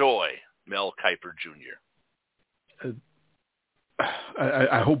enjoy Mel Kiper Jr.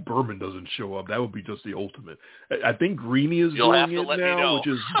 I hope Berman doesn't show up. That would be just the ultimate. I think Greeny is You'll doing it now, which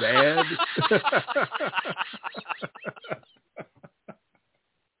is bad.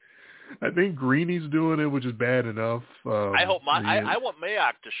 I think Greeny's doing it, which is bad enough. I want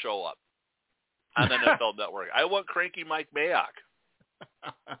Mayock to show up on NFL Network. I want Cranky Mike Mayock.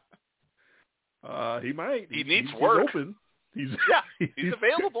 He might. He needs work. He's open. He's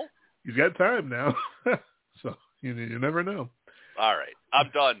available. He's got time now. So you never know. All right.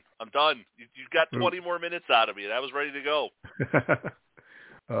 I'm done. You got 20 more minutes out of me, and I was ready to go.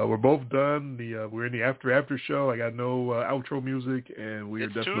 We're both done. We're in the after show. I got no outro music, and we are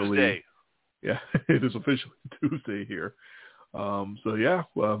definitely Tuesday. Yeah, it is officially Tuesday here. Get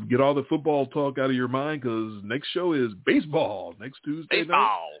all the football talk out of your mind because next show is baseball next Tuesday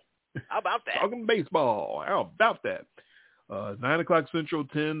night. How about that? Talking baseball. How about that? 9 o'clock Central,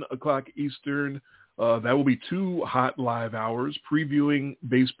 10 o'clock Eastern. That will be 2 hot live hours previewing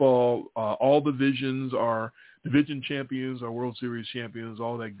baseball, all divisions, our division champions, our World Series champions,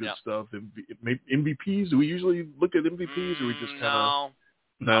 all that good stuff. MVPs, do we usually look at MVPs or we just kind of...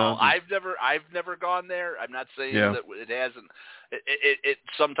 No, I've never gone there. I'm not saying that it hasn't. It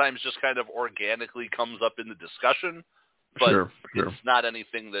sometimes just kind of organically comes up in the discussion, but it's not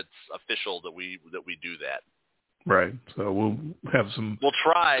anything that's official that we do that. Right. So we'll have some. We'll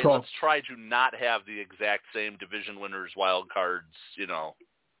try. Let's try to not have the exact same division winners, wild cards.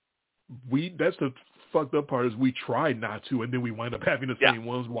 That's the fucked up part is we try not to, and then we wind up having the same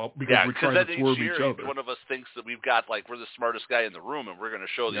ones because we're trying to swerve each other. One of us thinks that we're the smartest guy in the room, and we're going to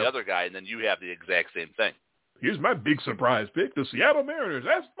show the other guy, and then you have the exact same thing. Here's my big surprise pick: the Seattle Mariners.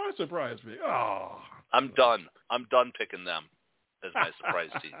 That's my surprise pick. Oh, I'm done. I'm done picking them as my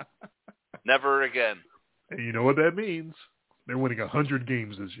surprise team. Never again. And you know what that means? They're winning 100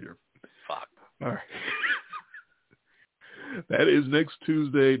 games this year. Fuck. All right. That is next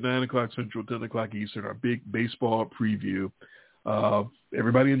Tuesday, 9 o'clock Central, 10 o'clock Eastern, our big baseball preview.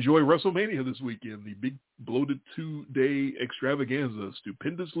 Everybody enjoy WrestleMania this weekend, the big bloated 2-day extravaganza,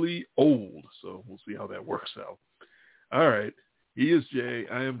 stupendously old. So we'll see how that works out. All right. He is Jay.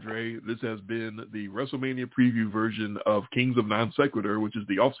 I am Dre. This has been the WrestleMania preview version of Kings of Non Sequitur, which is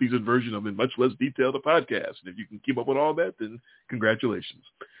the off-season version of in much less detail the podcast. And if you can keep up with all that, then congratulations.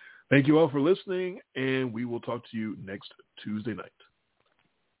 Thank you all for listening, and we will talk to you next Tuesday night.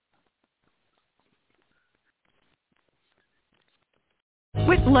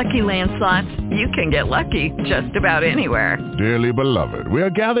 With Lucky Land Slots, you can get lucky just about anywhere. Dearly beloved, we are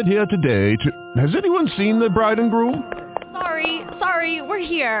gathered here today to... Has anyone seen the bride and groom? Sorry, we're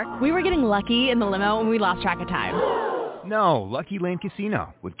here. We were getting lucky in the limo and we lost track of time. No, Lucky Land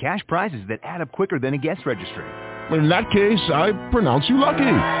Casino, with cash prizes that add up quicker than a guest registry. In that case, I pronounce you lucky.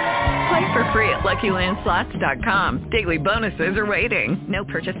 Play for free at LuckyLandSlots.com. Daily bonuses are waiting. No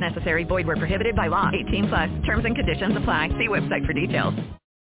purchase necessary. Void where prohibited by law. 18+. Terms and conditions apply. See website for details.